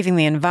 Saving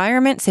the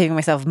environment, saving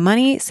myself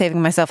money,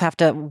 saving myself have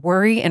to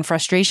worry and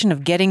frustration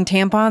of getting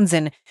tampons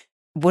and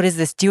what is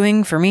this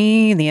doing for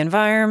me, the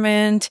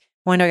environment?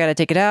 When do I got to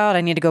take it out?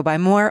 I need to go buy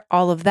more,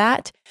 all of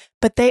that.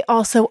 But they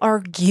also are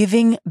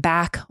giving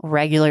back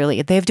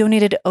regularly. They've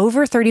donated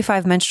over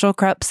 35 menstrual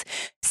cups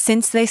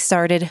since they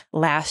started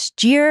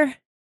last year.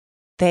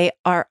 They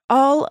are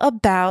all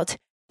about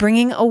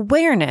bringing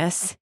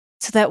awareness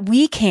so that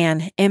we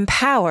can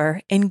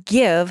empower and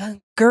give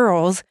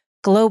girls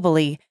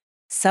globally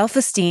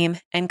self-esteem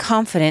and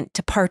confident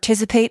to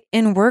participate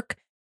in work,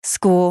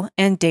 school,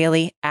 and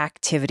daily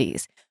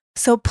activities.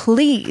 So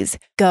please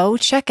go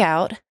check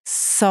out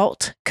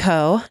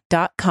saltco.com.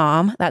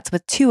 That's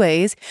with 2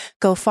 A's.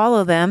 Go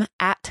follow them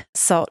at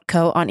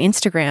SaltCo on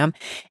Instagram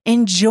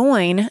and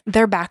join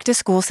their back to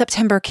school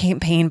September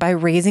campaign by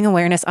raising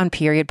awareness on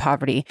period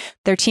poverty.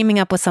 They're teaming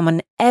up with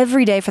someone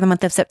every day for the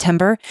month of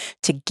September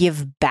to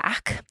give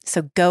back.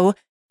 So go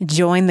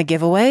join the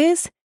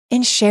giveaways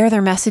and share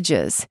their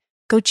messages.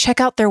 Go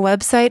check out their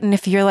website. And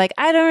if you're like,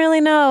 I don't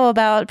really know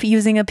about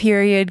using a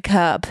period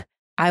cup,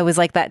 I was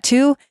like that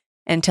too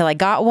until I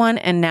got one.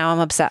 And now I'm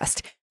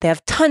obsessed. They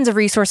have tons of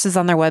resources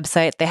on their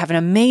website. They have an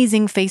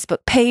amazing Facebook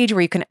page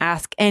where you can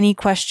ask any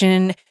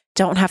question.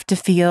 Don't have to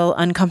feel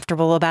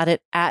uncomfortable about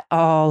it at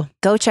all.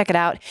 Go check it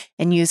out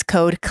and use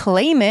code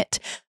CLAIMIT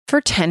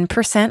for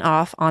 10%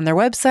 off on their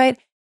website.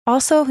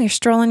 Also, you're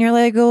strolling your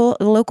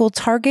local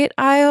Target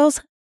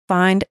aisles,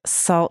 find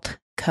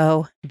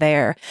SaltCo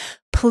there.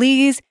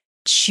 Please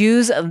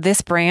choose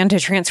this brand to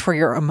transfer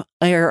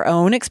your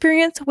own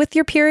experience with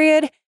your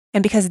period,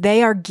 and because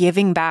they are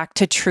giving back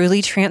to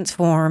truly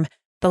transform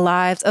the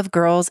lives of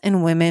girls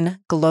and women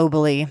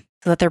globally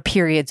so that their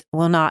periods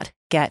will not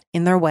get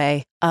in their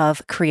way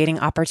of creating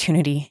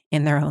opportunity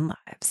in their own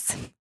lives.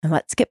 And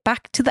let's get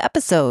back to the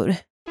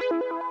episode.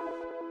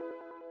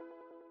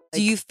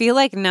 Do you feel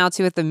like now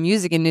too with the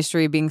music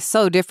industry being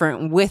so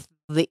different with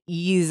the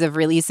ease of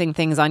releasing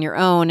things on your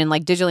own and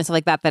like digitally and stuff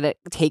like that, that it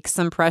takes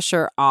some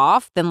pressure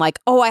off than like,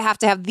 oh, I have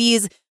to have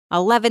these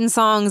 11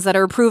 songs that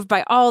are approved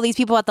by all these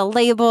people at the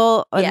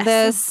label and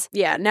this.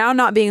 Yeah. Now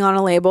not being on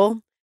a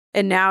label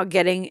and now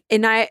getting,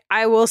 and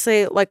I will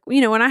say like, you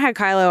know, when I had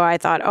Kylo, I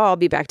thought, oh, I'll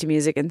be back to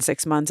music in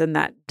 6 months. And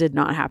that did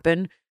not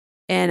happen.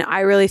 And I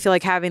really feel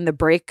like having the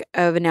break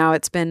of now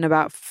it's been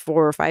about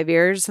 4 or 5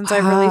 years since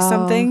I've released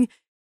something,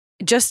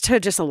 just to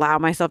allow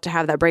myself to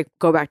have that break,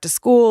 go back to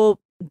school,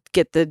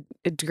 get the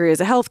degree as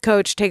a health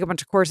coach, take a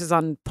bunch of courses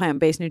on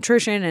plant-based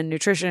nutrition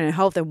and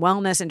health and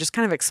wellness, and just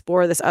kind of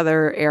explore this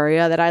other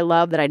area that I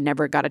love that I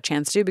never got a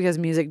chance to because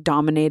music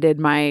dominated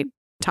my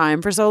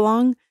time for so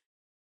long.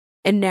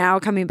 And now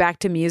coming back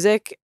to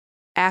music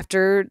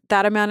after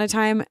that amount of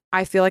time,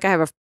 I feel like I have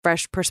a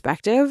fresh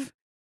perspective.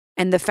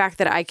 And the fact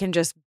that I can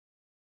just,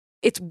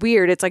 it's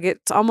weird. It's like,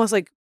 it's almost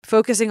like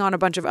focusing on a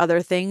bunch of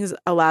other things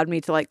allowed me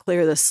to like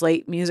clear the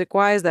slate music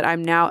wise, that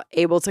I'm now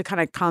able to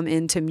kind of come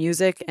into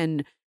music.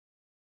 And,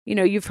 you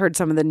know, you've heard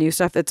some of the new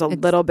stuff. It's a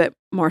little bit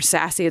more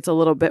sassy. It's a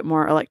little bit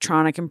more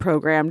electronic and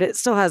programmed. It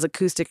still has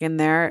acoustic in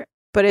there,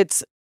 but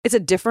it's a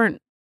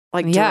different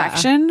like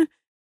direction.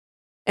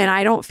 And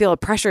I don't feel a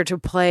pressure to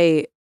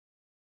play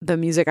the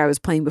music I was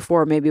playing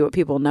before, maybe what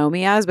people know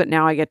me as, but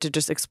now I get to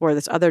just explore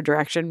this other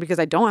direction because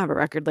I don't have a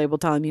record label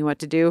telling me what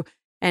to do.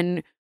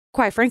 And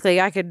quite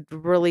frankly, I could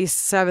release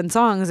 7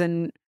 songs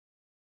and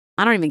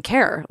I don't even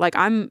care. Like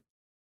I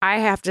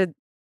have to,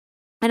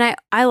 and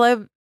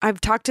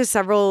I've talked to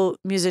several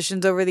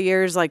musicians over the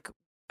years, like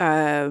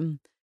other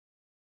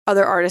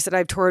other artists that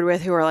I've toured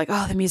with who are like,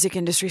 oh, the music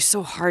industry is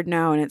so hard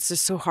now, and it's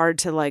just so hard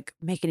to like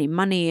make any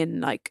money,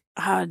 and like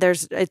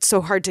it's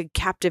so hard to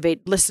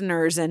captivate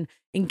listeners and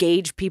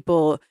engage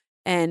people,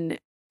 and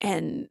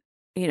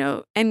you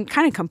know, and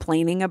kind of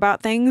complaining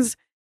about things.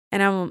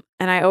 And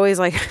I always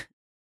like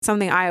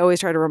something I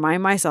always try to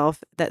remind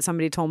myself that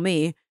somebody told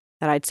me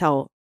that I'd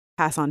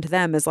pass on to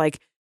them is like,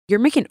 you're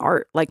making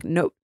art. Like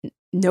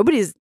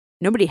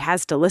nobody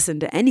has to listen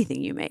to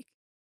anything you make.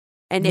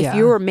 And if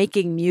you are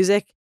making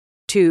music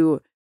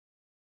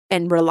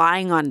and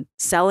relying on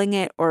selling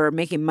it or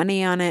making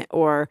money on it,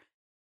 or,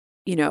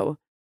 you know,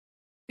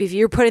 if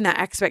you're putting that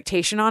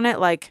expectation on it,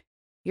 like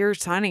you're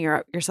signing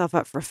yourself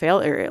up for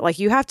failure. Like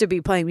you have to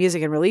be playing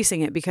music and releasing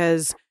it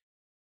because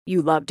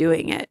you love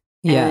doing it.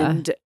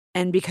 Yeah.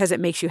 And because it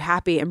makes you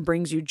happy and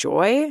brings you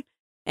joy,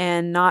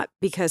 and not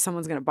because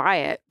someone's going to buy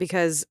it,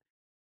 because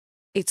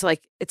it's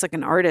like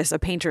an artist, a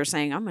painter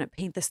saying, I'm going to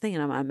paint this thing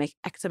and I'm going to make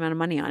X amount of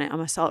money on it. I'm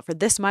going to sell it for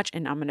this much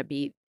and I'm going to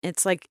be,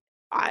 it's like,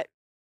 I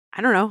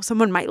don't know,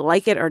 someone might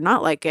like it or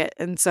not like it.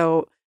 And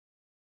so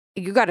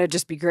you got to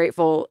just be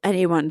grateful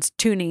anyone's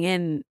tuning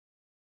in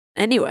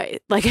anyway.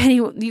 Like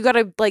you got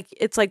to like,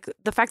 it's like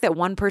the fact that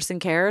one person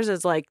cares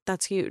is like,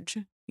 that's huge,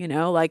 you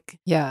know, like,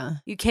 yeah,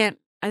 you can't,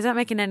 is that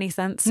making any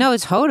sense? No,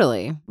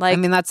 totally. Like, I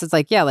mean, that's just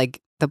like, yeah,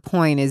 like the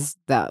point is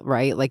that,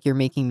 right? Like you're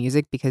making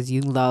music because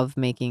you love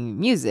making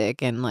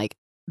music, and like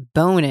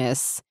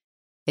bonus,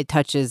 it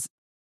touches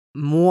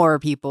more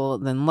people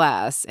than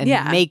less, and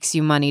makes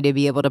you money to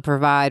be able to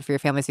provide for your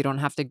family, so you don't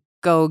have to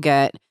go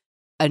get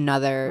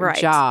another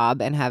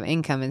job and have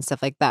income and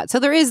stuff like that. So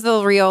there is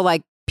the real,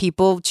 like,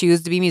 people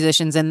choose to be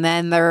musicians and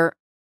then their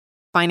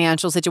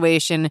financial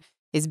situation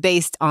is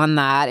based on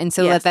that. And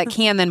so that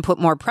can then put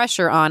more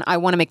pressure on, I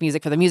want to make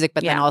music for the music,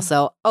 but then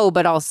also,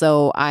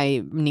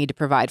 I need to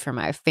provide for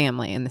my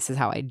family, and this is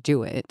how I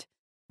do it.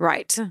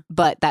 Right.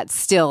 But that's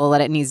still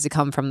that it needs to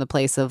come from the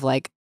place of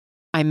like,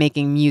 I'm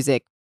making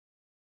music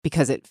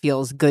because it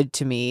feels good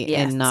to me,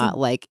 and not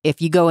like,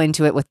 if you go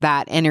into it with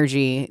that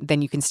energy,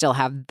 then you can still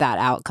have that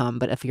outcome.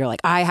 But if you're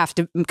like, I have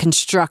to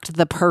construct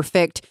the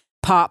perfect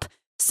pop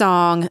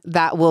song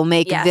that will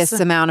make this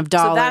amount of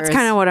dollars. So that's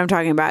kind of what I'm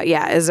talking about.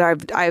 Yeah, is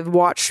I've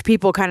watched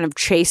people kind of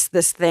chase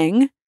this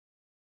thing,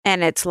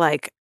 and it's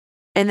like,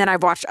 and then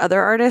I've watched other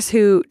artists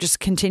who just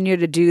continue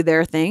to do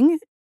their thing,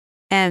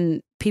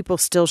 and people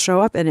still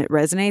show up and it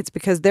resonates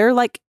because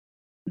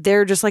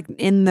they're just like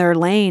in their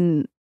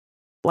lane,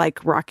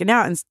 like rocking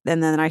out.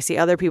 And then I see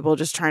other people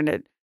just trying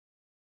to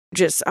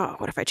just, oh,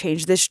 what if I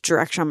change this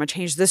direction? I'm gonna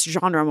change this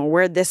genre. I'm gonna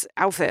wear this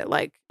outfit.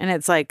 Like, and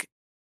it's like,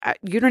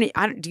 do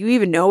you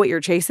even know what you're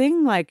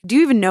chasing? Like, do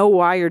you even know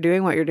why you're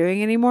doing what you're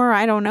doing anymore?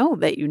 I don't know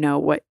that you know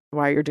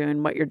why you're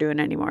doing what you're doing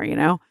anymore, you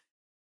know?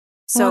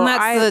 So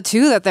that's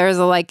that there's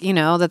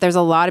that there's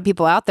a lot of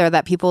people out there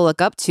that people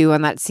look up to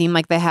and that seem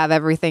like they have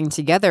everything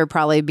together,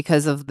 probably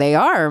because of they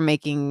are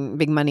making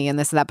big money and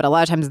this and that. But a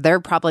lot of times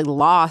they're probably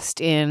lost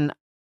in,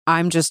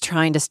 I'm just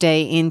trying to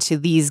stay into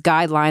these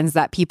guidelines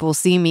that people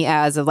see me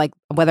as, of like,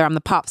 whether I'm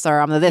the pop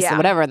star, I'm the this or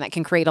whatever. And that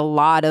can create a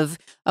lot of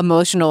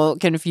emotional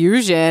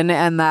confusion.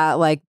 And that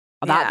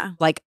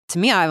to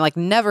me, I'm like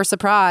never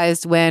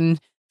surprised when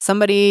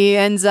somebody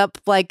ends up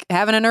like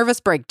having a nervous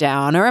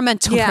breakdown or a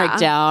mental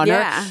breakdown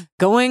or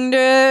going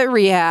to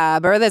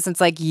rehab or this.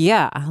 It's like,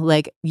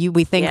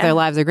 we think their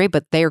lives are great,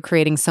 but they're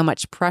creating so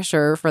much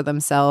pressure for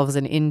themselves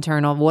and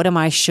internal, what am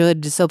I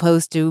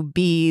supposed to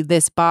be,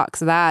 this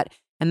box, that.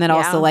 And then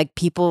also like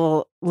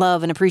people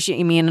love and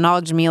appreciate me and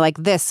acknowledge me like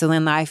this. So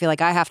then I feel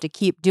like I have to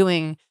keep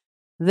doing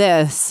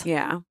this.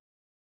 Yeah.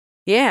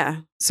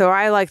 Yeah. So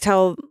I like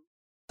tell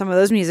some of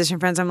those musician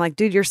friends, I'm like,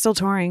 dude, you're still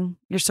touring.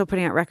 You're still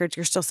putting out records.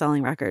 You're still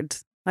selling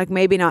records. Like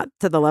maybe not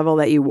to the level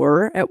that you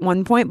were at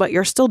one point, but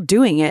you're still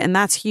doing it. And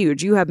that's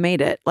huge. You have made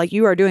it. Like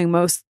you are doing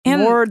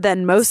more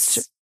than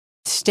most.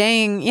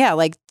 Staying,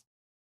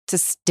 to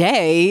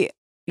stay.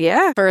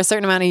 Yeah. For a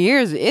certain amount of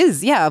years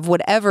is, of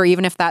whatever,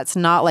 even if that's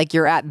not like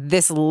you're at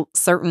this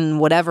certain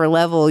whatever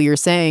level you're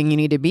saying you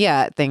need to be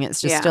at thing. It's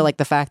just still like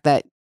the fact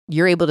that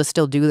you're able to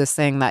still do this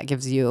thing that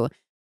gives you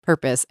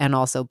purpose and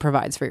also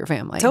provides for your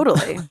family.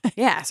 Totally.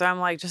 Yeah. So I'm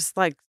like, just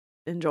like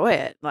enjoy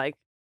it. Like,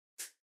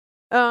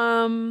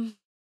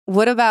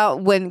 what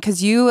about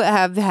because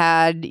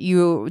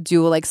you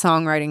do like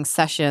songwriting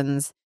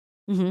sessions,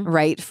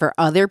 right? For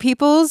other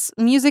people's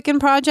music and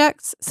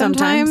projects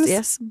sometimes?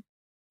 Yes.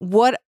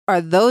 What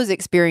are those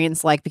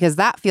experiences like? Because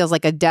that feels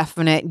like a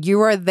definite, you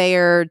are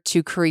there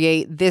to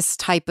create this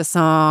type of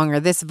song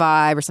or this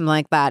vibe or something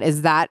like that.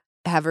 Is that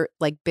ever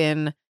like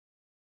been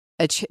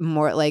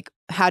more like,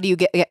 how do you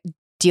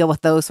deal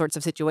with those sorts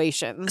of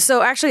situations?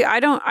 So actually,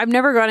 I've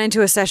never gone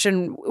into a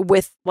session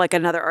with like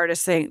another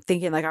artist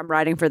thinking like I'm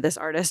writing for this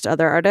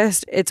other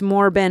artist. It's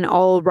more been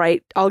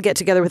I'll get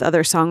together with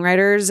other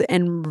songwriters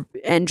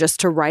and just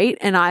to write.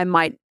 And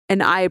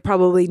I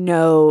probably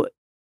know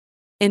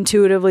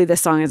intuitively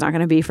this song is not going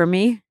to be for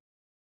me,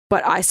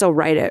 but I still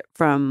write it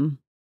from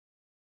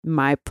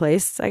my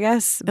place, I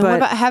guess. And what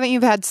about, haven't you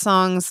had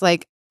songs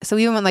like So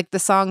even when like the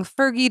song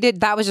Fergie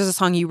did, that was just a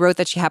song you wrote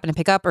that she happened to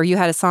pick up, or you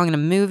had a song in a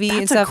movie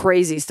and That's stuff. a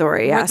crazy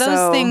story. Yeah. Were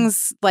those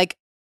things like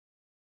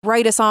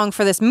write a song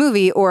for this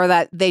movie, or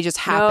that they just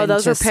happened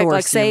those to were picked, source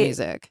like, say- your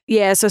music?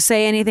 Yeah. So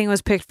Say Anything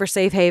was picked for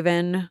Safe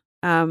Haven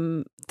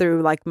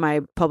through like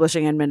my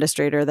publishing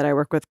administrator that I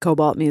work with,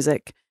 Cobalt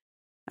Music.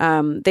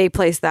 They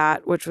placed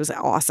that, which was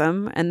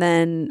awesome. And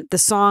then the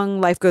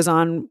song Life Goes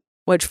On,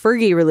 which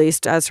Fergie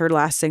released as her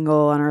last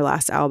single on her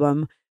last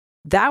album,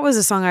 that was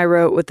a song I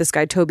wrote with this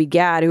guy, Toby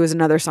Gadd, who was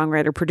another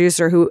songwriter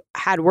producer who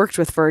had worked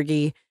with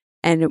Fergie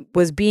and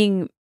was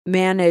being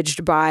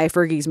managed by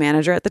Fergie's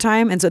manager at the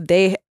time. And so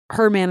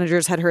her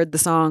managers had heard the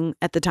song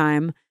at the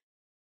time.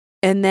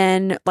 And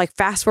then like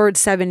fast forward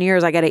 7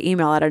 years, I got an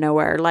email out of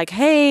nowhere like,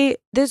 hey,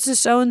 this is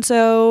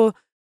so-and-so,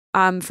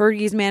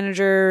 Fergie's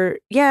manager.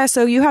 Yeah,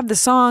 so you have the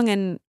song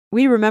and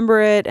we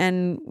remember it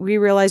and we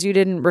realize you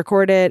didn't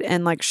record it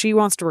and like she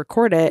wants to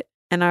record it.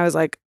 And I was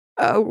like,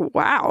 oh,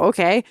 wow,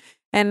 okay.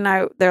 And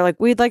they're like,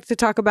 we'd like to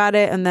talk about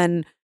it. And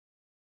then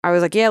I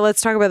was like, yeah,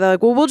 let's talk about that.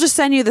 Like, well, we'll just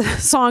send you the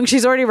song.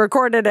 She's already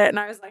recorded it. And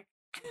I was like,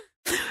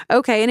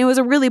 okay. And it was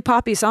a really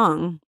poppy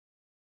song.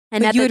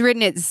 And But you had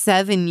written it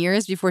 7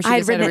 years before she I had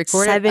decided to written it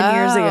record 7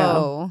 years ago.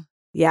 Oh.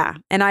 Yeah.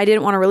 And I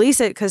didn't want to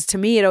release it because to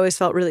me, it always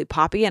felt really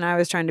poppy. And I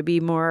was trying to be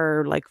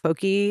more like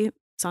folky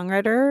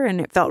songwriter. And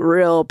it felt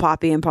real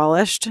poppy and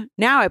polished.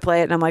 Now I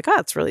play it and I'm like, oh,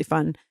 it's really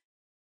fun.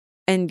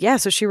 And yeah,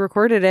 so she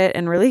recorded it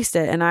and released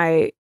it. And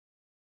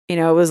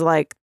it was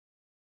like,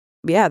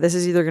 yeah, this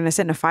is either going to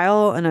sit in a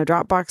file in a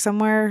Dropbox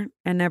somewhere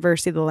and never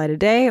see the light of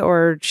day,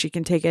 or she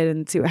can take it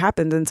and see what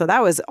happens. And so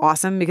that was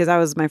awesome because that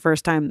was my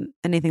first time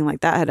anything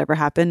like that had ever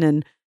happened.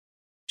 And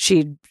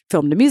she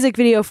filmed a music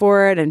video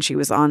for it, and she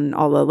was on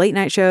all the late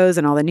night shows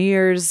and all the New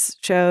Year's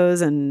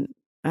shows. And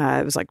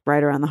it was like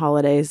right around the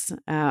holidays,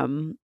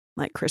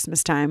 like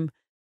Christmas time.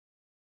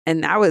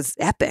 And that was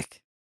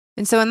epic.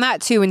 And so in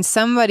that too, when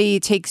somebody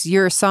takes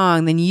your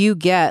song, then you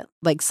get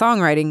like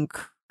songwriting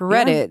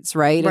credits,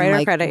 right? Writer and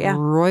like credit, yeah.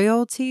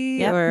 royalty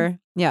Yep. or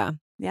yeah.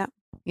 Yeah.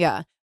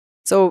 Yeah.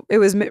 So it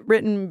was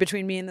written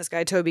between me and this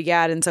guy, Toby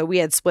Gadd. And so we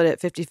had split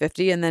it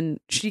 50-50. And then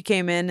she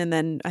came in and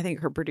then I think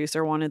her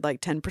producer wanted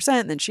like 10%.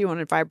 And then she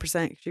wanted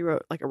 5%. She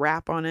wrote like a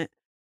rap on it.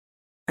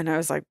 And I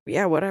was like,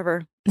 yeah,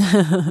 whatever.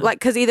 Like,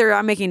 because either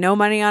I'm making no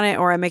money on it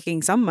or I'm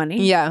making some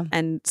money. Yeah.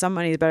 And some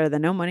money is better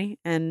than no money.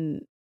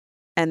 And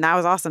that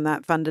was awesome.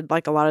 That funded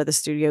like a lot of the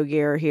studio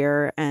gear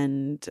here.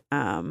 And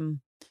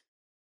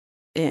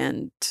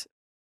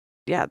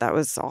yeah, that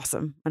was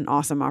awesome. An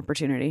awesome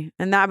opportunity.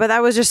 But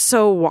that was just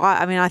so,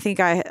 I mean, I think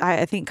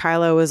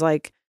Kylo was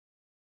like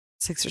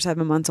 6 or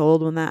 7 months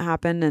old when that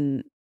happened.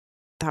 And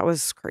that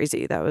was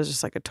crazy. That was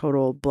just like a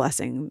total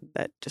blessing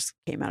that just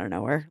came out of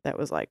nowhere. That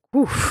was like,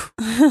 whew,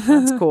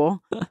 that's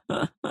cool.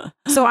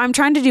 So I'm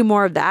trying to do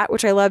more of that,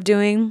 which I love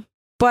doing.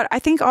 But I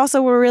think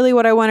also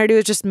what I want to do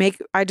is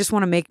I just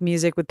want to make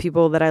music with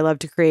people that I love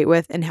to create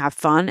with and have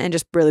fun and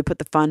just really put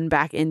the fun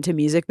back into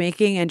music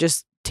making and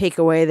just take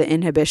away the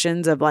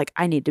inhibitions of like,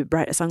 I need to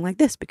write a song like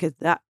this because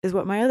that is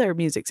what my other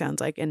music sounds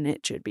like and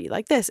it should be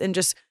like this. And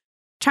just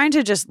trying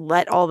to just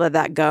let all of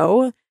that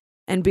go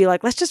and be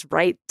like, let's just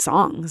write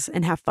songs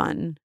and have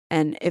fun.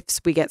 And if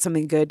we get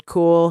something good,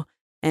 cool.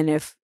 And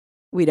if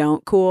we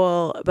don't,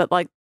 cool. But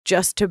like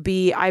just to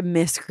be, I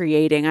miss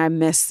creating. I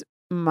miss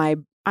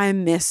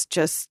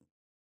just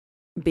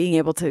being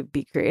able to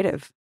be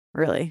creative,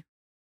 really.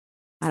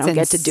 I don't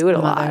get to do it a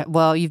lot.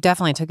 Well, you've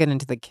definitely took it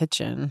into the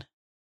kitchen.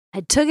 I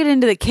took it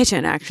into the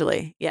kitchen,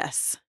 actually.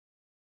 Yes.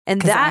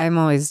 And that I'm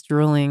always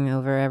drooling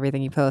over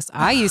everything you post.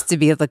 I used to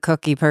be the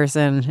cookie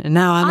person, and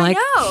now I'm like,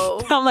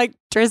 I'm like,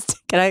 Tristan,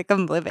 can I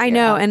come live here? I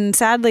know. And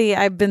sadly,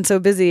 I've been so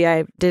busy,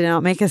 I did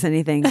not make us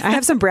anything. I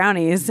have some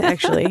brownies,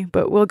 actually,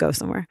 but we'll go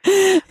somewhere.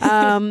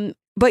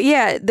 But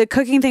yeah, the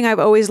cooking thing I've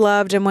always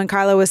loved. And when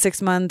Kylo was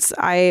 6 months,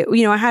 I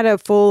had a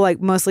full, like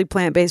mostly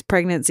plant-based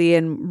pregnancy.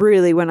 And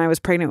really when I was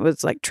pregnant, it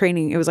was like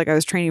training. It was like I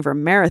was training for a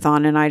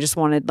marathon and I just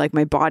wanted like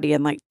my body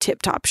in like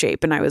tip top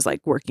shape. And I was like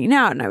working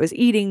out and I was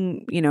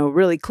eating,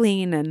 really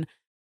clean and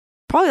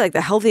probably like the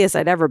healthiest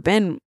I'd ever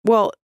been.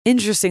 Well,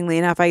 interestingly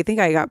enough, I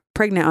think I got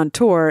pregnant on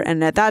tour.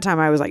 And at that time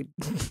I was like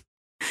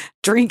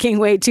drinking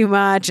way too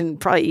much and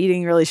probably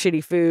eating really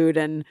shitty food.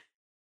 And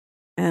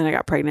then I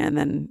got pregnant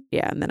and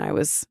then I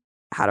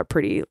had a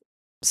pretty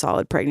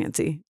solid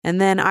pregnancy.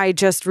 And then I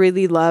just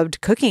really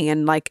loved cooking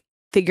and like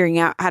figuring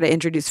out how to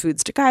introduce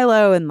foods to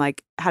Kylo and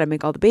like how to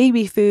make all the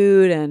baby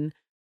food. And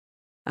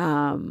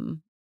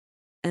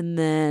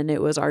then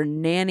it was our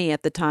nanny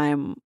at the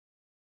time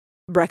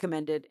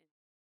recommended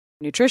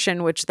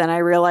nutrition, which then I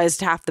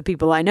realized half the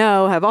people I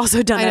know have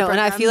also done. I know, that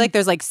and I feel like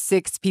there's like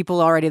 6 people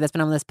already that's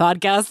been on this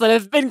podcast that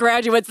have been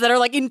graduates that are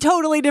like in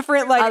totally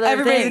different, like other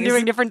everybody's things.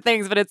 doing different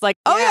things, but it's like,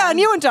 oh yeah, and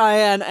you went to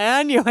IN,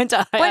 and you went to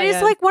IN. But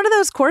it's like one of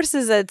those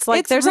courses that's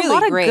like, there's really a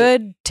lot of great.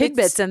 good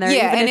tidbits in there.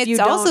 Yeah, even and if it's you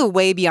also don't-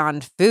 way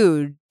beyond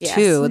food Yes.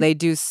 too. They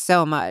do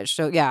so much.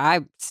 So yeah,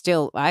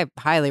 I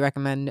highly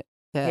recommend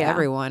to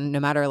everyone, no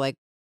matter like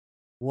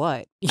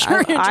what you're I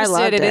interested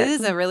loved in. it. It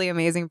is a really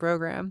amazing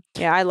program.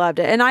 Yeah, I loved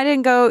it. And I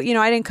didn't go,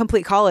 I didn't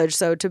complete college.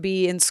 So to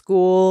be in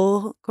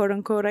school, quote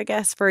unquote, I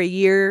guess, for a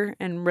year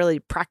and really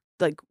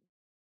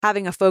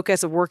having a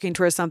focus of working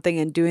towards something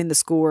and doing the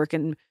schoolwork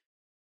and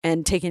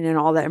taking in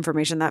all that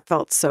information, that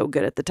felt so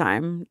good at the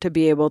time to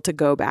be able to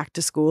go back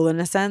to school in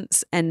a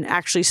sense and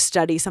actually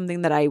study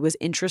something that I was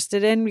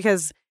interested in.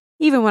 Because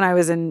even when I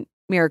was in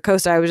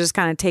Miracosta, I was just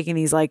kind of taking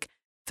these like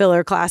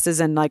filler classes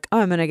and like, oh,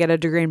 I'm going to get a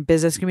degree in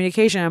business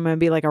communication. I'm going to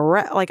be like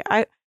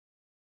I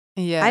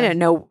didn't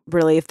know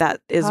really if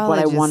that is what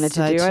I wanted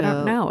to do. I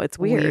don't know. It's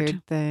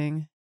weird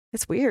thing.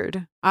 It's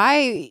weird.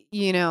 I,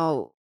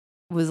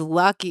 was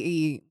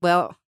lucky.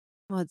 Well,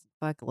 it's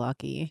like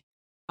lucky.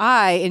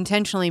 I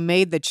intentionally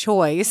made the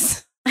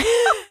choice.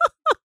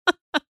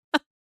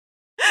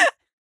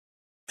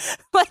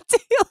 like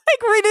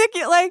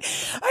ridiculous. Like,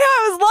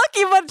 I was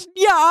lucky, but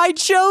yeah, I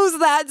chose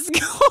that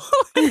school.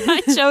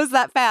 I chose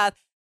that path.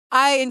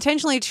 I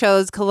intentionally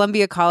chose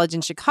Columbia College in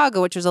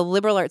Chicago, which was a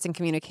liberal arts and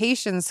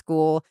communications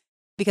school,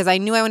 because I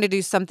knew I wanted to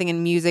do something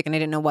in music and I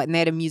didn't know what. And they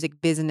had a music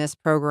business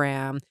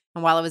program.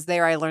 And while I was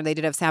there, I learned they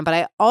did have sound. But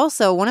I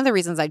also, one of the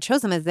reasons I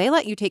chose them is they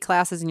let you take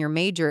classes in your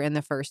major in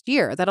the first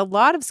year. That a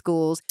lot of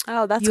schools,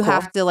 that's you cool.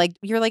 have to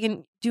you're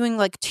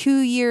doing 2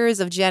 years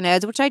of gen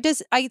eds, which I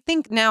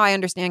think now I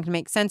understand can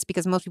make sense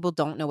because most people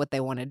don't know what they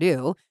want to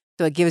do.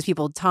 So it gives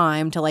people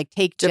time to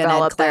take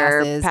develop gen ed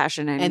their classes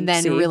passion and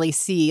then really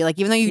see.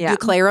 Even though you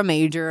declare a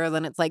major,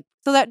 then it's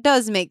so that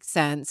does make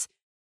sense.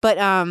 But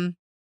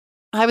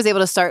I was able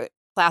to start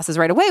classes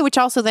right away, which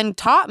also then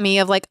taught me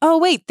of oh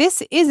wait,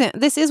 this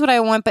is what I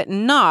want, but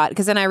not,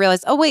 because then I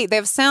realized, oh wait, they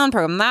have sound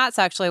program. That's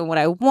actually what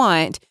I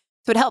want.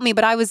 So it helped me,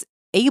 but I was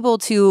able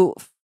to,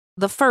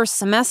 the first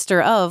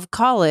semester of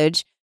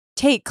college,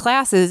 take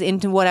classes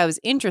into what I was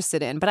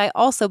interested in. But I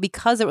also,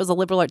 because it was a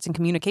liberal arts and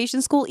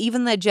communication school,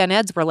 even the gen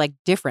eds were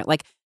different.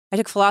 I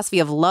took philosophy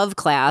of love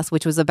class,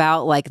 which was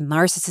about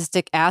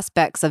narcissistic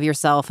aspects of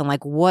yourself and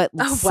what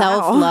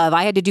self-love.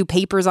 I had to do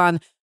papers on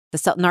the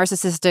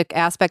narcissistic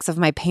aspects of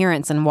my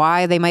parents and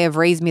why they might have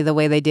raised me the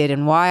way they did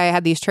and why I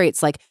had these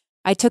traits.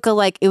 I took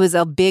it was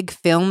a big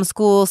film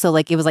school. So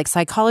it was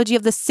psychology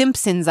of the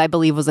Simpsons, I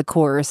believe was a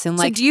course. And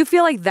so do you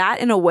feel like that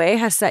in a way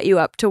has set you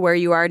up to where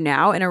you are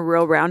now in a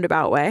real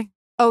roundabout way?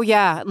 Oh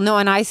yeah. No,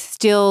 and I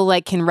still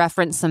can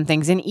reference some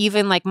things. And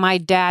even my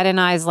dad and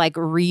I's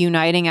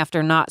reuniting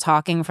after not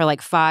talking for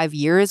 5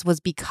 years was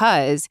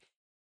because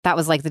that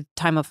was the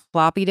time of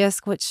floppy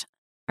disk, which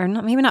or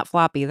not, maybe not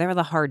floppy. They were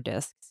the hard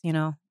disks,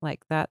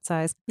 that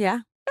size. Yeah.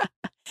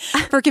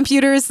 For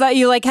computers that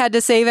you had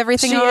to save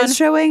everything on. She is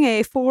showing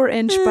a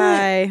 4-inch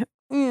by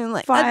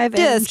 5-inch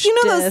disc.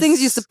 Those things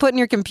you used to put in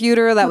your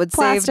computer that would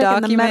save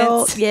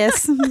documents?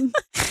 Yes.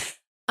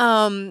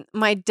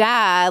 My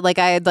dad,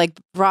 I had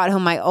brought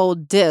home my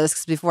old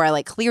discs before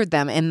I cleared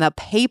them, and the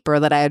paper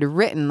that I had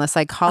written, the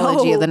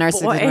psychology of the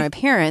narcissism of my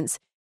parents,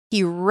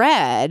 he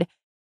read.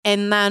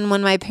 And then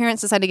when my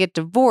parents decided to get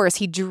divorced,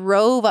 he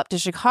drove up to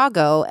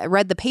Chicago,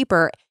 read the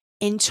paper,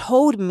 and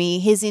told me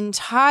his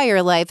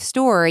entire life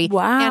story.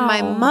 Wow. And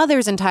my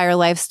mother's entire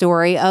life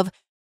story of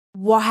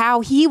how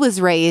he was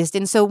raised.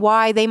 And so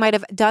why they might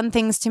have done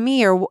things to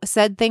me or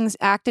said things,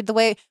 acted the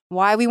way,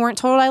 why we weren't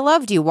told I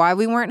loved you, why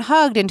we weren't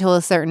hugged until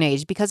a certain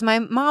age. Because my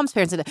mom's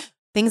parents did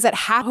things that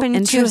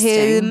happened to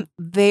him,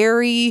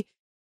 very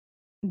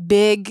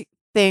big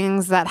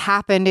things that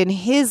happened in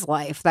his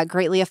life that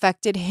greatly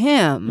affected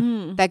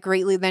him, that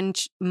greatly then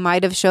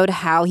might have showed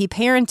how he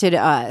parented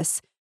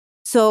us.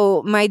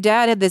 So my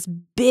dad had this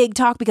big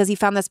talk because he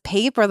found this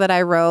paper that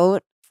I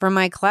wrote for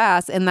my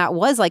class. And that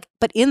was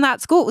but in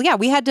that school,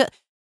 we had to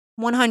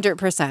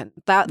 100%.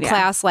 That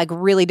class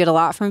really did a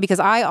lot for me because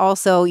I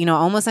also,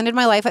 almost ended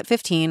my life at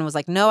 15, was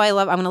no,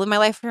 I'm going to live my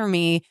life for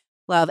me,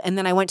 love. And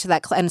then I went to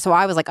that class. And so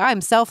I was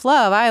I'm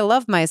self-love. I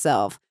love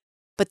myself.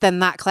 But then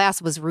that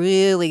class was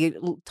really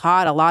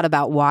taught a lot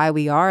about why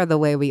we are the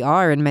way we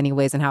are in many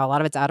ways and how a lot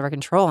of it's out of our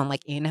control and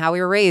in how we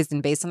were raised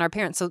and based on our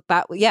parents. So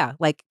that,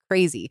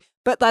 crazy.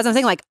 But as I'm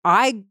saying,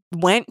 I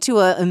went to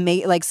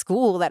a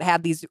school that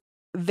had these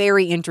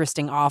very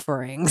interesting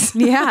offerings.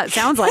 Yeah, it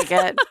sounds like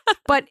it.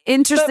 But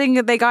interesting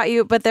that they got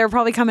you, but they're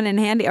probably coming in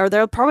handy, or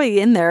they're probably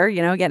in there,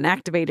 getting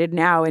activated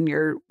now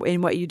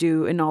in what you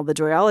do in all the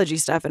Joyology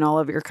stuff and all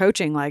of your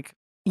coaching.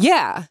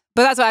 Yeah.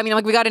 But that's why,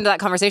 we got into that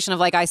conversation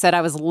of, I said,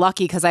 I was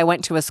lucky because I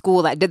went to a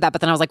school that did that.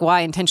 But then I was well,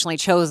 I intentionally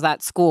chose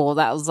that school.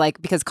 That was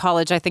because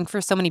college, I think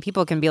for so many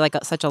people can be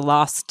such a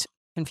lost,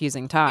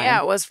 confusing time.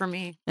 Yeah, it was for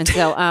me. And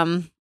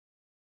so,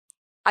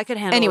 I could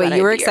handle anyway, that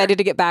you were idea. excited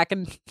to get back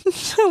and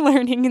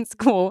learning in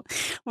school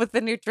with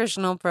the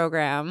nutritional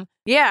program.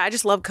 Yeah, I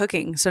just love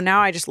cooking. So now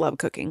I just love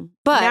cooking.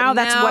 But now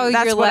that's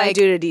what I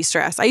do to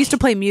de-stress. I used to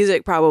play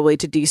music probably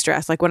to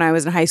de-stress. When I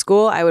was in high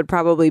school, I would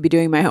probably be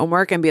doing my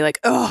homework and be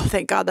oh,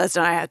 thank God that's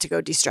done. I had to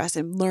go de-stress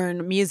and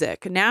learn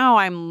music. Now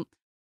I'm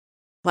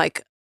oh,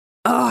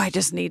 I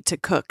just need to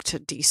cook to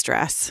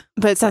de-stress.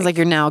 But it sounds like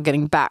you're now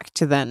getting back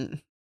to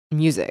then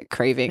music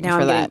craving now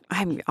for that.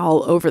 I'm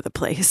all over the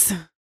place.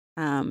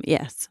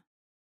 Yes.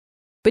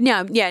 But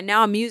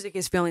now music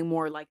is feeling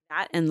more like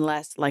that and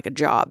less like a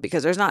job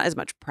because there's not as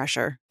much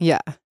pressure. Yeah.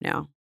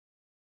 No.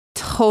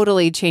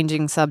 Totally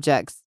changing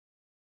subjects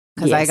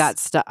because I Yes. got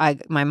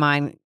stuck. My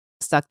mind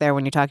stuck there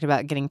when you talked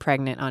about getting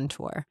pregnant on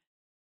tour.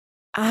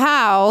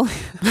 How?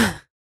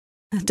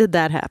 Did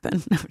that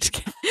happen? No, I'm just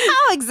kidding.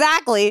 How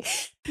exactly?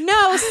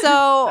 No.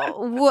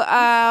 So,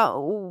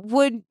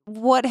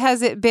 what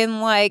has it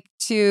been like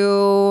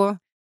to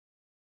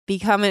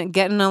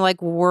get in a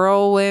like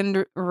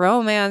whirlwind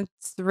romance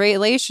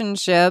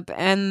relationship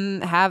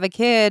and have a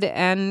kid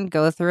and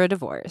go through a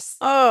divorce?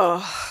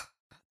 Oh,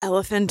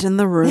 elephant in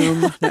the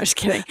room. No, just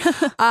kidding.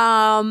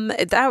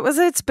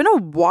 It's been a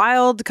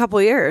wild couple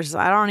of years.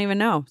 I don't even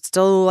know.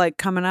 Still like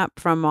coming up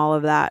from all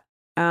of that.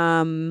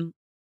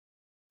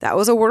 That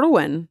was a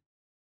whirlwind.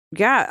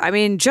 Yeah. I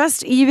mean,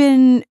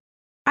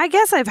 I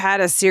guess I've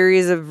had a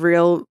series of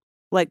real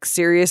like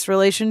serious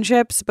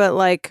relationships, but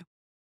like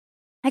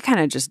I kind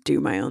of just do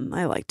my own.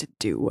 I like to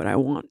do what I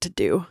want to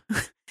do.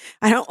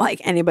 I don't like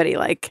anybody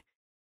like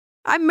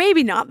I'm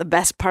maybe not the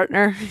best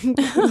partner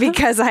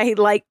because I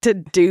like to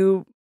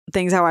do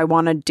things how I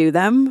want to do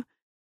them.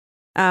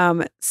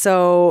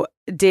 So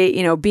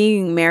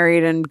being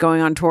married and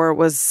going on tour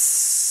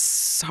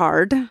was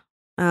hard.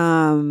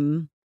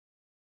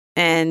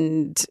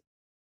 And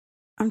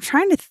I'm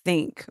trying to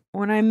think.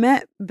 When I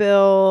met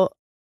Bill,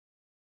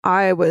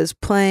 I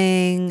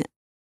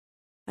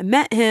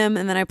met him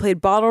and then I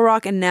played Bottle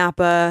Rock in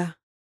Napa.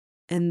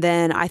 And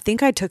then I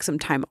think I took some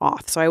time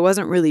off. So I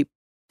wasn't really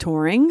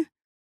touring.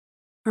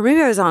 Or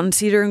maybe I was on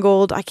Cedar and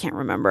Gold. I can't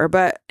remember.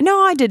 But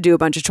no, I did do a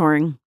bunch of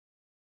touring.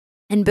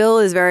 And Bill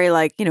is very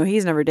like,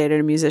 he's never dated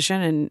a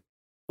musician and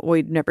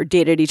we'd never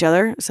dated each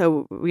other.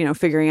 So,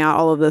 figuring out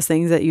all of those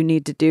things that you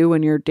need to do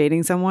when you're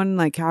dating someone,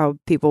 like how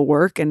people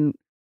work and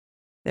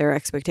their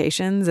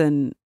expectations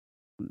and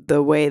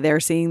the way they're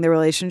seeing the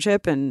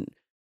relationship and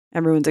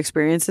everyone's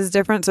experience is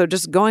different. So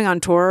just going on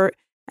tour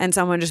and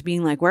someone just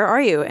being like, where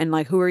are you? And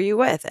like, who are you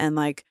with? And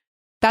like,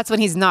 that's when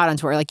he's not on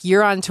tour. Like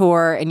you're on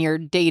tour and you're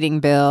dating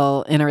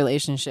Bill in a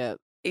relationship.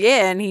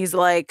 Yeah. And he's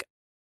like,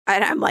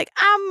 and I'm like,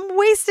 I'm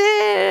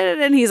wasted.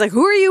 And he's like,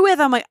 who are you with?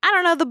 I'm like, I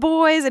don't know the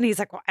boys. And he's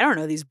like, well, I don't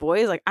know these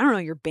boys. Like, I don't know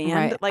your band.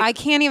 Right. Like, I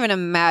can't even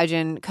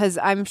imagine because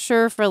I'm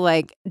sure for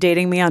like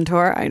dating me on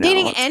tour. I know.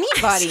 Dating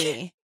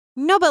anybody.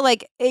 No, but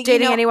like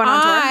dating anyone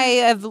on tour. I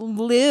have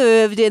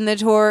lived in the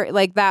tour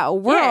like that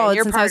world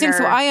your since I was young,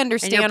 so I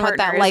understand what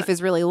that life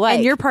is really like.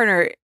 And your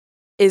partner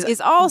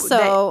is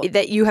also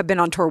that you have been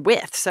on tour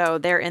with, so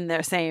they're in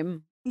the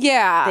same.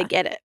 Yeah, they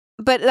get it.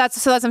 But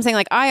that's what I'm saying.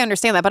 Like I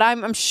understand that, but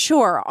I'm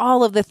sure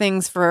all of the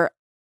things for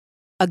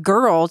a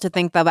girl to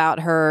think about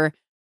her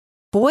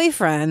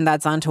boyfriend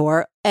that's on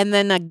tour, and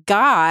then a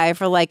guy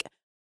for like.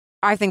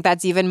 I think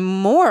that's even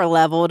more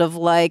leveled of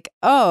like,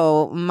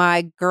 oh,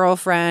 my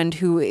girlfriend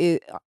who's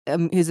a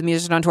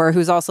musician on tour,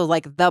 who's also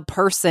like the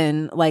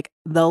person, like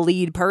the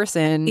lead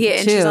person. Yeah,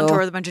 and too. she's on tour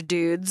with a bunch of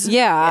dudes.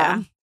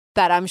 Yeah.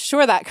 That I'm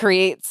sure that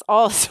creates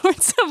all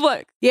sorts of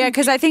like. Yeah,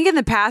 because I think in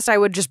the past I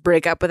would just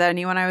break up with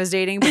anyone I was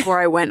dating before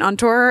I went on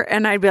tour.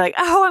 And I'd be like,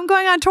 oh, I'm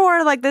going on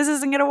tour. Like, this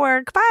isn't going to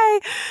work.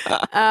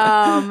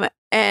 Bye.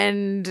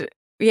 And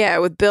yeah,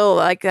 with Bill,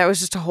 like that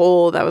was a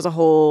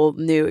whole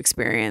new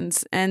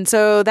experience. And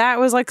so that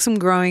was like some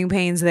growing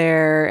pains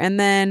there. And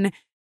then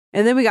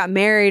we got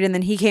married and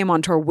then he came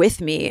on tour with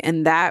me.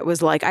 And that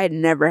was like, I had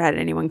never had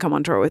anyone come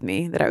on tour with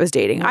me that I was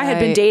dating. Right. I had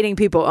been dating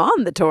people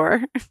on the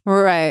tour.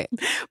 Right.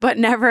 But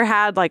never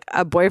had like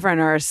a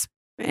boyfriend or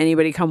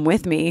anybody come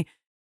with me.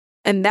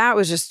 And that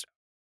was just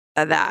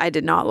that I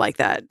did not like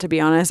that, to be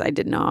honest. I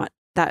did not.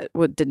 That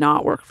did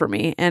not work for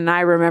me. And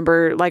I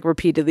remember like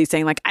repeatedly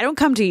saying like, I don't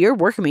come to your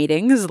work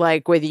meetings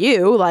like with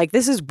you. Like,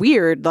 this is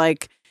weird.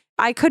 Like,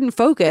 I couldn't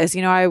focus.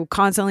 I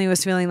constantly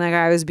was feeling like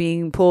I was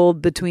being pulled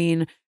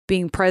between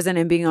being present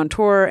and being on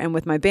tour and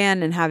with my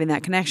band and having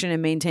that connection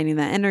and maintaining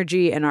that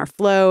energy and our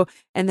flow.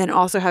 And then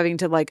also having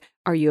to like,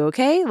 are you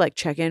okay? Like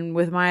check in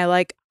with my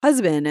like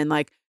husband and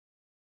like,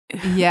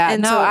 yeah,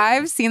 and so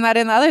I've seen that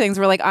in other things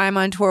where like I'm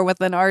on tour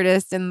with an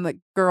artist and the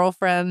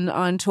girlfriend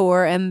on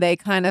tour and they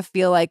kind of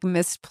feel like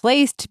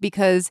misplaced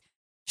because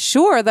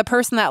sure, the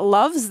person that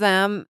loves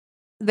them,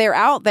 they're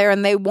out there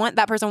and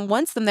that person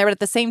wants them there. But at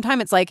the same time,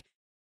 it's like,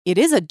 it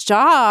is a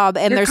job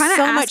and there's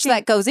so much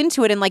that goes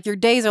into it. And like your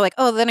days are like,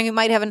 oh, then you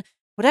might have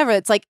whatever.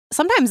 It's like,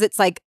 sometimes it's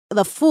like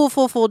the full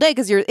day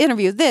because you're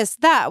interview this,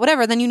 that,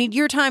 whatever. Then you need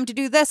your time to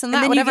do this and that,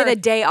 and then whatever. You get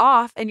a day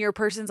off and your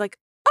person's like,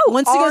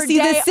 wants to go see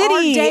the city.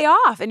 Our day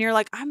off. And you're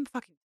like, I'm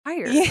fucking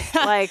tired. Yeah.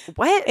 Like,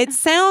 what? It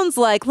sounds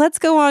like, let's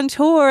go on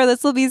tour.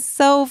 This will be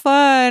so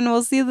fun.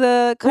 We'll see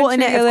the country. Well,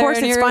 and of course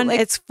it's fun. Like,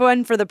 it's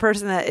fun for the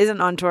person that isn't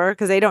on tour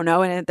because they don't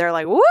know. And they're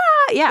like, what?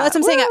 Yeah. Well, that's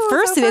what I'm saying. At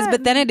first it is,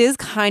 but then it is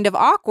kind of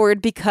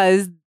awkward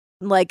because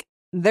like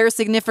their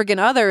significant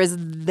other is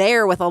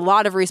there with a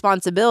lot of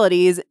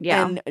responsibilities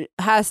and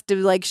has to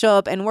like show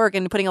up and work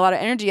and putting a lot of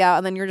energy out.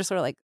 And then you're just sort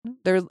of like,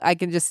 I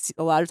can just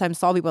a lot of times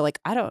saw people like,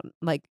 I don't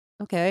like,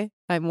 okay,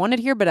 I'm wanted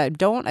here, but I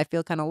don't. I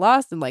feel kind of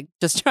lost, and like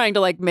just trying to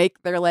like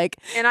make their like.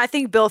 And I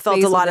think Bill felt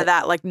Phase a of lot of it.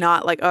 that, like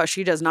not like, oh,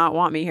 she does not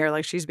want me here.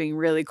 Like she's being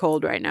really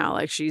cold right now.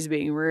 Like she's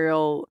being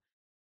real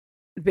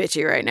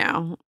bitchy right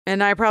now.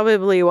 And I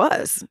probably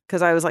was,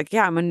 because I was like,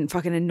 yeah, I'm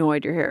fucking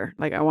annoyed you're here.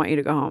 Like I want you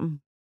to go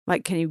home.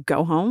 Like, can you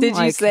go home? Did you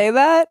Like, say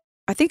that?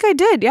 I think I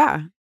did.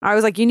 Yeah. I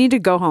was like, you need to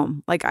go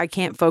home. Like I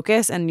can't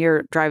focus and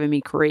you're driving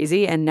me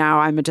crazy. And now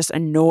I'm just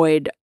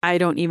annoyed. I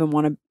don't even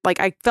want to, like,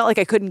 I felt like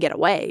I couldn't get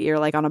away. You're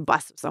like on a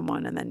bus with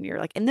someone and then you're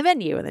like in the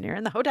venue and then you're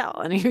in the hotel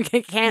and you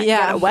can't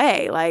get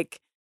away. Like,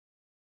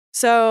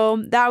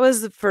 so that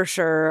was for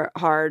sure a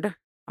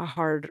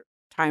hard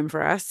time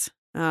for us.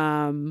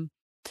 And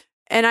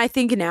I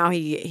think now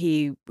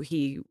he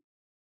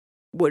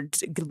would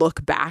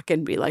look back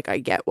and be like, I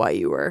get why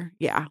you were,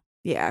 yeah,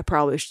 I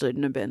probably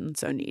shouldn't have been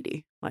so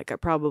needy. Like I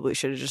probably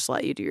should have just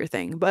let you do your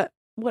thing, but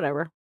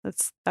whatever.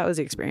 That was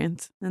the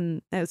experience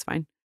and it was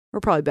fine. We're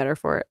probably better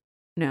for it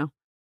now.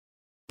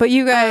 But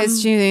you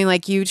guys,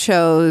 like you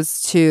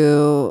chose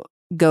to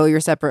go your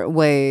separate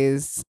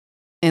ways,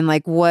 and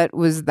like what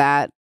was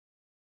that?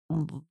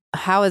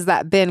 How has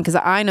that been? Because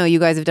I know you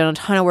guys have done a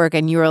ton of work,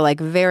 and you are like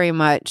very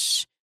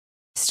much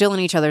still in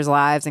each other's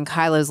lives and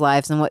Kyla's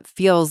lives, and what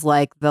feels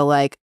like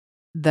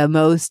the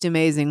most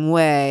amazing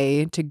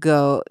way to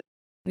go.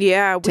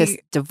 Yeah, to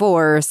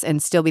divorce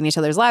and still be in each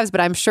other's lives.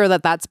 But I'm sure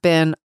that that's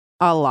been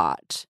a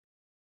lot.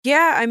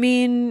 Yeah, I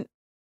mean,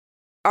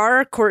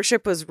 our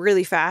courtship was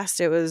really fast.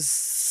 It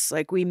was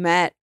like we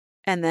met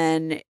and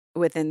then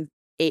within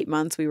 8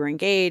 months we were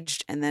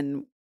engaged, and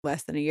then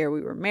less than a year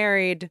we were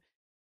married,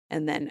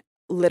 and then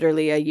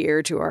literally a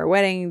year to our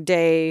wedding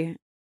day,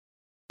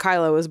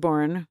 Kyla was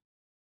born.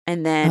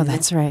 And then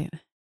that's right.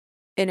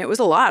 And it was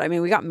a lot. I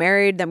mean, we got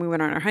married, then we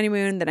went on our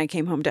honeymoon, then I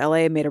came home to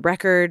LA, made a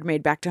record,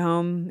 made Back to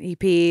Home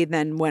EP,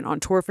 then went on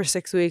tour for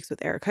 6 weeks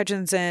with Eric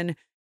Hutchinson,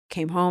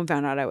 came home,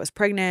 found out I was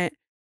pregnant.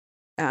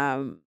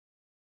 And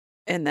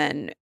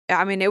then,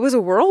 I mean, it was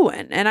a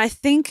whirlwind. And I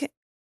think,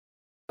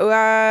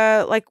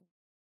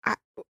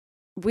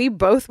 we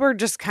both were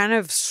just kind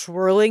of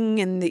swirling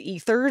in the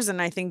ethers,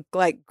 and I think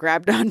like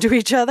grabbed onto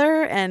each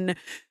other and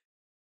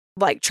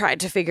like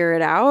tried to figure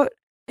it out.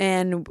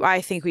 And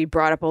I think we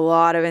brought up a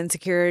lot of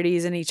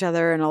insecurities in each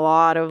other and a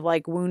lot of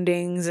like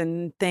woundings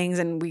and things.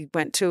 And we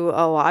went to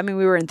a lot. I mean,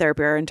 we were in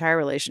therapy our entire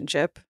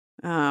relationship,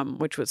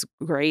 which was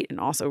great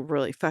and also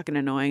really fucking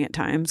annoying at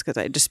times, because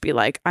I'd just be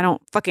like, I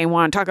don't fucking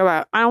want to talk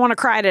about, I don't want to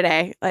cry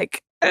today.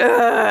 Like,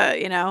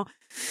 you know?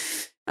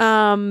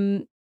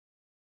 And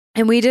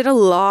we did a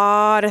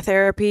lot of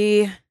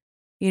therapy.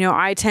 You know,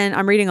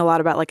 I'm reading a lot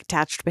about like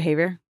attached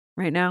behavior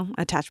right now,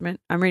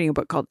 attachment. I'm reading a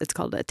book it's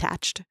called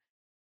Attached.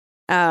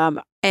 And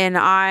in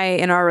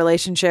our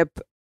relationship,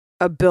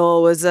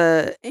 Bill was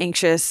a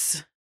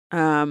anxious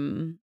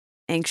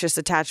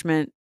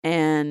attachment,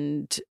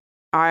 and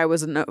I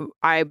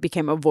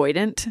became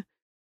avoidant.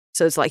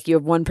 So it's like you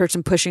have one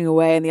person pushing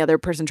away and the other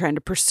person trying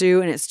to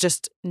pursue, and it's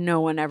just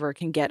no one ever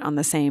can get on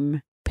the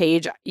same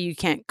page. You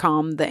can't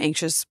calm the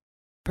anxious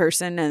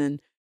person,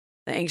 and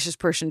the anxious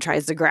person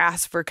tries to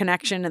grasp for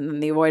connection, and then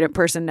the avoidant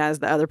person, as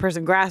the other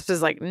person grasps,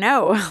 is like,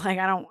 no, like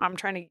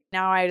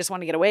I just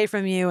want to get away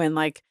from you. And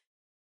like,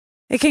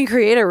 it can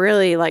create a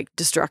really like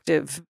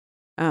destructive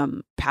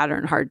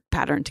hard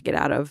pattern to get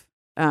out of.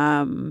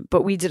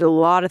 But we did a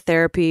lot of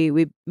therapy.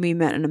 We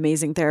met an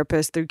amazing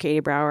therapist through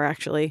Katie Brower,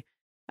 actually,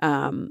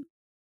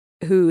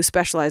 who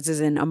specializes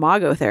in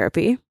imago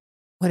therapy.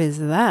 What is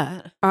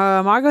that?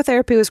 Imago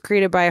therapy was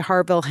created by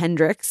Harville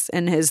Hendrix,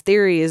 and his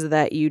theory is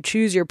that you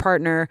choose your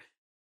partner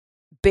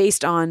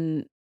based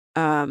on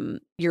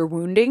your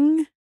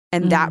wounding,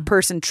 and that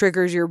person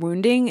triggers your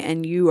wounding,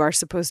 and you are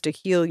supposed to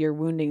heal your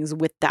woundings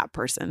with that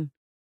person.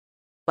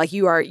 Like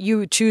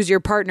you choose your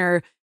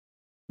partner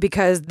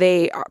because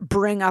they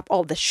bring up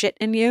all the shit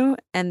in you,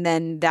 and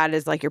then that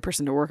is like your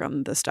person to work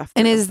on the stuff.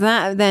 And is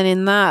that then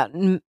in that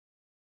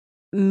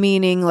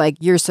meaning like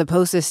you're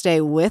supposed to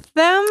stay with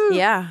them?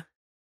 Yeah.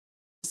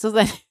 So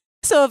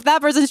if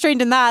that person's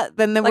trained in that,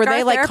 then were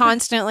they like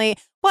constantly?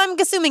 Well, I'm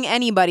assuming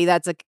anybody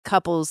that's a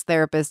couples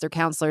therapist or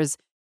counselors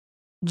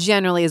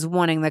generally is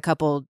wanting the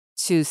couple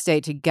to stay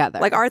together.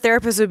 Like our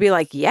therapist would be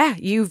like, yeah,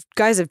 you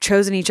guys have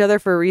chosen each other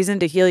for a reason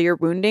to heal your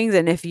woundings.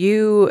 And if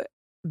you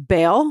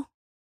bail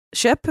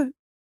ship,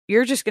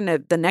 you're just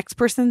the next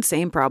person,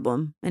 same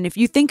problem. And if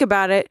you think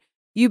about it,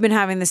 you've been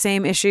having the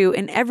same issue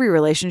in every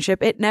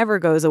relationship. It never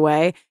goes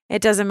away.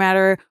 It doesn't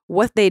matter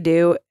what they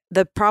do.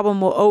 The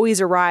problem will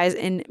always arise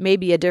in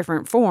maybe a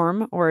different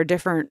form or a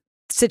different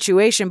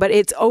situation, but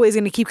it's always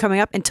going to keep coming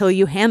up until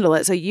you handle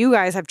it. So you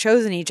guys have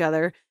chosen each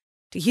other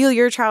to heal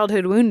your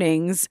childhood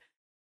woundings.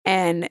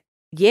 And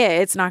yeah,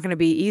 it's not going to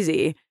be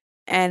easy.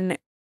 And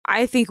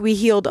I think we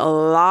healed a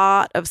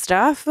lot of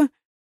stuff.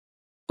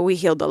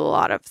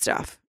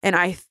 And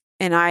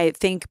I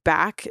think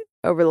back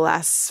over the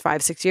last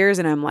 5-6 years,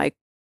 and I'm like,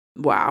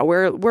 wow,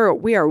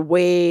 we are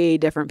way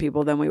different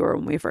people than we were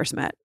when we first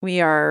met.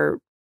 Our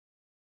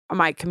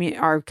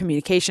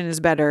communication is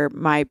better.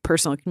 My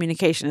personal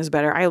communication is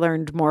better. I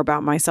learned more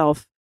about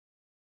myself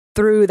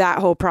through that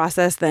whole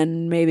process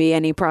than maybe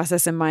any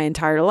process in my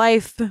entire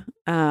life.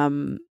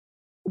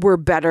 We're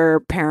better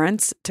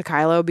parents to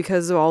Kylo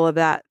because of all of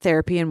that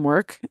therapy and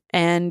work.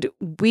 And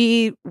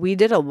we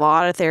did a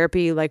lot of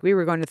therapy. Like we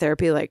were going to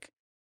therapy like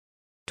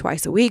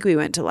twice a week. We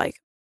went to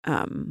like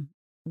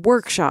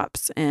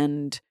workshops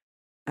and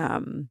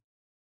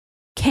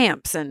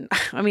camps. And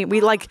I mean,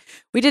 we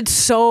did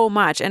so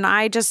much. And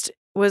I just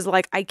was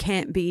like,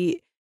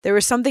 there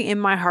was something in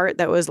my heart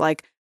that was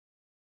like,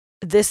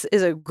 this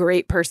is a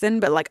great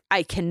person, but like,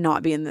 I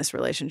cannot be in this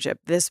relationship.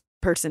 This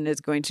person is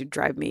going to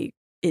drive me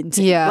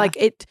insane. Yeah. Like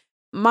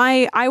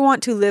I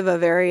want to live a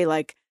very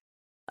like,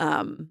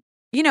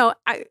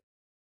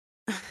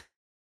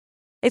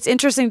 it's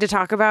interesting to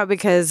talk about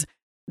because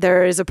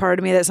there is a part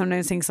of me that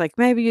sometimes thinks like,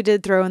 maybe you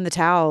did throw in the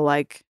towel.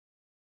 Like,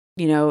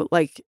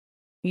 like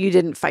you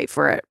didn't fight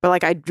for it, but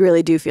like, I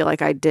really do feel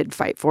like I did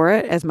fight for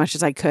it as much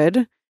as I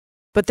could.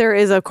 But there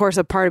is, of course,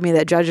 a part of me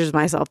that judges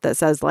myself that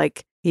says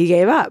like, he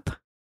gave up.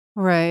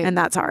 Right. And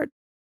that's hard.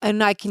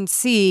 And I can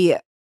see,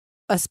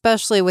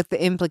 especially with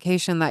the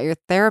implication that your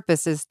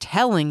therapist is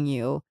telling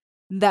you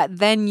that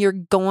then you're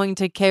going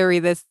to carry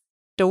this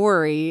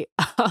story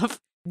of,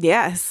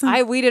 yes,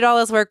 we did all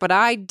this work, but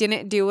I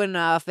didn't do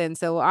enough. And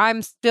so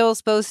I'm still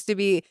supposed to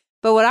be.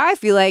 But what I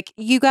feel like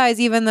you guys,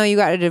 even though you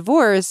got a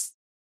divorce,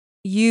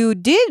 you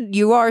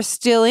are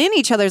still in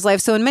each other's life.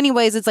 So in many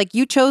ways, it's like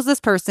you chose this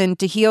person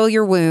to heal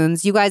your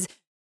wounds. You guys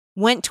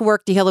went to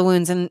work to heal the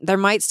wounds, and there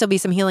might still be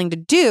some healing to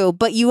do,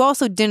 but you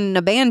also didn't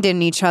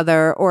abandon each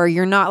other, or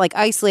you're not like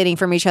isolating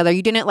from each other.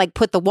 You didn't like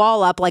put the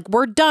wall up like,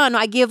 we're done,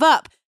 I give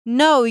up.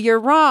 No, you're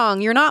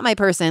wrong. You're not my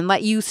person.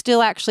 Like you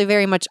still actually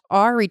very much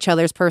are each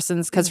other's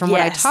persons. Because from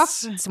when I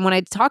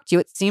talk to you,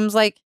 it seems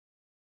like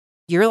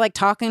you're like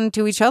talking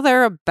to each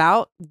other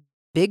about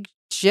big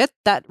shit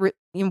that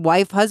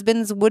wife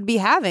husbands would be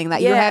having,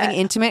 that you're having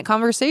intimate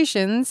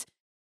conversations,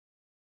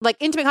 like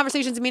intimate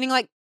conversations, meaning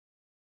like,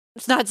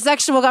 it's not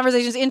sexual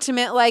conversations,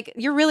 intimate, like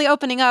you're really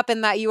opening up,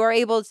 and that you are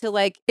able to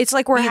like, it's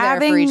like we're be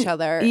having there for each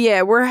other.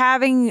 Yeah, we're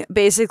having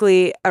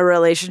basically a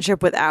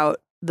relationship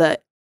without the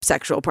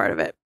sexual part of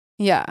it.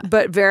 Yeah.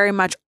 But very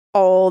much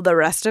all the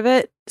rest of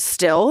it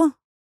still.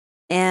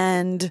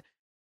 And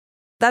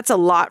that's a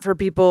lot for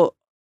people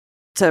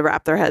to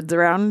wrap their heads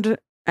around.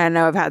 I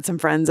know I've had some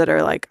friends that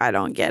are like, I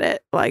don't get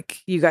it.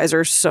 Like, you guys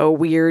are so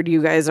weird.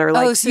 You guys are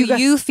like, so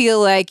you feel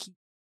like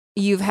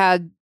you've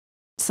had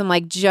some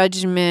like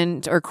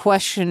judgment or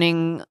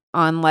questioning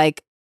on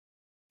like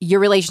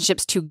your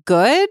relationship's too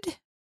good?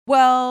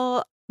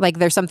 Well, like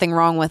there's something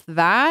wrong with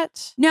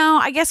that? No,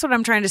 I guess what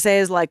I'm trying to say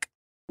is like,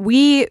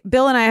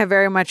 Bill and I have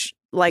very much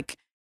like,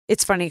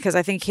 it's funny because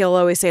I think he'll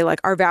always say like,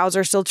 our vows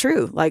are still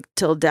true, like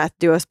till death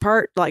do us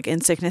part, like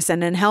in sickness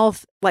and in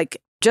health,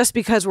 like just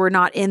because we're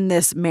not in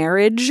this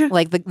marriage.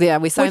 Like,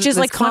 we signed, which is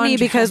like funny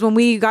because when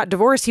we got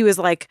divorced, he was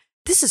like,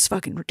 this is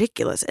fucking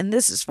ridiculous. And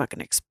this is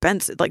fucking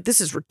expensive. Like, this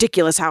is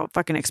ridiculous how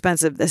fucking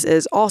expensive this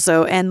is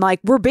also. And like,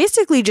 we're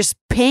basically just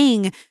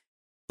paying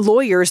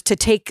lawyers to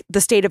take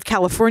the state of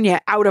California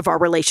out of our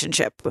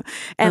relationship.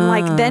 And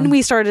like, then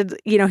we started,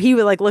 he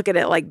would like look at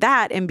it like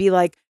that and be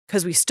like,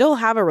 because we still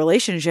have a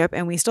relationship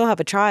and we still have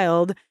a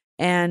child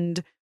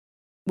and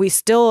we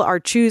still are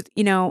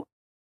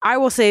I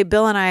will say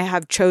Bill and I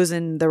have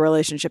chosen the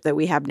relationship that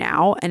we have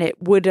now, and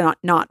it would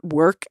not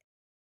work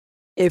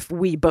if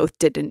we both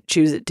didn't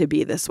choose it to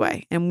be this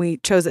way. And we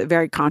chose it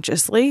very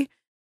consciously.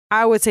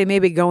 I would say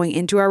maybe going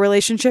into our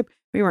relationship,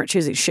 we weren't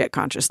choosing shit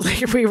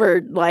consciously. We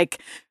were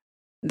like,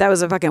 that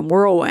was a fucking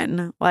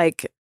whirlwind.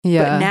 Like,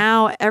 yeah. But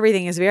now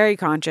everything is very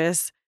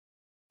conscious.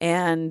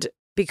 And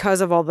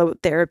because of all the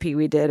therapy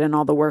we did and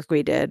all the work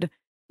we did.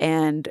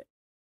 And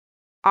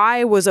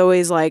I was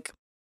always like,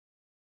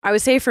 I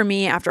would say for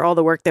me, after all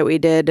the work that we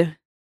did,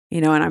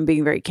 and I'm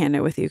being very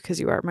candid with you because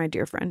you are my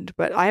dear friend,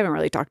 but I haven't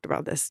really talked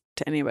about this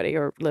to anybody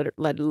or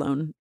let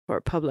alone for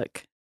a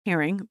public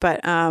hearing.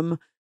 But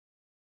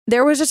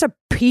there was just a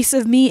piece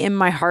of me in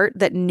my heart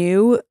that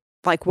knew,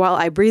 like, while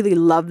I really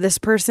love this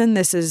person,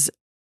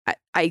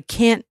 I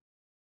can't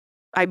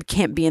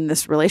be in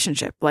this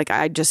relationship. Like,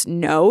 I just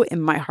know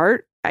in my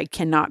heart, I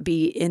cannot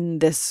be in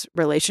this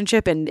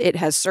relationship, and it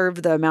has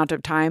served the amount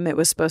of time it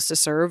was supposed to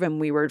serve. And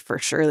we were for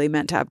surely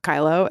meant to have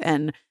Kylo,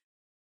 and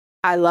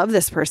I love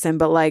this person,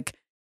 but like,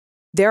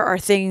 there are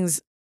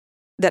things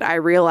that I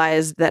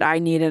realized that I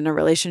need in a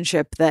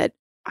relationship that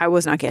I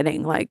was not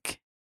getting, like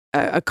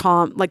a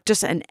calm, like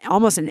just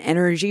almost an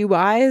energy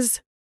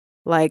wise.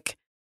 Like,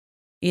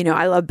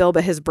 I love Bill,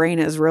 but his brain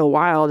is real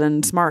wild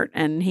and smart,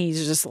 and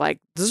he's just like,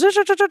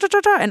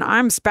 and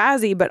I'm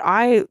spazzy, but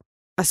I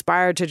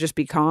aspire to just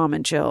be calm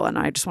and chill, and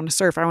I just want to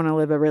surf. I want to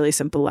live a really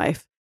simple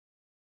life.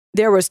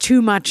 There was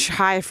too much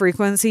high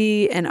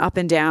frequency and up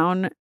and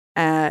down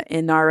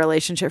in our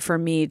relationship for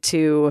me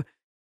to,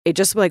 it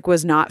just like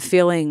was not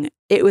feeling,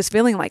 it was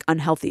feeling like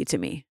unhealthy to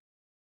me,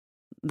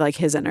 like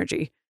his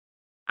energy.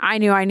 I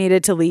knew I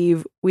needed to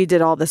leave. We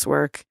did all this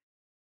work.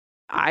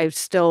 I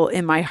still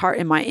in my heart,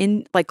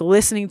 like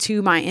listening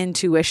to my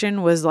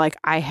intuition was like,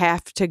 I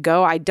have to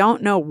go. I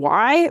don't know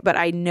why, but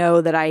I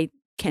know that I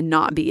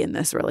cannot be in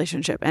this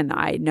relationship. And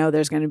I know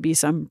there's going to be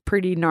some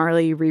pretty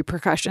gnarly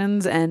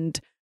repercussions, and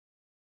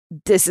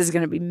this is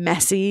going to be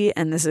messy,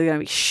 and this is going to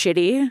be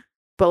shitty.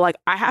 But like,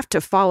 I have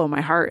to follow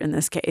my heart in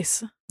this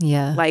case.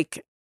 Yeah.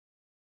 Like,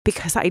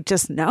 because I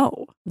just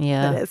know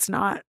that it's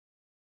not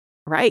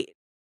right.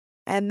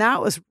 And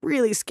that was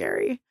really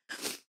scary.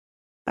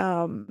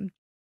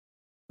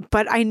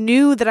 But I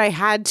knew that I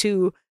had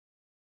to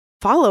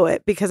follow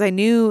it, because I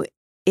knew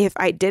if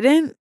I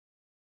didn't,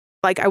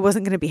 like, I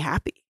wasn't going to be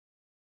happy.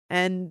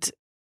 And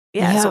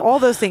so all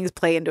those things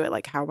play into it.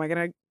 Like, how am I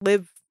going to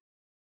live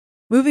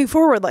moving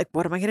forward? Like,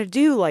 what am I going to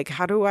do? Like,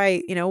 how do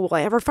I, will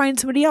I ever find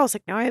somebody else?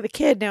 Like, now I have a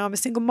kid. Now I'm a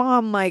single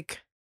mom. Like,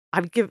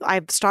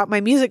 I've stopped my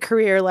music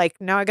career. Like,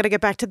 now I got to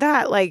get back to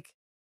that. Like,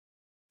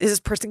 is this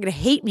person going to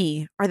hate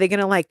me? Are they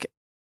going to like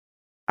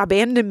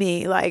abandon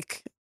me?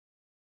 Like,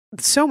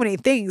 so many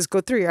things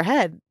go through your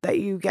head that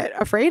you get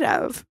afraid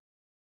of.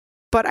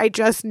 But I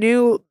just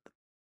knew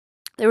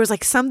there was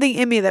like something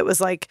in me that was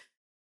like,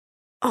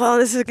 oh,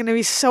 this is going to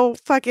be so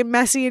fucking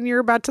messy, and you're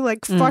about to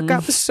like fuck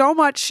up so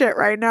much shit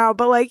right now.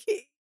 But like,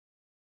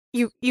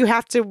 you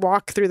have to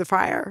walk through the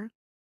fire.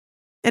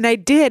 And I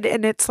did.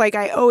 And it's like,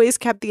 I always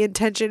kept the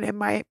intention in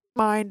my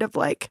mind of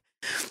like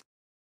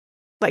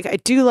I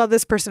do love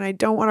this person. I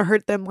don't want to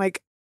hurt them.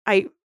 Like,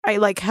 I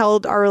like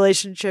held our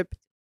relationship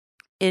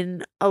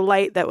in a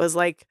light that was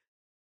like,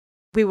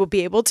 we will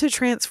be able to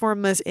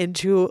transform this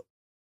into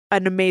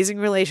an amazing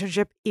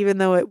relationship, even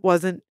though it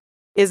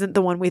isn't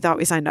the one we thought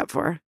we signed up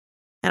for.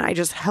 And I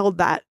just held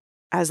that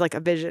as like a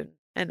vision,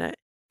 and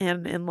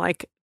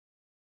like,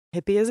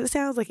 hippie as it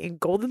sounds, like in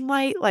golden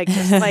light, like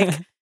just like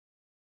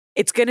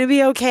it's gonna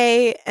be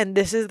okay, and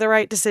this is the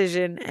right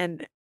decision,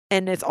 and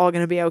it's all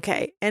gonna be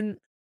okay. And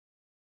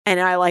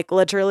I like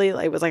literally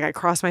like was like, I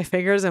crossed my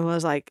fingers and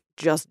was like,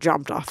 just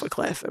jumped off a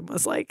cliff and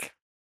was like,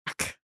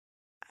 fuck,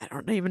 I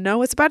don't even know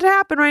what's about to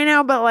happen right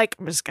now, but like,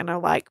 I'm just gonna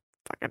like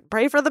fucking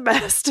pray for the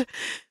best.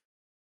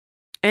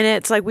 And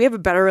it's like, we have a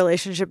better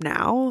relationship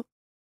now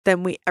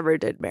than we ever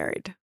did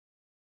married.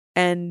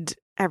 And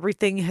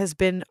everything has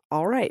been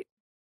all right.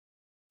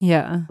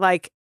 Yeah.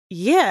 Like,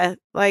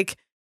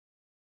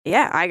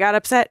 I got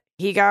upset.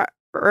 He got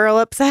real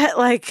upset.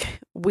 Like,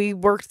 we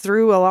worked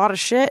through a lot of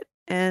shit.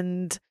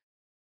 And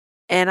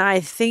I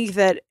think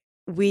that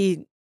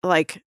we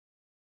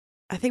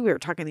were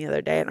talking the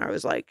other day, and I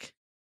was like,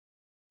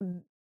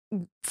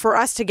 for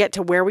us to get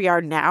to where we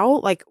are now,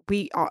 like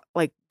we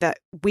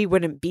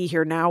wouldn't be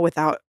here now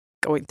without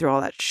going through all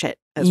that shit,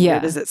 as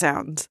weird as it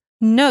sounds.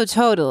 No,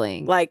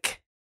 totally.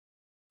 Like,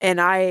 and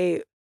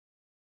I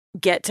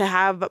get to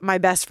have my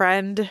best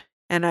friend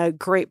and a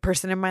great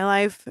person in my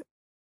life.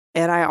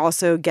 And I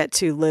also get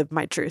to live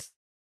my truth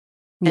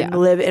and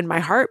live in my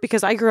heart,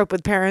 because I grew up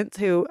with parents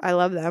who, I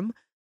love them.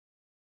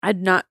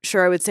 I'm not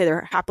sure I would say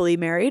they're happily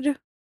married.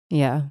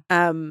 Yeah.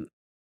 And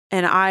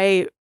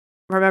I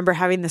remember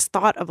having this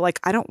thought of like,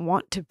 I don't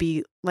want to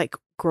be like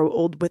grow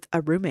old with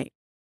a roommate.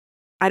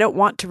 I don't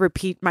want to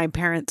repeat my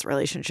parents'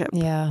 relationship.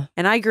 Yeah.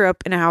 And I grew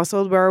up in a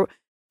household where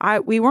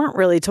we weren't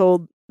really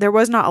told, there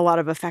was not a lot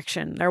of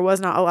affection. There was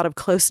not a lot of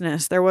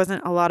closeness. There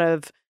wasn't a lot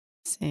of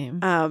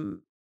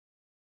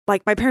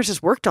like, my parents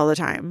just worked all the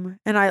time,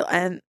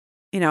 and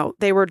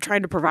they were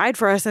trying to provide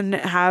for us and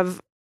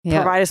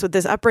provide us with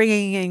this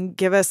upbringing and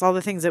give us all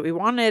the things that we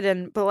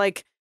wanted. But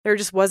like, there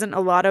just wasn't a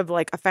lot of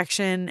like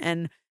affection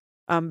and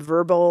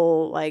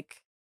verbal like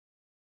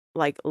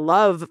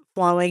love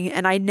flowing.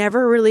 And I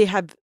never really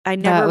had,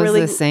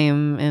 the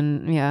same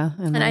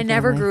and I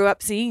never grew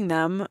up seeing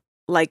them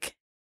like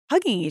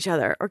hugging each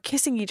other or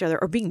kissing each other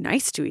or being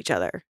nice to each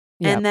other.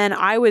 Yep. And then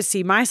I would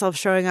see myself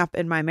showing up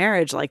in my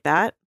marriage like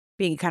that,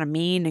 being kind of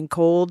mean and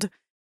cold.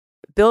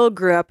 Bill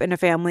grew up in a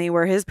family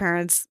where his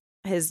parents,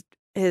 his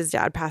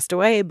dad passed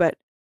away, but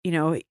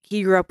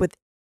he grew up with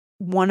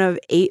one of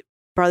 8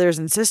 brothers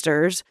and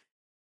sisters.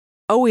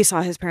 Always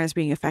saw his parents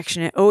being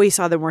affectionate, always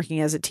saw them working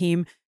as a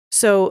team.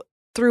 So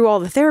through all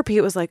the therapy,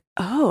 it was like,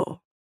 oh,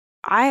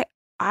 I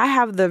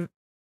have the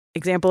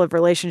example of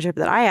relationship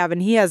that I have,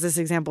 and he has this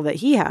example that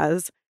he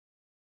has.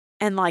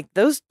 And like,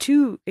 those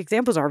two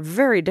examples are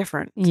very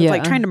different. So it's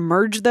like trying to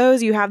merge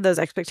those. You have those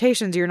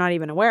expectations you're not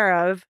even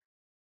aware of.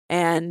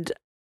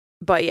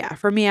 But yeah,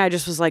 for me, I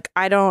just was like,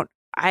 I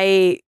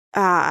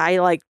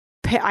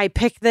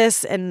picked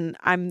this, and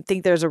I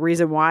think there's a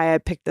reason why I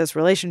picked this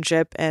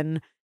relationship.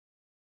 And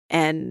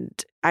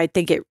I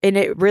think it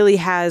really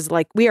has,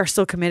 like, we are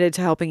still committed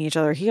to helping each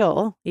other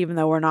heal, even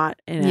though we're not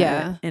in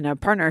a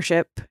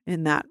partnership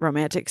in that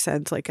romantic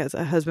sense, like as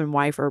a husband,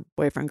 wife, or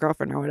boyfriend,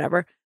 girlfriend, or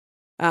whatever.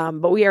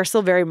 But we are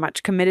still very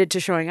much committed to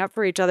showing up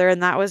for each other.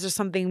 And that was just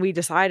something we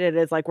decided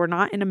is like, we're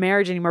not in a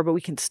marriage anymore, but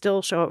we can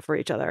still show up for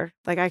each other.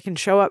 Like, I can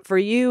show up for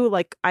you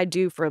like I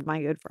do for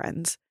my good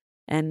friends.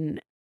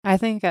 And I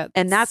think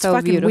that's so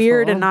fucking beautiful.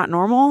 Weird and not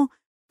normal,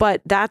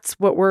 but that's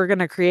what we're going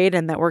to create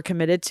and that we're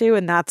committed to.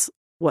 And that's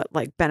what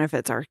like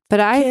benefits our But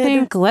I kid.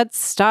 think let's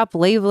stop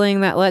labeling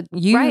that.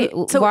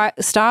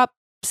 Stop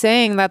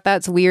saying that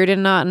that's weird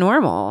and not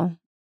normal.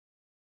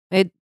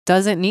 It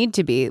doesn't need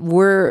to be.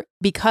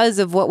 Because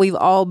of what we've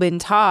all been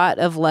taught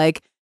of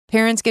like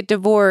parents get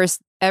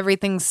divorced,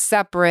 everything's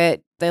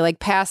separate. They like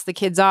pass the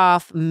kids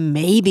off.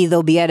 Maybe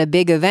they'll be at a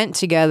big event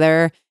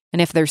together.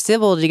 And if they're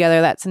civil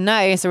together, that's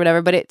nice or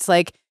whatever. But it's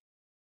like,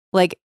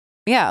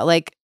 yeah,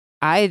 like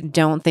I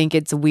don't think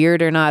it's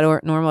weird or not or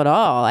normal at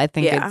all. I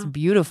think it's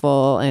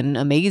beautiful and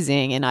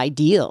amazing and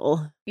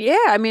ideal. Yeah,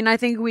 I mean, I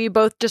think we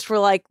both just were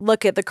like,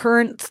 look at the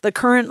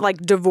current like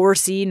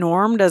divorcee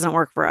norm doesn't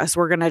work for us.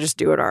 We're gonna just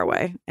do it our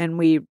way, and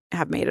we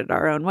have made it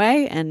our own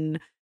way.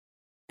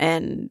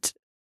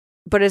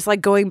 But it's like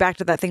going back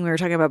to that thing we were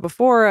talking about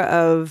before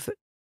of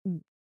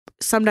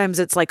sometimes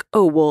it's like,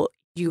 oh well,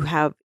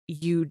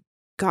 you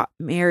got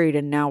married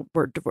and now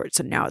we're divorced,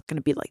 so now it's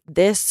gonna be like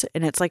this,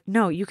 and it's like,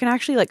 no, you can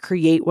actually like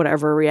create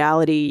whatever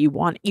reality you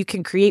want. You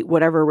can create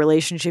whatever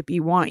relationship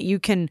you want. You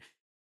can.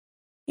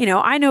 You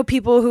know, I know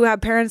people who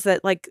have parents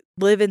that like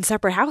live in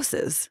separate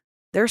houses.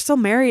 They're still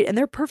married and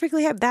they're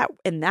perfectly have that,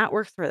 and that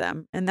works for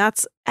them. And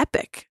that's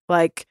epic.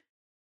 Like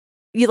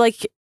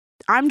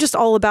I'm just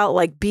all about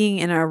like being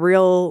in a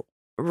real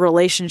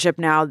relationship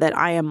now that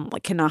I am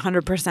like can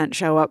 100%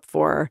 show up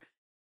for,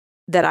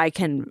 that I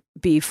can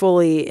be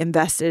fully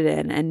invested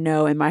in and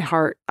know in my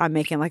heart I'm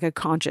making like a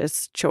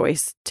conscious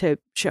choice to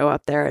show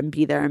up there and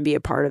be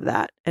a part of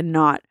that, and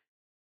not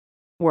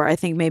where I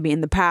think maybe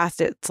in the past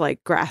it's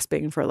like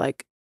grasping for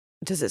like,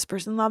 does this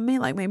person love me?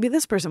 Like maybe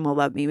this person will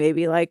love me.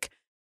 Maybe like,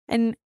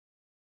 and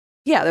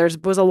yeah,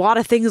 was a lot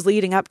of things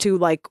leading up to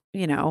like,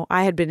 you know,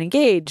 I had been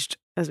engaged,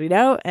 as we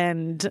know,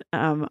 and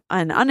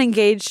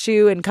unengaged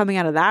too, and coming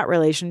out of that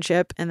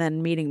relationship, and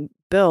then meeting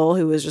Bill,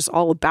 who was just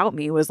all about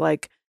me, was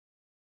like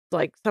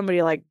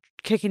somebody like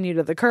kicking you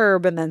to the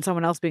curb, and then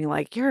someone else being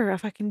like, you're a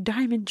fucking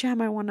diamond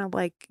gem. I want to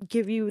like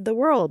give you the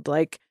world.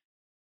 Like,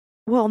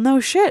 well, no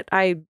shit.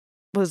 I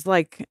was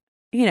like,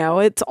 you know,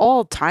 it's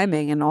all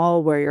timing and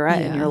all where you're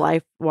at in your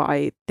life,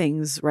 why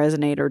things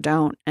resonate or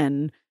don't.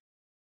 And,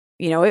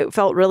 you know, it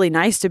felt really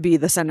nice to be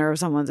the center of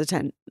someone's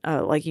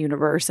like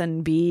universe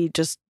and be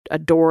just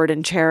adored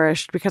and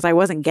cherished, because I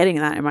wasn't getting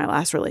that in my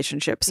last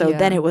relationship. So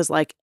then it was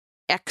like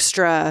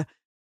extra,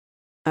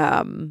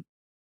 it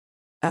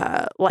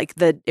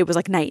was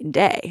like night and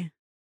day.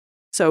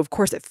 So of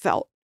course it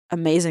felt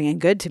amazing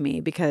and good to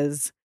me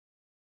because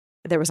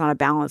there was not a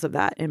balance of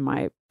that in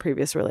my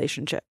previous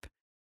relationship.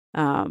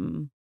 I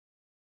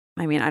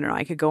mean, I don't know.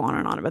 I could go on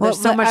and on, but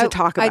there's so much to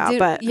talk about.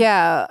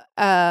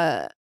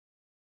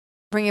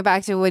 Bring it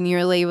back to when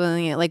you're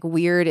labeling it like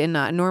weird and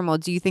not normal.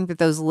 Do you think that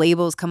those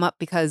labels come up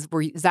because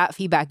is that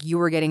feedback you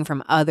were getting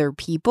from other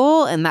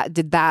people, and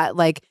that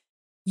like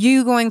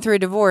you going through a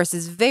divorce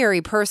is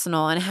very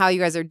personal and how you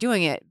guys are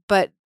doing it,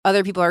 but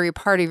other people are a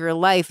part of your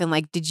life, and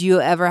like, did you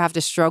ever have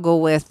to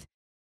struggle with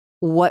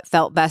what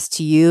felt best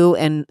to you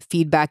and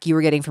feedback you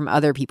were getting from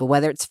other people,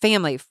 whether it's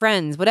family,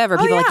 friends, whatever.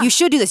 People like, you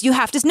should do this. You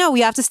have to know.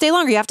 You have to stay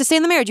longer. You have to stay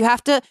in the marriage. You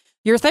have to,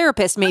 your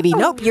therapist maybe.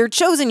 Nope, you're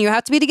chosen. You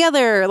have to be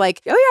together.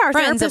 Like, our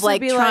friends of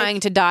like trying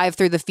to dive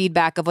through the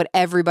feedback of what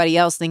everybody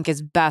else think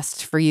is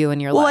best for you in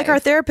your life. Well, like our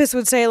therapist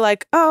would say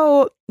like,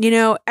 oh, you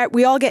know,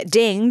 we all get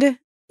dinged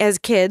as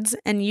kids,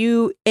 and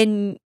you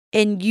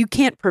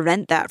can't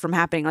prevent that from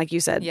happening. Like you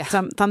said,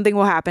 something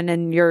will happen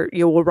and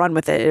you will run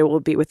with it. It will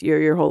be with you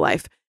your whole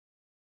life.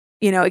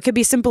 You know, it could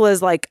be simple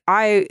as like,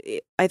 I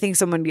think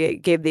someone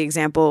gave the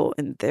example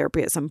in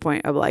therapy at some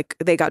point of like,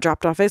 they got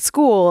dropped off at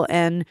school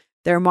and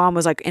their mom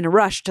was like in a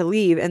rush to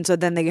leave. And so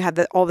then they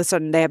had all of a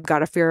sudden they have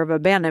got a fear of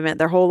abandonment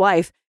their whole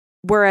life.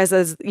 Whereas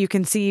as you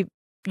can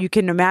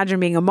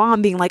imagine being a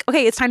mom being like,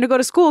 okay, it's time to go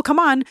to school. Come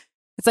on.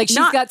 It's like she's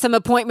got some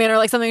appointment or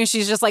like something, and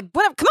she's just like,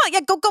 "What? Come on,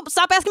 go!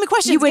 Stop asking me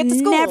questions." You would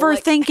never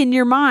think in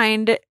your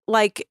mind,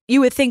 like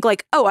you would think,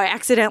 like, "Oh, I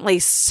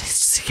accidentally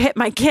hit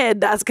my kid.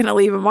 That's gonna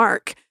leave a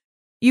mark."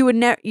 You would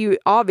never. You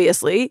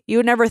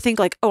would never think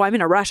like, "Oh, I'm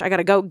in a rush. I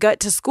gotta go get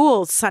to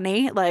school,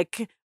 Sonny.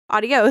 Like,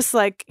 adios."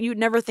 Like, you'd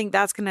never think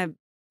that's gonna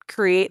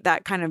create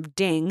that kind of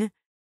ding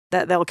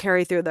that they'll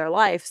carry through their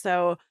life.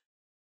 So,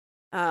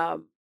 why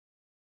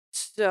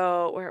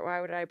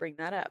would I bring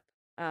that up?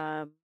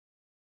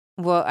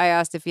 Well, I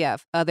asked if you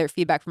have other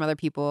feedback from other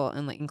people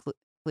and like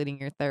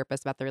including your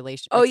therapist about the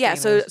relationship. Oh yeah,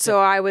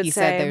 so I would say you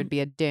said there would be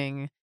a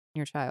ding in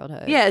your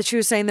childhood. Yeah, she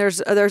was saying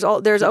there's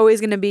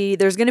always going to be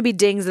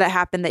dings that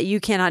happen that you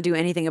cannot do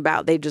anything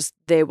about.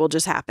 They will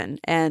just happen,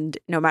 and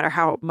no matter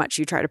how much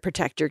you try to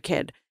protect your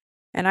kid.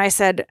 And I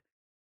said,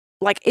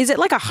 like, is it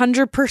like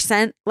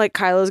 100% like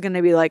Kyla's going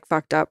to be like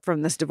fucked up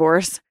from this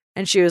divorce?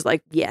 And she was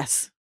like,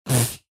 yes.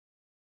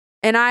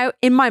 And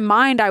in my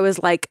mind I was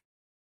like.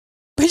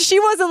 But she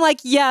wasn't like,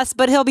 yes,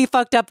 but he'll be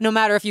fucked up no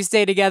matter if you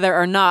stay together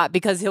or not,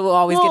 because he'll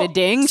always get a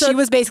ding. So she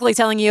was basically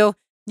telling you,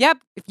 yep,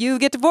 if you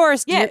get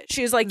divorced. Yeah,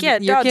 she was like, yeah,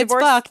 your kid's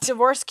fucked.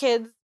 Divorced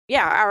kids,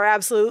 are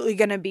absolutely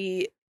going to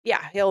be,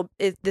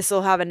 this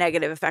will have a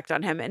negative effect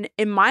on him. And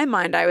in my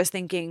mind, I was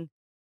thinking,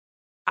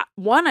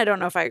 one, I don't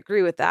know if I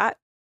agree with that,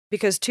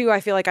 because two,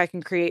 I feel like I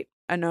can create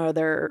something.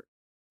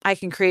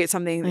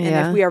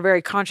 And if we are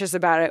very conscious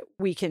about it,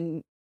 we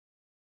can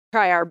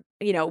try our,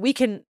 we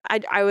can,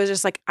 I was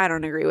just like, I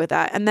don't agree with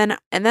that. And then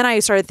I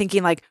started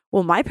thinking like,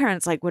 well, my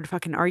parents like would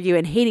fucking argue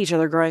and hate each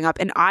other growing up.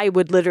 And I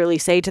would literally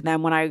say to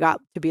them when I got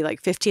to be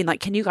like 15, like,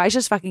 can you guys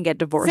just fucking get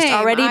divorced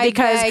already?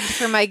 Because I begged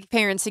for my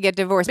parents to get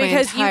divorced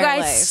because my entire you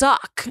guys life.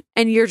 suck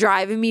and you're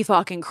driving me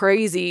fucking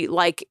crazy.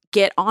 Like,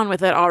 get on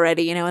with it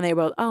already, And they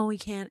were, oh, we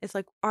can't. It's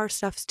like our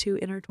stuff's too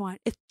intertwined.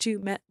 It's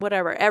too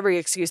whatever. Every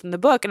excuse in the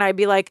book. And I'd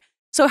be like,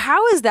 so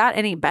how is that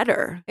any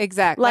better?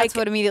 Exactly. Like,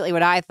 that's immediately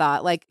what I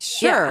thought. Like,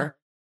 sure.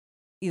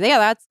 Yeah,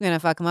 that's going to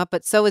fuck them up.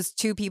 But so is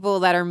two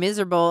people that are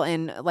miserable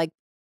and like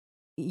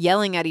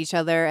yelling at each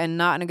other and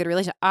not in a good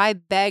relationship. I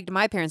begged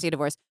my parents to get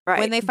divorced. Right.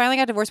 When they finally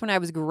got divorced when I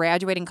was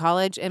graduating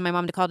college and my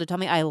mom called to tell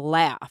me, I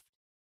laughed.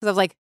 Because I was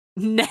like,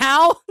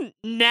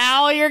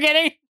 now you're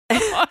getting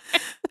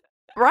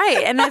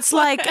right. And it's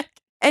like,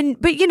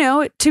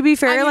 but to be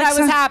fair, I was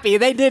happy.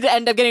 They did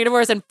end up getting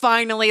divorced and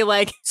finally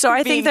like. So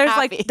I think there's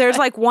happy. there's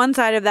one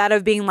side of that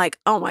of being like,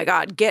 oh my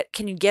God,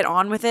 can you get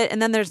on with it?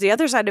 And then there's the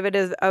other side of it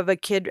is of a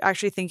kid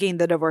actually thinking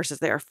the divorce is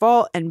their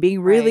fault and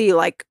being really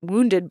like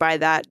wounded by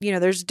that.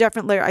 There's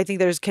definitely, I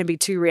think can be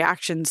two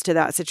reactions to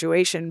that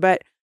situation.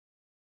 But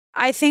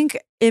I think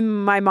in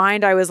my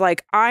mind, I was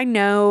like, I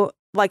know,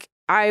 like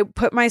I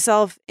put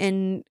myself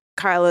in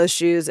Kyla's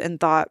shoes and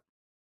thought,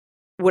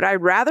 would I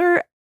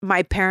rather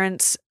my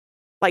parents,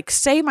 like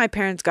say my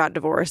parents got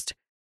divorced,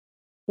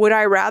 would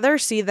I rather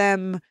see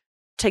them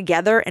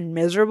together and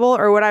miserable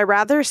or would I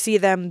rather see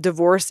them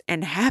divorced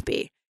and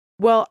happy?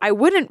 Well, I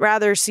wouldn't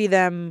rather see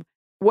them.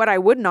 What I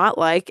would not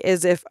like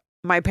is if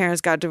my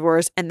parents got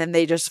divorced and then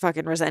they just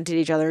fucking resented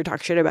each other and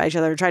talked shit about each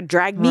other and tried to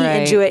drag me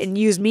into it and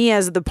use me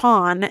as the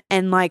pawn.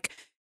 And like,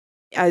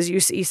 as you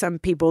see some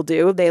people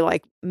do, they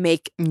like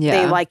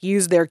they like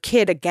use their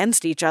kid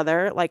against each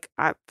other. Like,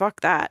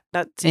 fuck that.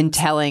 And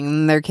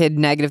telling their kid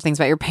negative things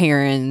about your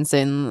parents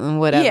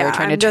and whatever,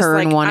 trying to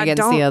turn like, one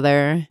against the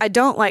other. I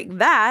don't like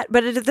that.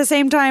 But at the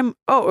same time,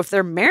 if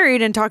they're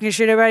married and talking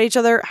shit about each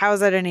other, how is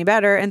that any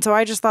better? And so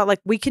I just thought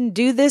like we can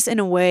do this in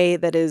a way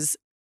that is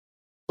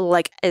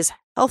like as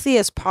healthy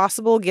as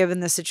possible given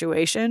the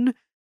situation.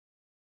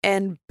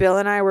 And Bill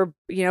and I were,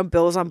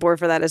 Bill was on board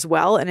for that as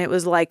well. And it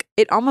was like,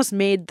 it almost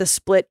made the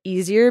split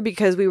easier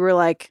because we were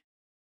like,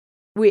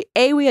 we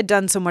had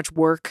done so much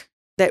work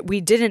that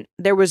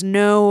there was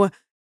no,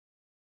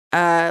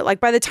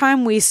 like by the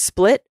time we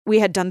split, we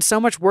had done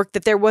so much work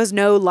that there was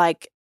no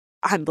like,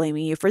 I'm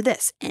blaming you for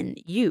this and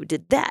you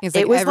did that.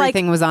 It was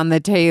everything was on the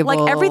table.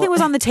 Like everything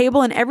was on the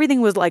table and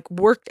everything was like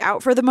worked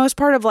out for the most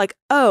part of like,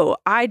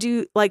 I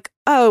do like,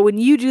 when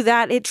you do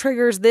that, it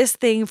triggers this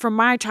thing from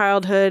my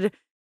childhood.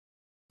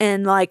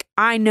 And like,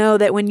 I know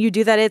that when you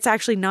do that, it's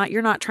actually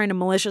you're not trying to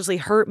maliciously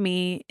hurt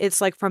me.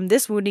 It's like from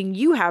this wounding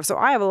you have. So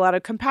I have a lot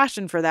of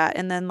compassion for that.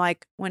 And then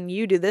like, when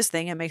you do this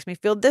thing, it makes me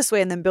feel this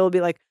way. And then Bill will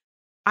be like,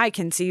 I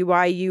can see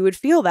why you would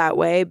feel that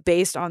way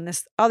based on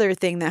this other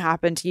thing that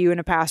happened to you in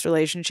a past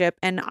relationship.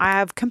 And I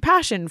have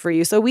compassion for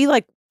you. So we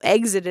like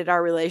exited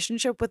our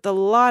relationship with a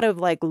lot of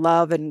like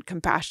love and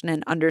compassion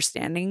and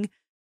understanding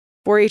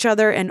for each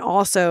other. And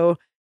also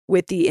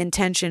with the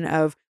intention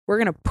of we're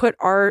going to put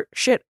our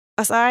shit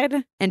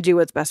aside and do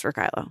what's best for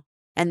Kylo.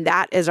 And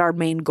that is our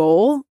main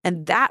goal.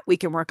 And that we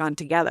can work on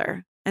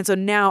together. And so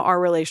now our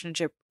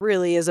relationship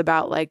really is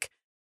about like,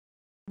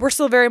 we're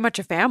still very much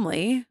a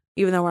family,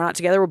 even though we're not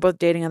together. We're both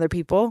dating other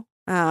people.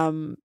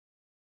 But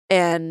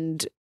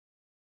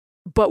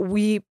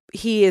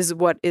he is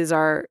what is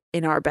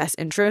in our best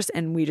interest.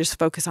 And we just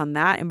focus on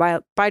that. And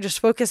by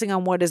just focusing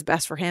on what is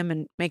best for him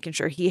and making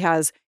sure he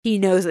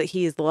knows that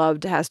he is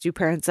loved, has two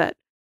parents that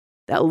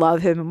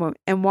love him.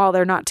 And while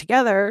they're not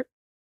together,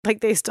 like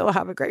they still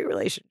have a great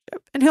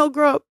relationship and he'll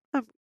grow up,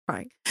 I'm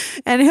crying,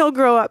 and he'll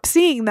grow up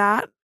seeing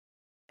that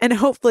and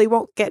hopefully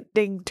won't get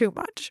dinged too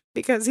much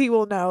because he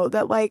will know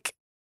that like,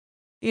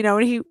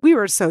 and we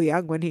were so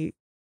young when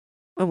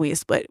we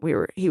split,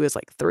 he was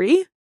like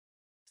 3.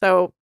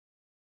 So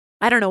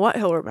I don't know what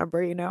he'll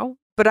remember,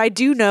 but I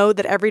do know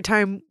that every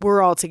time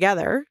we're all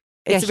together,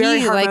 it's very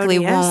harmonious. Likely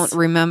won't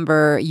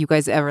remember you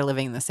guys ever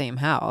living in the same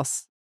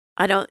house.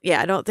 I don't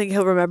think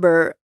he'll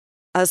remember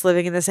us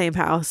living in the same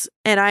house.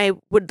 And I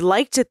would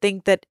like to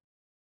think that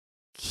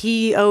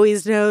he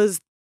always knows,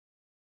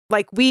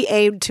 like we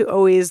aim to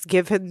always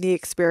give him the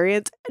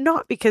experience,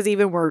 not because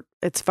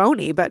it's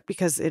phony, but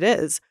because it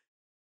is,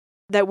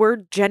 that we're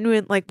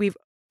genuine, like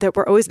that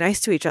we're always nice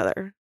to each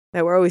other,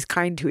 that we're always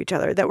kind to each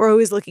other, that we're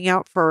always looking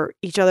out for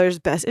each other's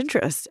best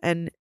interest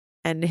and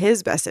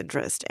his best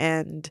interest.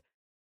 And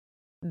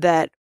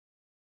that,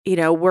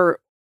 while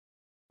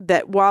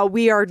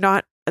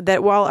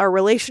our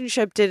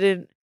relationship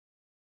didn't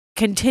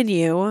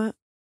continue,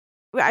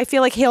 I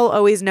feel like he'll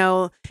always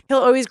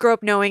grow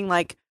up knowing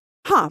like,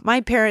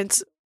 my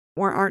parents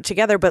aren't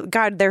together, but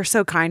God, they're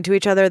so kind to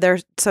each other. They're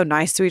so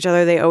nice to each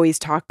other. They always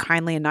talk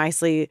kindly and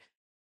nicely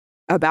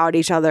about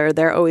each other.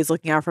 They're always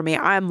looking out for me.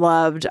 I'm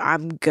loved.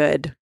 I'm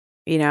good,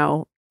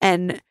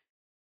 and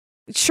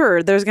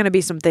sure, there's going to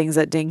be some things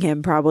that ding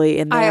him probably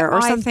in there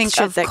or some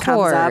shit that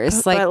comes up.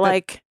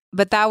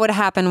 But that would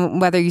happen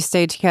whether you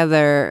stay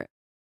together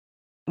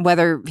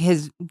whether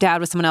his dad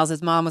was someone else,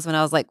 his mom was someone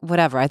else, like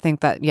whatever. I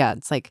think that, yeah,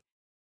 it's like,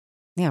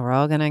 yeah, we're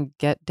all going to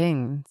get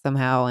dinged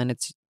somehow. And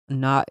it's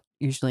not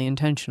usually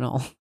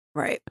intentional.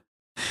 Right.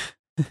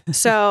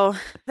 So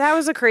that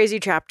was a crazy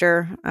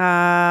chapter.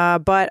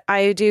 But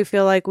I do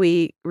feel like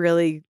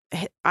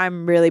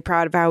I'm really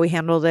proud of how we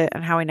handled it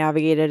and how we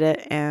navigated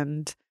it.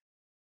 And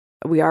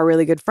we are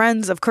really good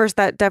friends. Of course,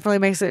 that definitely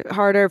makes it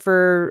harder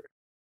for.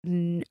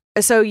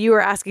 So you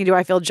were asking, do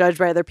I feel judged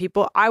by other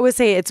people? I would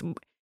say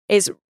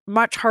it's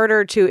much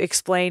harder to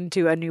explain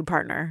to a new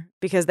partner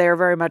because they are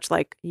very much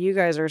like, you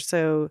guys are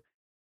so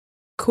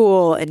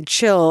cool and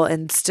chill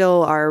and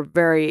still are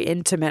very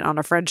intimate on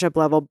a friendship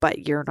level,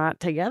 but you're not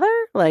together.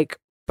 Like,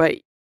 but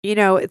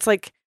it's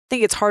like, I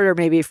think it's harder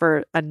maybe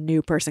for a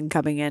new person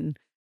coming in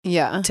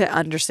to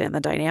understand the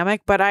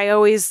dynamic. But I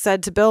always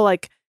said to Bill,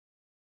 like,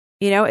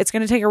 it's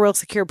going to take a real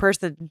secure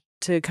person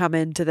to come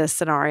into this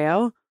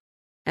scenario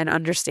and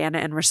understand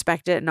it and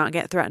respect it and not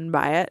get threatened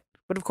by it.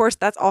 But of course,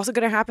 that's also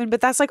going to happen. But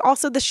that's like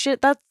also the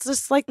shit. That's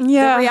just like the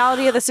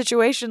reality of the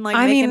situation. Like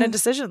making a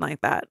decision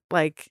like that.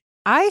 Like,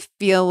 I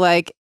feel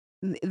like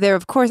there,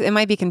 of course, it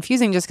might be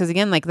confusing just because,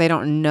 again, like they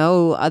don't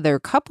know other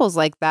couples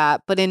like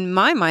that. But in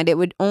my mind, it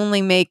would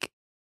only make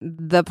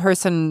the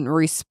person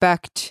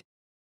respect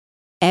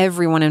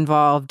everyone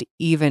involved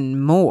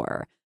even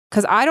more.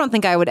 Because I don't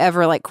think I would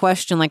ever like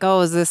question like, oh,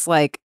 is this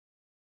like,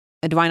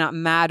 do I not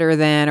matter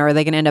then? Or are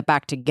they going to end up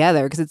back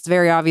together? Because it's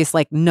very obvious,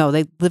 like, no,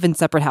 they live in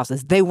separate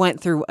houses. They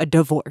went through a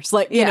divorce.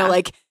 Like, you know,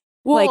 like,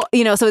 well,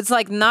 like, so it's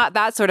like not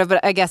that sort of,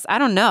 but I guess, I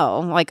don't know.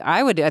 Like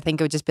I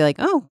think it would just be like,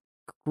 oh,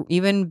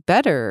 even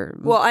better.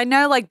 Well, I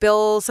know like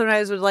Bill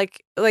sometimes would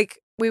like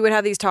we would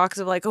have these talks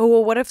of like, oh,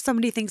 well, what if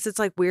somebody thinks it's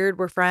like weird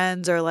we're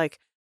friends, or like,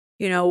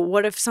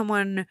 what if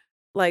someone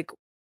like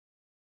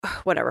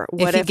whatever,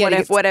 what if,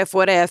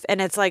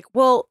 and it's like,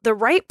 well, the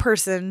right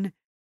person,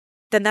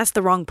 then that's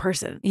the wrong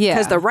person. Yeah.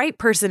 Because the right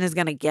person is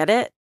going to get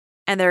it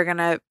and they're going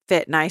to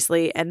fit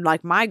nicely. And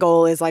like my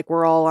goal is like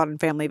we're all on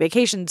family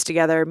vacations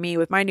together, me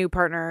with my new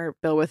partner,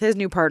 Bill with his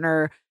new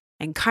partner,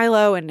 and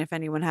Kylo. And if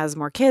anyone has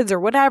more kids or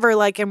whatever,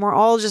 like, and we're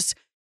all just,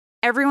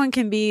 everyone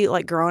can be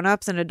like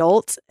grown-ups and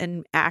adults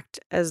and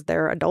act as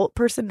their adult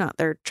person, not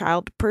their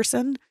child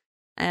person.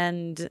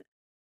 And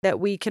that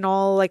we can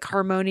all like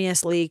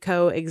harmoniously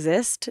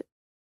coexist.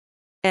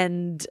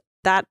 And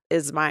that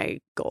is my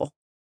goal.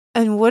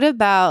 And what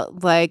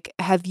about like,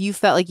 have you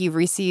felt like you've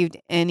received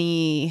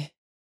any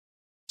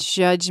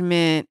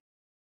judgment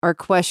or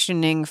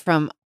questioning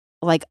from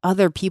like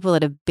other people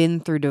that have been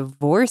through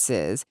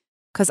divorces?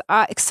 Because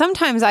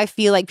sometimes I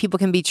feel like people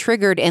can be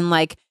triggered and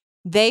like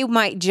they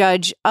might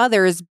judge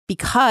others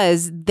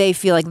because they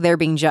feel like they're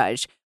being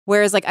judged.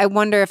 Whereas like, I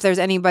wonder if there's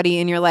anybody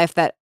in your life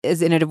that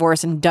is in a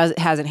divorce and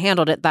hasn't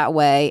handled it that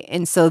way.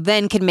 And so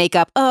then can make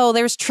up, oh,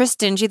 there's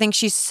Tristan. She thinks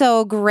she's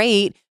so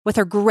great with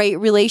her great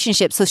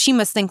relationship. So she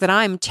must think that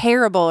I'm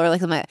terrible or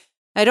like,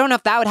 I don't know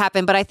if that would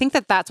happen, but I think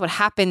that that's what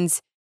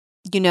happens,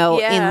 in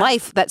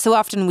life, that so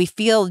often we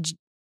feel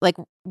like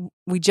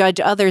we judge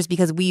others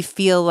because we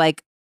feel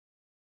like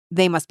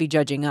they must be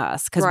judging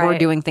us because we're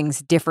doing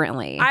things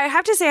differently. I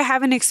have to say I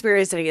haven't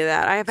experienced any of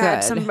that. I've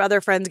had some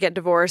other friends get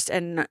divorced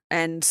and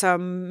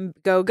some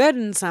go good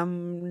and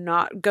some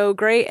not go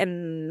great.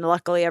 And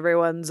luckily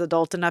everyone's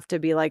adult enough to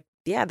be like,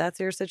 yeah, that's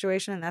your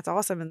situation and that's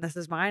awesome and this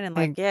is mine. And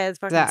like, yeah, it's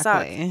fucking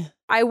sucks.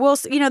 I will,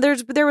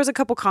 there was a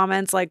couple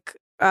comments like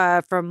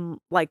from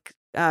like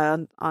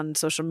on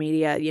social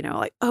media,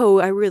 like, oh,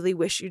 I really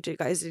wish you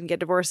guys didn't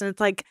get divorced. And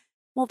it's like,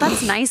 well,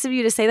 that's nice of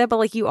you to say that, but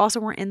like you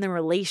also weren't in the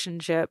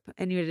relationship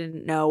and you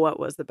didn't know what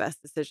was the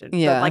best decision.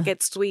 Yeah. But like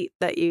it's sweet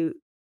that you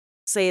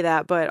say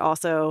that, but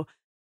also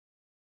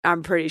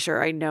I'm pretty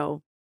sure I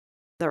know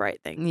the right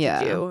thing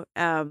to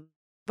do.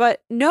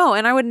 But no,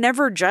 and I would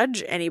never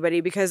judge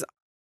anybody because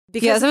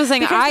as I was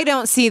saying, I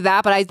don't see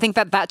that, but I think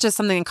that that's just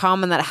something in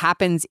common that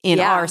happens in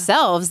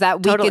ourselves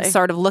that we could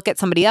sort of look at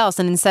somebody else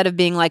and instead of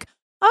being like,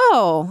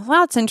 oh,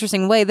 well, that's an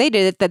interesting way they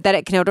did it, that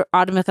it can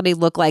automatically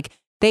look like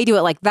they do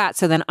it like that,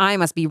 so then I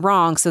must be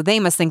wrong, so they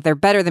must think they're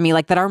better than me,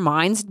 like that our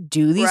minds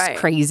do these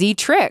crazy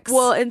tricks.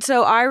 Well, and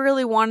so I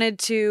really wanted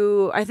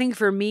to, I think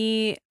for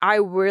me, I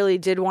really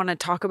did want to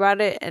talk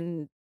about it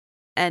and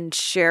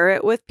share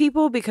it with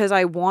people because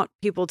I want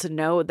people to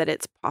know that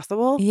it's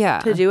possible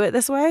to do it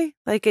this way.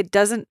 Like it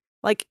doesn't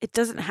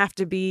have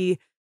to be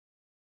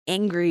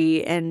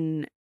angry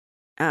and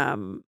a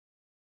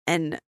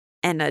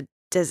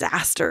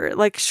disaster.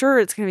 Like sure,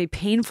 it's going to be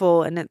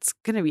painful and it's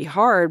going to be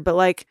hard, but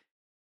like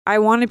I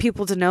wanted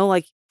people to know,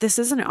 like, this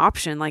is an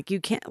option. Like,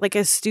 you can't, like,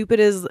 as stupid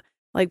as,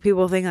 like,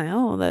 people think, like,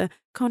 oh, the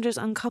conscious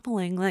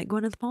uncoupling, like,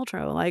 Gwyneth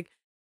Paltrow. Like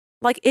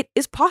it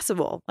is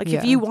possible. Like,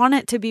 if you want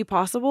it to be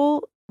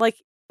possible, like,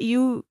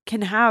 you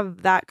can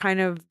have that kind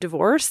of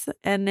divorce,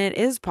 and it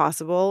is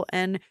possible,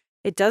 and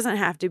it doesn't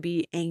have to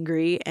be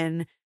angry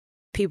and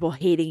people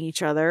hating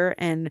each other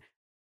and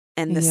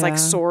this, like,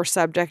 sore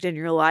subject in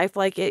your life.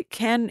 Like, it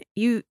can,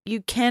 you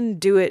can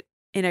do it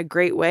in a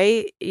great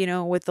way,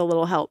 with a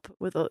little help,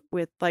 with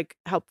like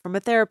help from a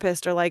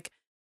therapist or like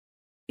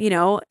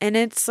and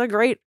it's a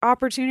great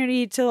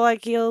opportunity to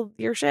like heal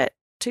your shit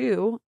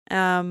too.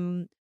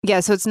 Yeah,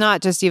 so it's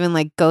not just even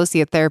like go see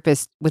a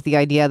therapist with the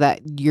idea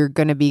that you're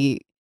going to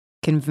be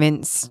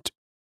convinced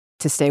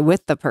to stay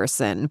with the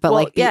person, but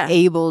like be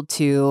able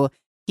to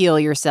heal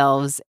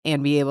yourselves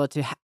and be able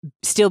to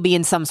still be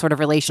in some sort of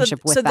relationship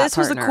with that partner.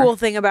 So this was the cool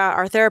thing about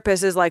our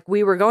therapist is like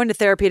we were going to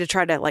therapy to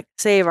try to like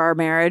save our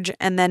marriage,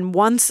 and then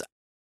once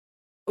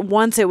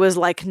it was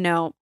like,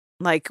 no,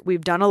 like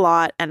we've done a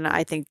lot and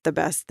I think the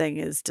best thing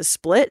is to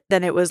split,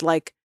 then it was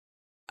like,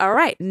 all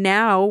right,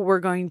 now we're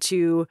going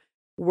to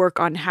work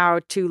on how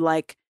to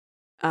like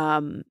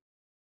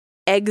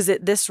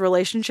exit this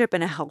relationship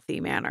in a healthy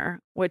manner,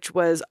 which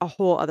was a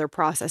whole other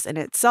process in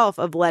itself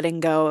of letting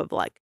go of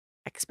like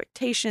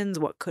expectations,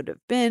 what could have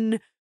been,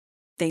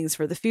 things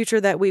for the future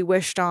that we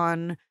wished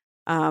on,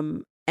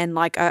 and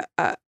like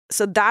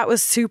so that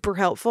was super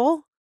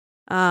helpful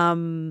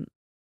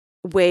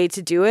way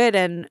to do it.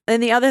 And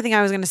then the other thing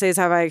I was going to say is,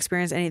 have I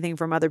experienced anything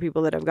from other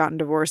people that have gotten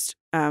divorced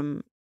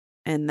in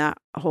that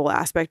whole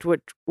aspect,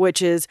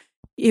 which is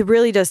it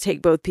really does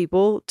take both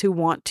people to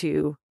want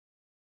to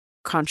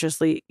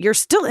consciously, you're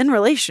still in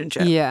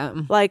relationship. Yeah.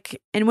 Like,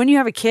 and when you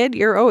have a kid,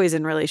 you're always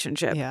in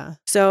relationship. Yeah.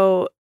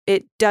 So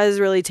it does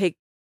really take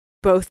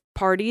both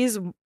parties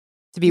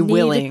to be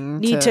willing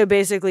need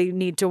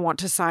to want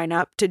to sign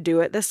up to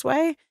do it this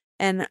way.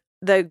 And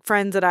the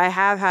friends that I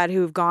have had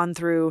who've gone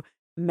through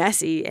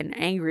messy and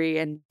angry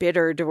and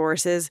bitter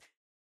divorces,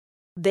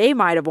 they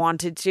might have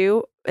wanted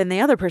to, and the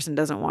other person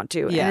doesn't want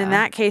to. Yeah. And in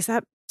that case,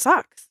 that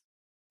sucks.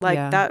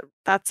 Like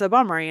that's a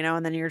bummer,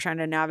 and then you're trying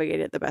to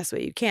navigate it the best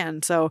way you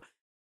can. So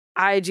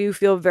I do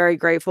feel very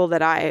grateful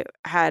that I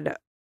had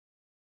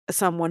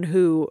someone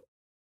who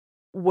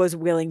was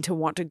willing to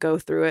want to go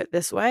through it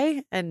this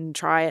way and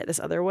try it this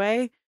other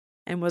way,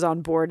 and was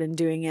on board and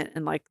doing it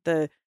in like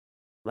the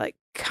like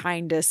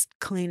kindest,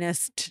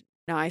 cleanest,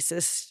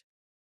 nicest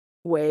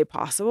way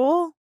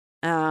possible.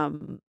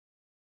 And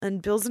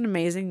Bill's an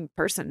amazing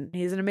person.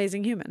 He's an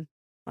amazing human.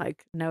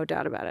 Like, no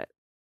doubt about it.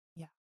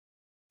 Yeah.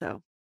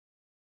 So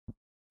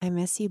I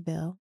miss you,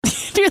 Bill.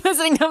 If you're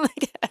listening, I'm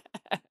like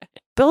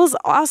Bill's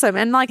awesome.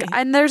 And like,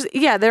 and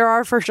there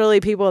are for surely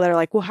people that are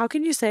like, well, how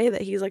can you say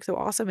that he's like so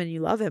awesome and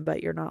you love him,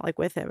 but you're not like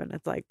with him? And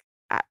it's like,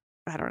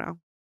 I don't know.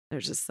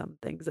 There's just some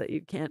things that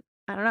you can't,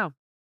 I don't know.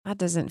 That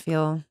doesn't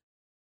feel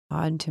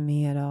odd to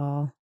me at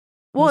all.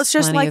 Well, it's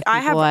just like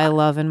I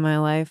love in my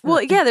life.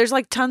 Well, yeah, there's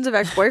like tons of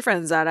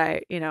ex-boyfriends that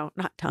I,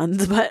 not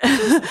tons, but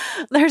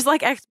there's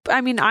like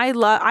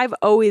I've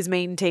always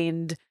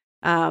maintained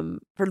for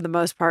the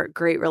most part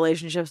great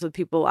relationships with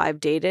people I've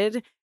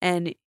dated,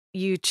 and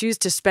you choose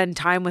to spend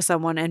time with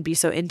someone and be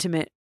so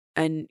intimate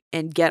and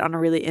get on a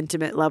really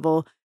intimate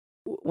level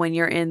when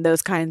you're in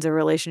those kinds of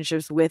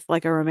relationships with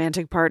like a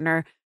romantic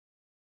partner.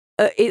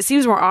 It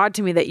seems more odd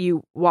to me that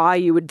why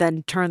you would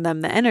then turn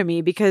them the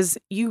enemy, because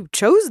you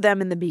chose them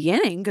in the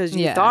beginning because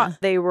you thought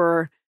they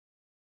were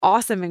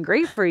awesome and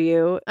great for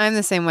you. I'm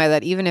the same way,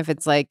 that even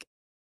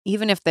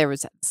if there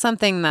was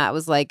something that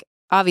was like,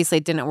 obviously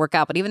it didn't work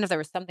out, but even if there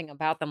was something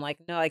about them like,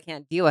 no, I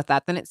can't deal with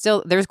that, then it's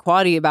still, there's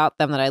quality about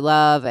them that I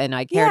love and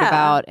I cared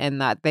about, and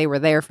that they were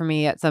there for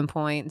me at some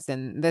points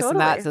and this and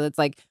that. So it's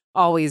like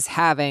always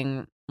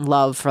having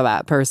love for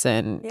that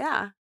person.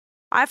 Yeah.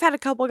 I've had a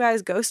couple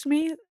guys ghost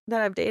me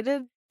that I've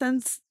dated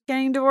since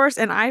getting divorced,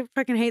 and I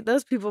fucking hate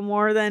those people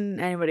more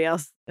than anybody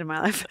else in my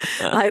life.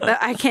 Like,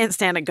 I can't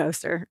stand a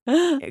ghoster.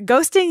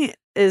 Ghosting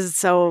is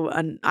so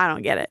I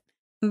don't get it.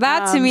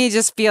 That to me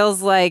just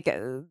feels like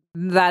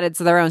that it's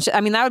their own shit.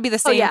 I mean, that would be the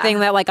same thing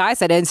that, like I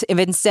said, if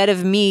instead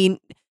of me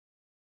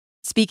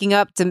speaking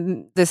up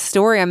to the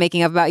story I'm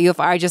making up about you, if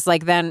I just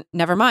like, then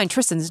never mind,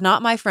 Tristan's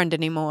not my friend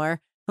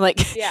anymore.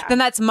 Like, then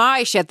that's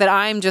my shit that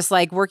I'm just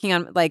like working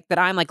on, like that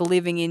I'm like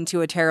living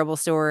into a terrible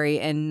story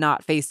and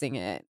not facing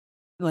it.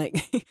 Like,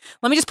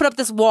 let me just put up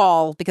this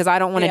wall because I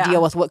don't want to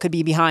deal with what could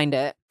be behind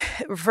it.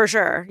 For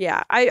sure.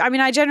 Yeah. I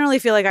mean, I generally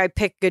feel like I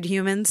pick good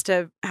humans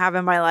to have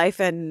in my life.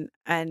 And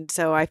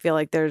so I feel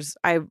like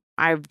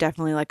I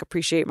definitely like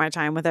appreciate my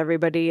time with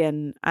everybody.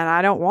 And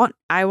I want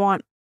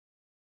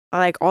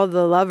like all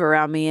the love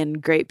around me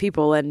and great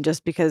people. And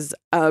just because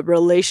a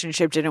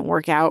relationship didn't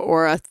work out,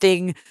 or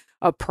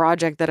a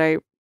project that I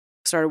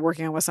started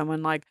working on with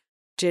someone like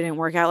didn't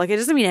work out, like it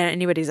doesn't mean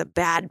anybody's a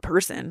bad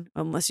person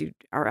unless you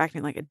are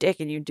acting like a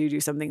dick and you do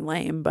something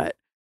lame. But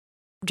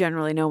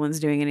generally no one's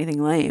doing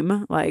anything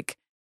lame. Like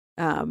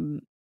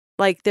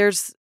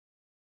there's,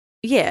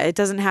 it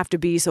doesn't have to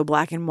be so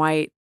black and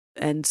white.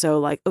 And so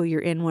like, oh, you're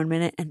in 1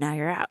 minute and now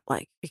you're out.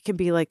 Like it can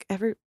be like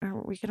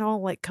we can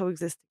all like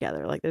coexist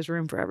together. Like there's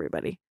room for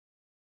everybody.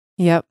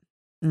 Yep.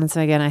 And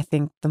so again, I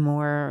think the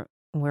more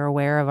we're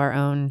aware of our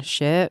own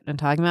shit and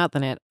talking about,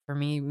 then it, for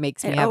me,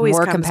 makes me have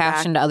more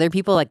compassion to other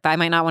people. Like, I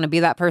might not want to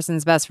be that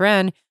person's best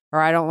friend, or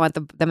I don't want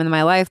them in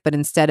my life, but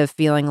instead of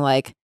feeling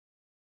like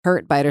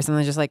hurt by it or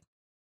something, just like,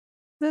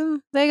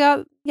 they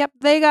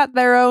got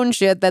their own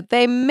shit that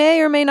they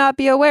may or may not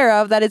be aware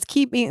of that is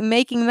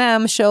making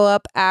them show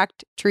up,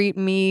 act, treat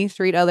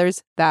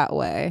others that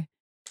way.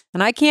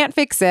 And I can't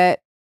fix it.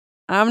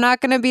 I'm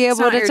not going to be able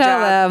not to your tell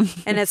job.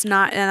 them. And it's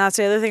not, and that's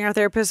the other thing our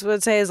therapist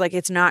would say is like,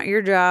 it's not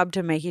your job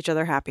to make each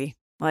other happy.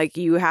 Like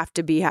you have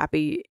to be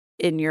happy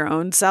in your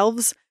own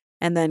selves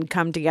and then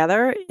come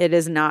together. It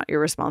is not your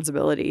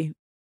responsibility.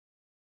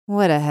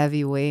 What a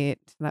heavy weight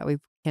that we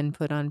can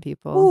put on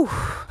people. Ooh,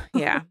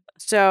 yeah.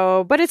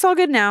 So, but it's all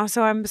good now.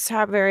 So I'm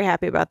very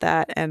happy about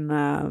that.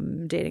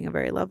 And dating a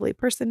very lovely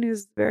person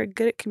who's very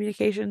good at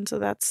communication. So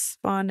that's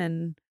fun.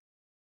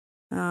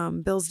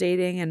 And Bill's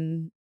dating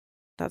and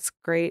that's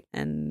great.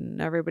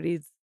 And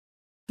everybody's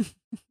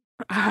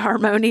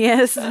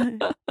harmonious.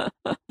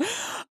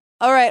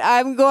 All right,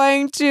 I'm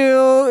going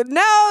to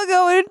now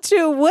go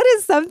into what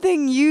is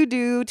something you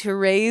do to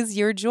raise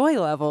your joy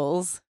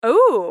levels.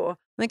 Ooh.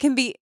 It can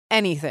be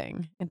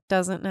anything. It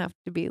doesn't have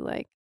to be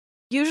like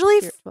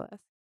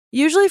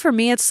Usually for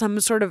me, it's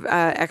some sort of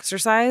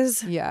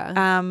exercise. Yeah.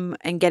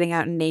 And getting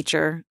out in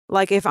nature.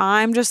 Like if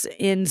I'm just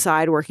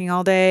inside working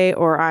all day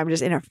or I'm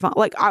just in a funk,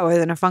 like I was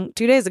in a funk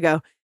 2 days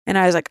ago and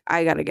I was like,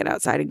 I got to get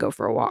outside and go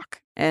for a walk.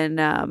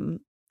 And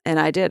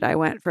I did. I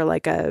went for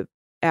like a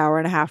hour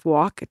and a half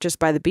walk just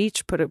by the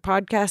beach, put a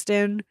podcast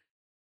in,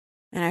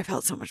 and I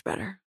felt so much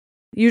better.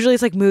 Usually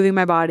it's like moving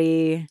my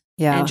body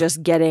and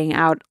just getting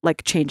out,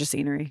 like change of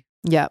scenery.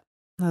 Yep.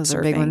 Those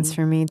are big ones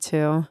for me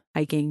too.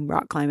 Hiking,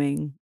 rock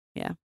climbing.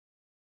 Yeah.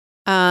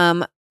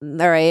 All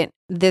right.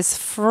 This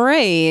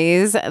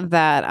phrase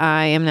that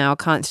I am now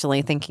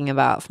constantly thinking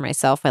about for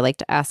myself, I like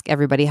to ask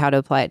everybody how to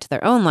apply it to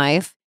their own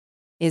life,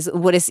 is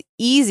what is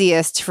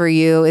easiest for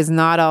you is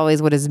not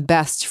always what is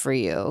best for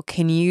you.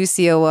 Can you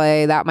see a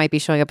way that might be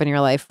showing up in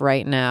your life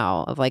right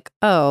now of like,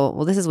 oh,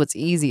 well, this is what's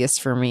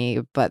easiest for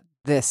me, but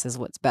this is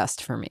what's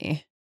best for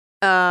me?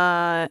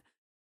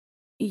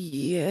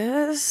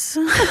 Yes.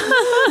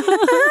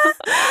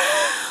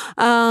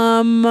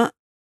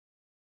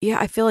 Yeah,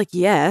 I feel like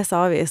yes,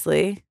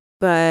 obviously.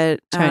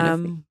 But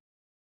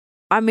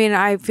I mean,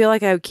 I feel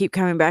like I keep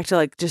coming back to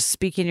like just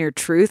speaking your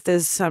truth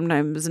is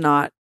sometimes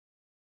not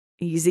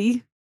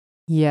easy.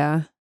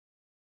 Yeah.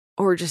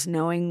 Or just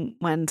knowing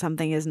when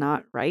something is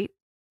not right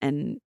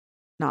and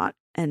not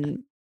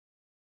and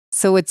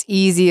so what's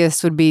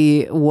easiest would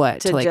be what?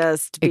 To like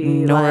just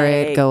ignore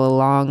it, go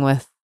along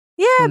with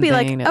be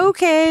like,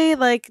 okay,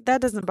 like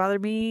that doesn't bother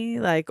me.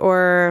 Like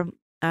or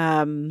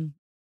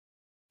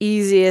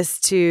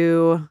easiest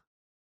to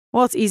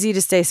it's easy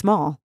to stay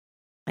small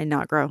and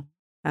not grow.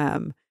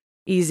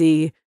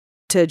 Easy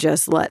to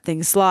just let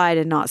things slide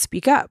and not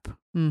speak up.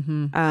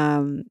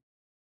 Mm-hmm.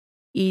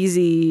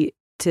 Easy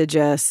to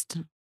just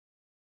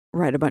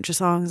write a bunch of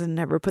songs and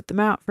never put them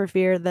out for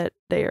fear that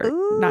they are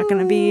not going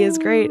to be as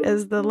great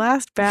as the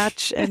last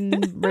batch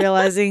and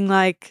realizing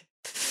like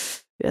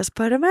just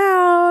put them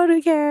out,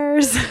 who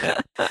cares?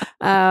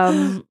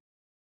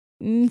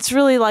 It's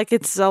really like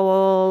it's a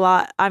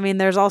lot. I mean,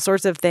 there's all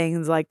sorts of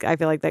things like I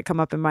feel like that come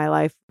up in my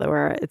life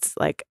where it's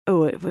like,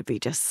 oh, it would be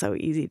just so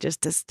easy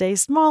just to stay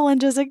small and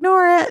just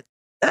ignore it.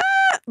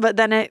 But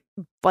then it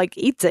like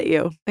eats at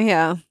you.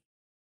 Yeah.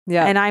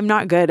 Yeah. And I'm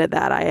not good at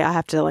that. I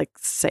have to like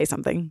say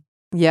something.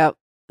 Yep.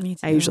 Me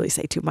too. I usually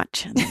say too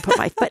much and then put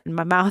my foot in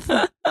my mouth.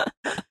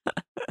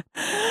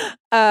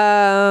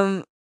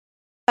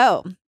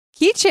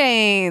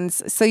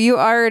 Keychains. So you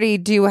already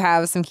do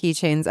have some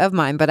keychains of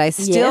mine, but I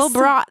still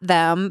brought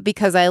them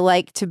because I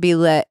like to be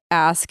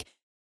ask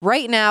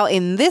right now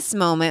in this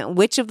moment,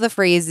 which of the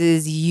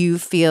phrases you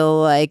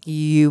feel like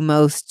you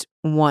most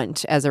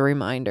want as a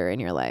reminder in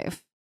your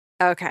life.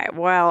 Okay.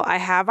 Well, I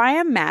have I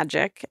Am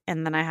Magic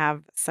and then I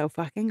have So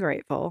Fucking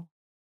Grateful.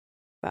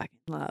 Fucking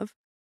love.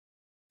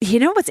 You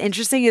know what's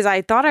interesting is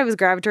I thought I was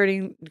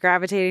gravitating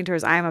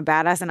towards I Am a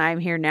Badass and I Am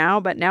Here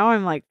Now, but now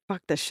I'm like,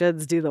 fuck the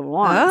shoulds, do the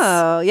wants.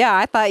 Oh, yeah.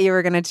 I thought you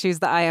were going to choose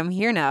the I Am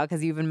Here Now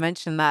because you even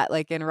mentioned that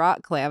like in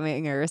rock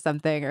clamming or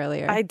something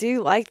earlier. I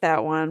do like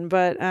that one,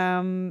 but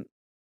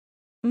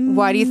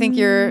why do you think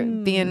you're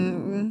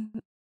being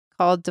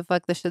called to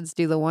fuck the shoulds,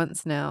 do the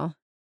wants now?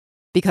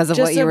 Because of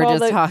what you were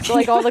just talking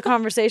like all the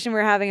conversation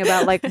we're having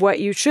about like what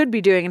you should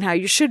be doing and how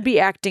you should be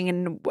acting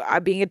and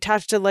being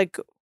attached to like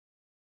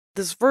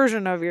this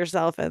version of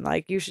yourself and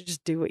like you should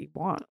just do what you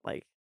want,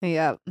 like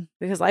yeah,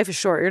 because life is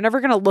short. You're never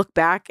gonna look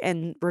back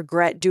and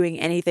regret doing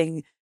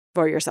anything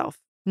for yourself.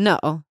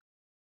 No,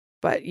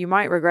 but you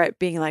might regret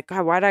being like,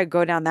 God, why did I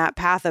go down that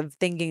path of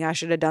thinking I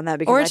should have done that?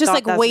 Because or it's just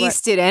like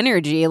wasted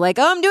energy. Like,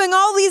 oh, I'm doing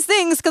all these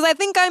things because I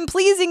think I'm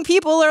pleasing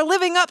people or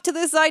living up to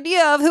this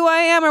idea of who I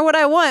am or what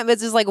I want. But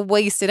it's just like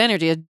wasted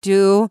energy.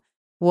 Do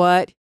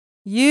what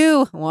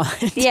you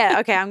want. Yeah.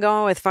 Okay. I'm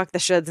going with fuck the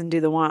shoulds and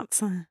do the wants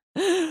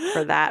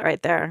for that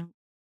right there.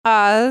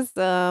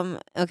 Awesome.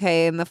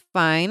 Okay. And the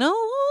final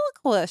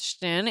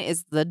question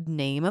is the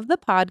name of the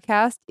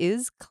podcast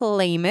is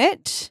Claim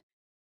It,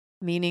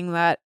 meaning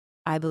that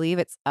I believe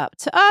it's up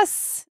to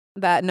us,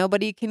 that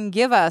nobody can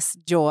give us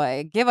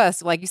joy, give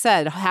us, like you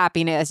said,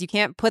 happiness. You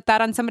can't put that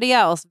on somebody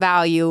else,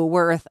 value,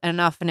 worth,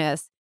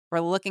 enoughness.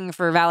 We're looking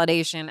for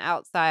validation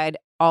outside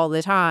all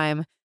the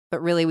time, but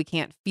really we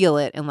can't feel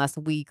it unless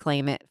we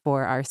claim it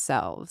for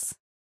ourselves.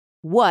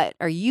 What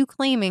are you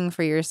claiming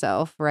for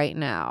yourself right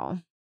now?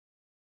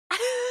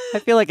 I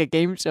feel like a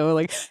game show.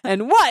 Like,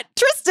 and what,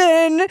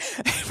 Tristan?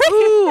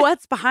 Ooh,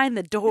 what's behind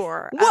the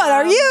door? What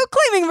are you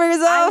claiming for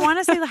yourself? I want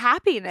to say the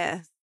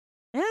happiness.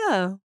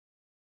 Yeah.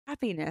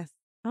 Happiness.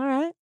 All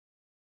right.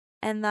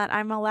 And that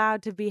I'm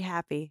allowed to be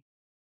happy.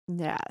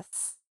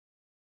 Yes.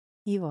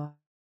 You are.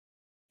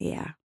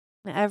 Yeah.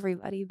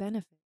 Everybody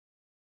benefits.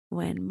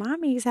 When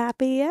mommy's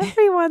happy,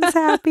 everyone's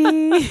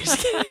happy.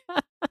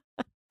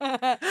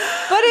 But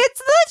it's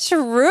the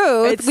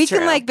truth. It's we true.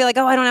 can like be like,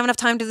 oh, I don't have enough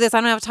time to this.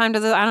 I don't have time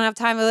to this. I don't have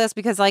time for this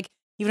because like,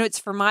 even if it's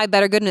for my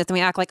better goodness, and we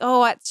act like,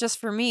 oh, it's just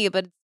for me.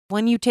 But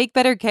when you take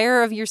better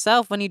care of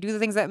yourself, when you do the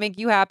things that make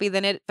you happy,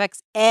 then it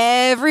affects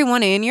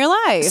everyone in your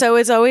life. So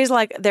it's always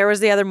like, there was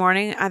the other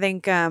morning, I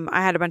think I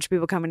had a bunch of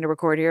people coming to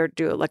record here,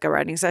 do like a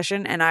writing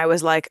session. And I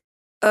was like,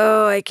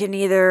 oh, I could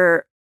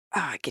either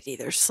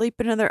sleep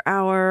another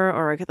hour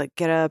or I could like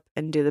get up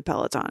and do the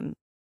Peloton.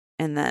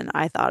 And then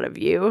I thought of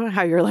you,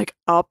 how you're like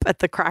up at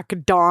the crack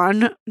of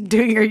dawn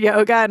doing your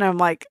yoga. And I'm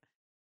like,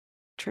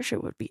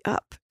 Trisha would be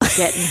up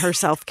getting her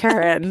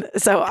self-care in.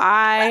 So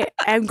I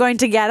am going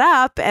to get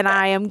up and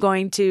I am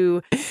going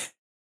to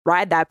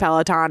ride that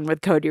Peloton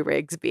with Cody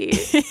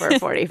Rigsby for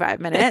 45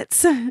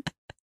 minutes. And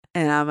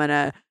I'm going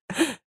to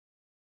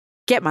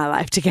get my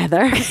life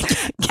together.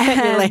 Get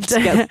your life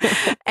together.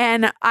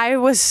 And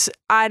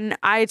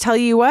I tell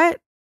you what,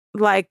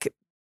 like,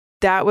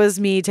 that was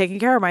me taking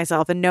care of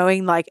myself and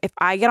knowing like if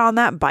I get on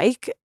that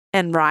bike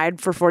and ride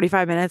for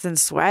 45 minutes and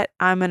sweat,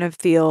 I'm going to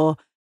feel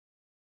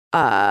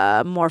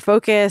more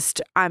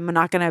focused. I'm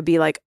not going to be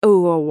like,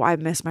 oh, I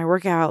missed my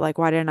workout. Like,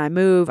 why didn't I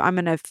move? I'm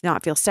going to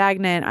not feel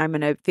stagnant. I'm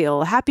going to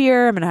feel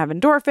happier. I'm going to have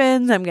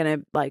endorphins. I'm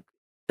going to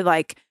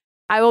like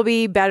I will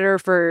be better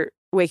for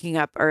waking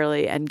up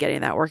early and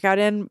getting that workout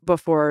in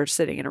before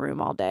sitting in a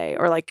room all day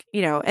or like,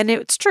 you know, and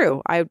it's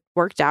true. I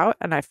worked out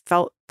and I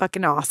felt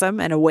fucking awesome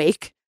and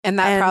awake. And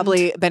that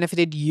probably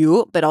benefited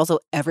you, but also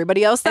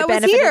everybody else that was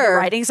benefited here. the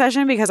writing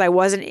session because I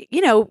wasn't,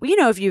 you know,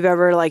 if you've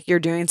ever like you're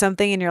doing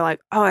something and you're like,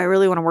 oh, I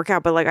really want to work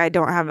out, but like I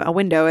don't have a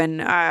window and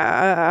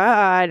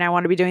I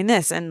want to be doing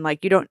this, and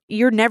like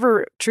you're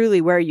never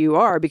truly where you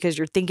are because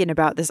you're thinking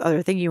about this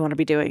other thing you want to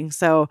be doing.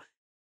 So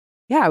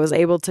yeah, I was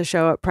able to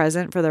show up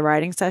present for the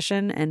writing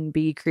session and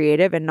be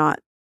creative and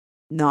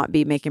not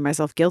be making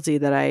myself guilty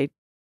that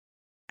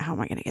how am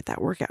I going to get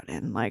that workout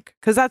in? Like,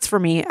 because that's for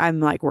me,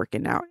 I'm like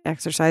working out.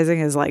 Exercising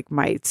is like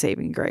my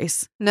saving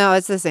grace. No,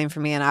 it's the same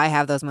for me. And I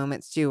have those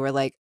moments too where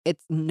like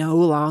it's no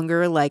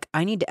longer like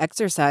I need to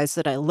exercise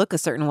so that I look a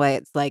certain way.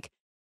 It's like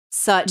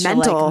such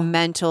mental. a like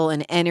mental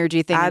and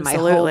energy thing. Absolutely.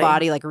 And my whole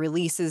body like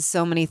releases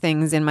so many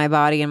things in my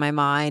body and my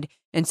mind.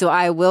 And so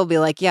I will be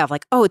like, yeah,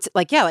 like, oh, it's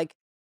like, yeah, like,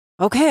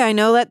 okay, I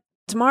know that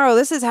tomorrow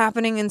this is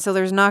happening, and so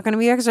there's not going to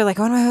be extra. Like,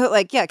 what am I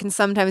like? Yeah, it can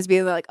sometimes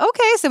be like,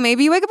 okay, so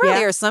maybe you wake up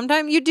early, or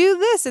sometimes you do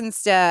this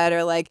instead,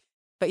 or like.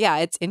 But yeah,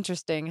 it's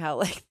interesting how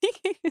like.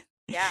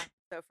 Yeah.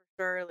 So for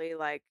surely,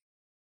 like,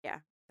 yeah,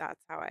 that's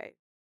how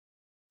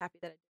happy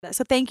that I did that.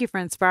 So thank you for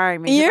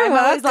inspiring me. You're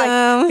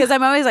welcome. Because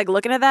I'm always like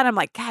looking at that. I'm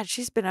like, God,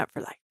 she's been up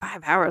for like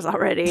 5 hours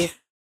already.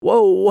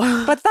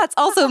 Whoa. But that's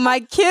also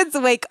my kids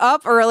wake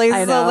up early,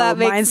 I so know. that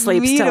makes mine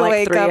sleeps me till to like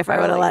wake 3 up if I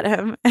would have early. let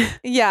him.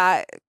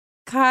 Yeah.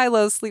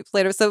 Kylo sleeps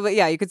later. So, but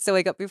yeah, you could still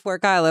wake up before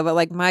Kylo, but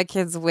like my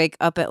kids wake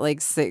up at like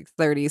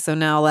 6:30. So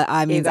now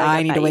I mean,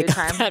 I need to wake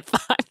up at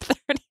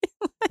 5:30.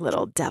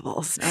 Little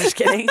devils. No, I'm just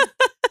kidding.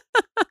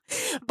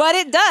 But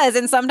it does.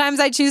 And sometimes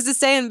I choose to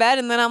stay in bed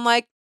and then I'm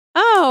like,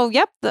 oh,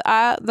 yep,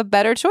 the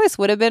better choice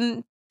would have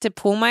been to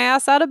pull my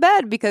ass out of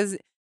bed because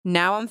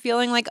now I'm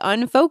feeling like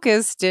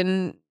unfocused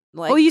and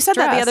like well, you said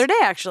that the stressed. other day,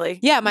 actually.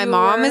 Yeah, my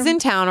mom is in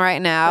town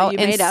right now. You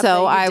And made up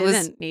so that I you was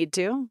didn't need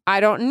to. I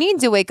don't need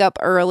to wake up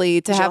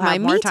early to She'll have my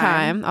have more me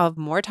time. time. I'll have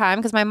more time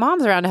because my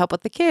mom's around to help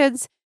with the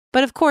kids.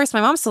 But of course,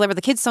 my mom's still there, but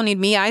the kids still need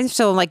me. I'm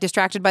still like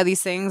distracted by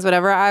these things,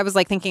 whatever. I was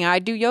like thinking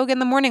I'd do yoga in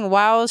the morning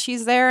while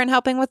she's there and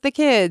helping with the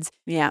kids.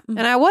 Yeah.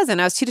 And I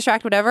wasn't. I was too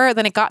distracted, whatever.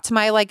 Then it got to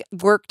my like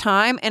work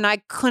time and I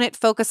couldn't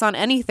focus on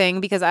anything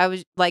because I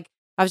was like,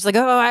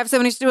 oh, I have so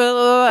many to do.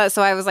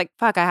 So I was like,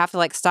 fuck, I have to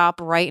like stop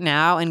right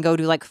now and go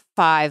do like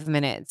 5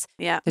 minutes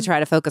to try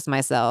to focus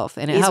myself.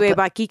 And it helped. Izwe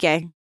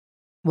Bakike.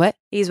 What?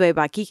 Izwe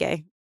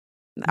Bakike.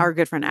 Our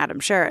good friend Adam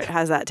Sherritt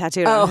has that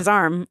tattooed on his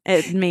arm.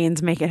 It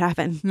means make it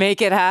happen.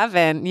 Make it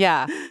happen.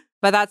 Yeah.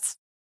 But that's,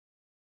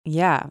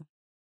 yeah.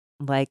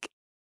 Like,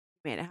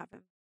 made it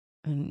happen.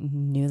 I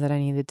knew that I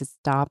needed to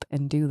stop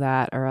and do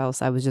that or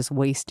else I was just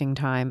wasting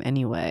time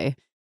anyway.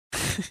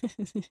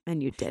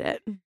 And you did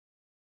it.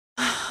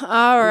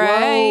 All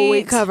right. Whoa,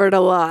 we covered a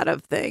lot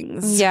of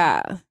things.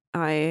 Yeah.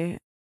 I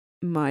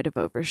might have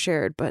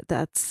overshared, but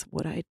that's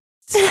what I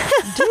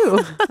do,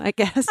 I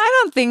guess.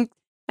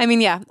 I mean,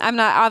 yeah, I'm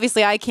not,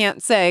 obviously I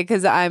can't say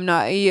because I'm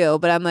not you,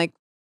 but I'm like,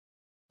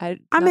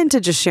 I'm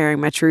into just sharing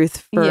my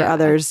truth for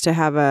others to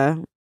have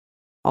a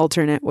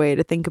alternate way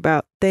to think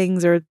about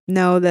things or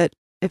know that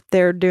if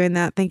they're doing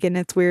that, thinking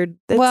it's weird.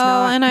 It's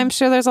well, not. And I'm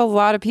sure there's a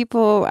lot of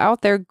people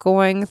out there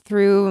going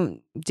through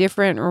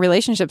different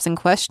relationships and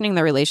questioning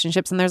their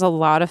relationships. And there's a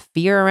lot of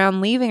fear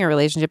around leaving a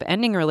relationship,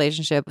 ending a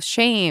relationship,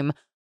 shame.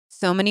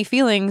 so many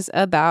feelings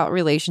about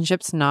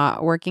relationships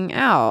not working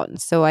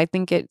out. So I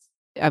think it's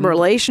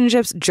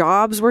relationships,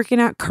 jobs working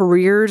out,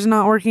 careers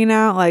not working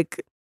out.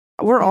 Like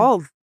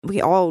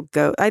we all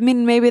go. I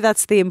mean, maybe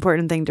that's the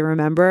important thing to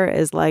remember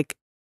is like,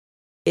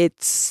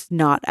 it's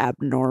not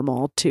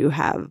abnormal to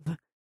have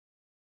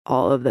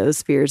all of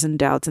those fears and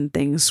doubts and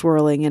things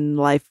swirling in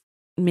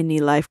mini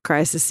life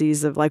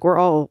crises of like, we're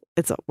all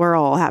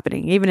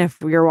happening. Even if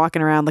you're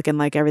walking around looking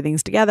like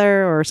everything's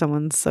together or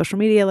someone's social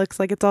media looks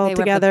like it's all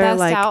together. Wear the best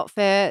like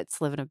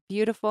outfits, live in a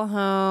beautiful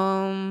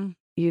home.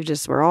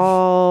 We're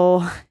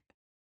all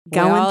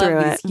going through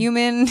it.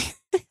 Human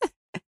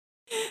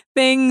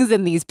things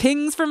and these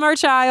pings from our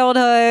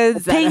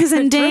childhoods. Pings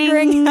and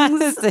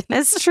dings.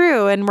 It's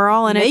true. And we're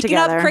all in it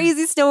together. Making up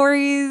crazy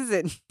stories.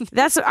 And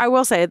that's what I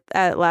will say.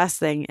 Last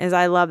thing is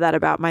I love that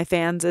about my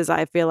fans is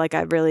I feel like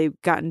I've really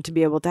gotten to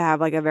be able to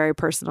have like a very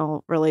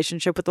personal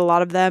relationship with a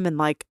lot of them. And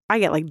like, I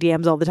get like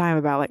DMs all the time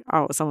about like,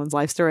 oh, someone's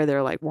life story.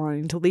 They're like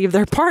wanting to leave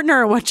their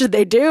partner. What should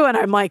they do? And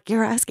I'm like,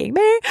 you're asking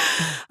me.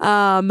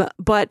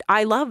 But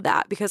I love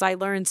that because I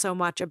learned so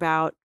much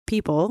about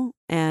people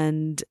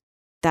and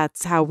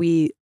that's how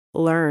we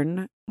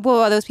learn.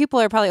 Well, those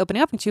people are probably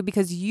opening up to you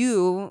because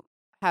you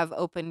have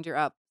opened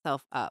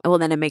yourself up. Well,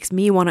 then it makes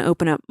me want to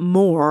open up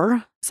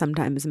more,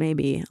 sometimes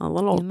maybe a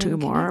little too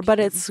more, but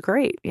it's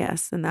great.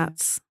 Yes. And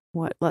that's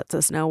what lets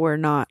us know we're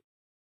not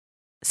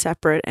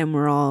separate and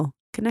we're all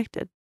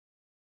connected.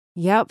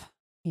 Yep.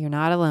 You're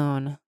not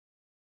alone.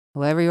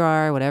 Whoever you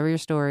are, whatever your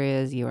story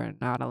is, you are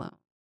not alone.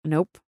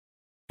 Nope.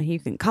 You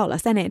can call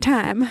us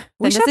anytime.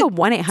 We should have a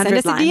 1-800 send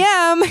us line. a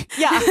DM.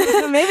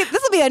 Yeah. Maybe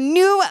this will be a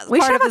new We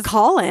should have a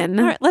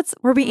call-in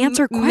where we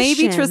answer questions.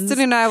 Maybe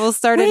Tristan and I will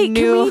start a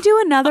new... Can we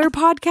do another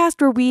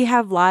podcast where we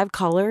have live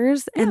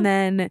callers and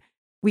then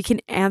we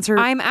can answer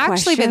I'm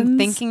actually been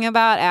thinking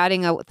about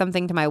adding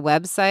something to my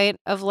website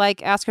of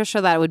like Ask Her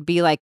Show that would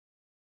be like...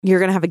 You're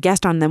going to have a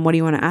guest on them. What do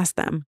you want to ask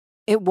them?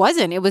 It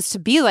wasn't. It was to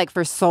be like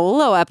for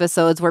solo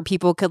episodes where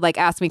people could like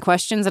ask me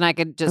questions and I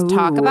could just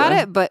talk about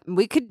it, but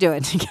we could do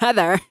it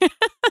together.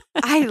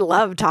 I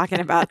love talking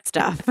about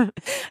stuff.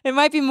 It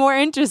might be more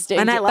interesting.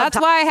 And that's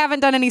why I haven't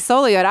done any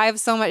solo yet. I have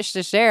so much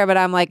to share, but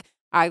I'm like,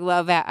 I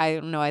love that. I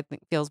don't know. I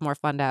think it feels more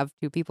fun to have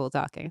two people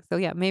talking. So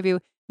yeah, maybe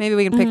we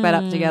can pick that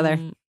up together.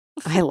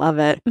 I love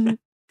it.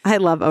 I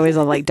always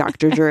love like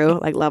Dr. Drew,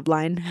 like Love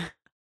Line,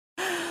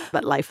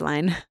 but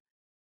Lifeline.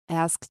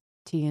 Ask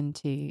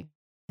TNT.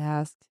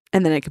 Ask.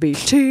 And then it could be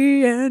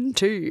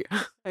TNT.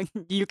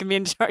 You can be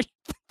in charge.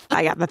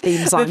 I got the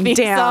theme song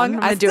down.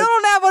 I still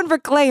don't have one for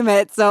Claim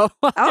It, so.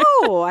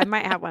 Oh, I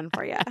might have one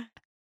for you.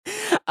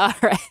 All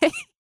right.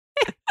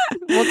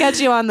 We'll catch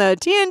you on the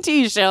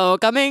TNT show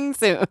coming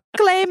soon.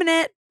 Claiming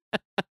it.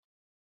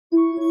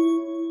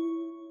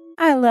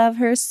 I love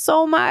her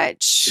so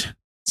much.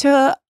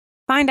 To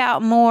find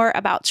out more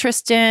about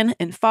Tristan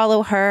and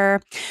follow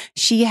her,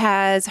 she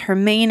has her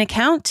main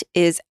account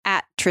is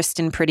at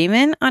Tristan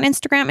Prettyman on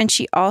Instagram, and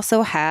she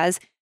also has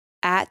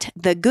at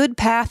The Good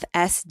Path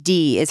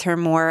SD is her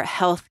more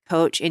health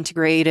coach,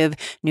 integrative,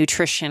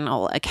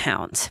 nutritional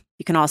account.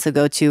 You can also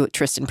go to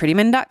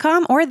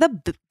tristanprettyman.com or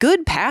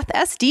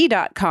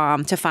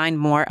thegoodpathsd.com to find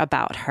more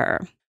about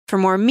her. For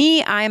more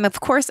me, I am, of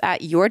course,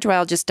 at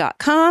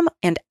yourjoyologist.com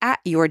and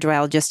at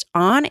yourjoyologist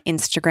on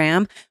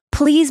Instagram.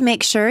 Please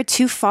make sure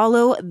to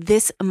follow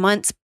this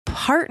month's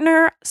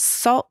partner,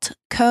 Salt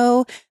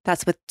Co.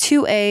 That's with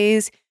 2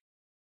 A's.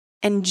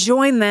 And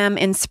join them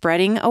in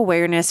spreading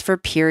awareness for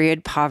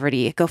period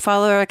poverty. Go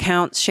follow their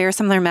accounts, share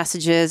some of their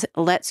messages.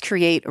 Let's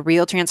create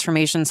real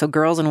transformation so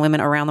girls and women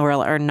around the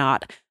world are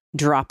not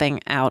dropping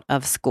out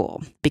of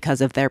school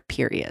because of their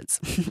periods.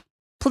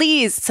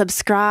 Please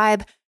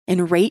subscribe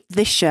and rate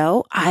the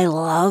show. I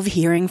love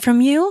hearing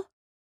from you.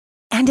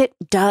 And it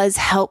does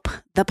help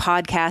the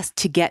podcast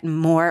to get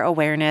more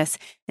awareness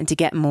and to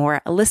get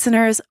more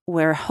listeners,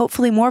 where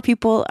hopefully more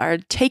people are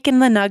taking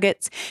the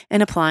nuggets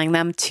and applying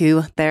them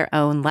to their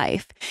own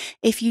life.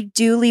 If you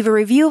do leave a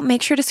review,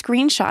 make sure to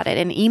screenshot it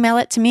and email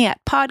it to me at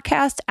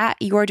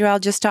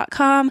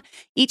podcast@yourjoyologist.com.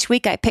 Each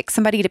week I pick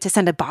somebody to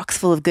send a box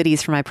full of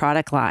goodies for my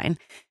product line.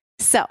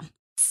 So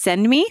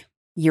send me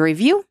your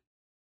review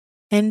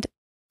and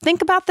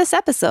think about this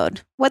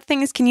episode. What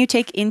things can you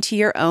take into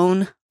your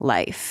own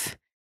life?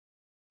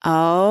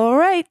 All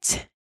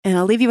right. And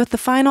I'll leave you with the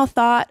final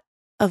thought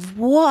of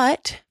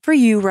what, for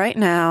you right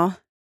now,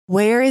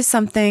 where is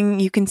something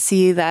you can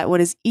see that what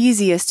is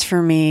easiest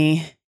for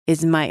me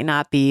might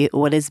not be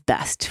what is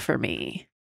best for me?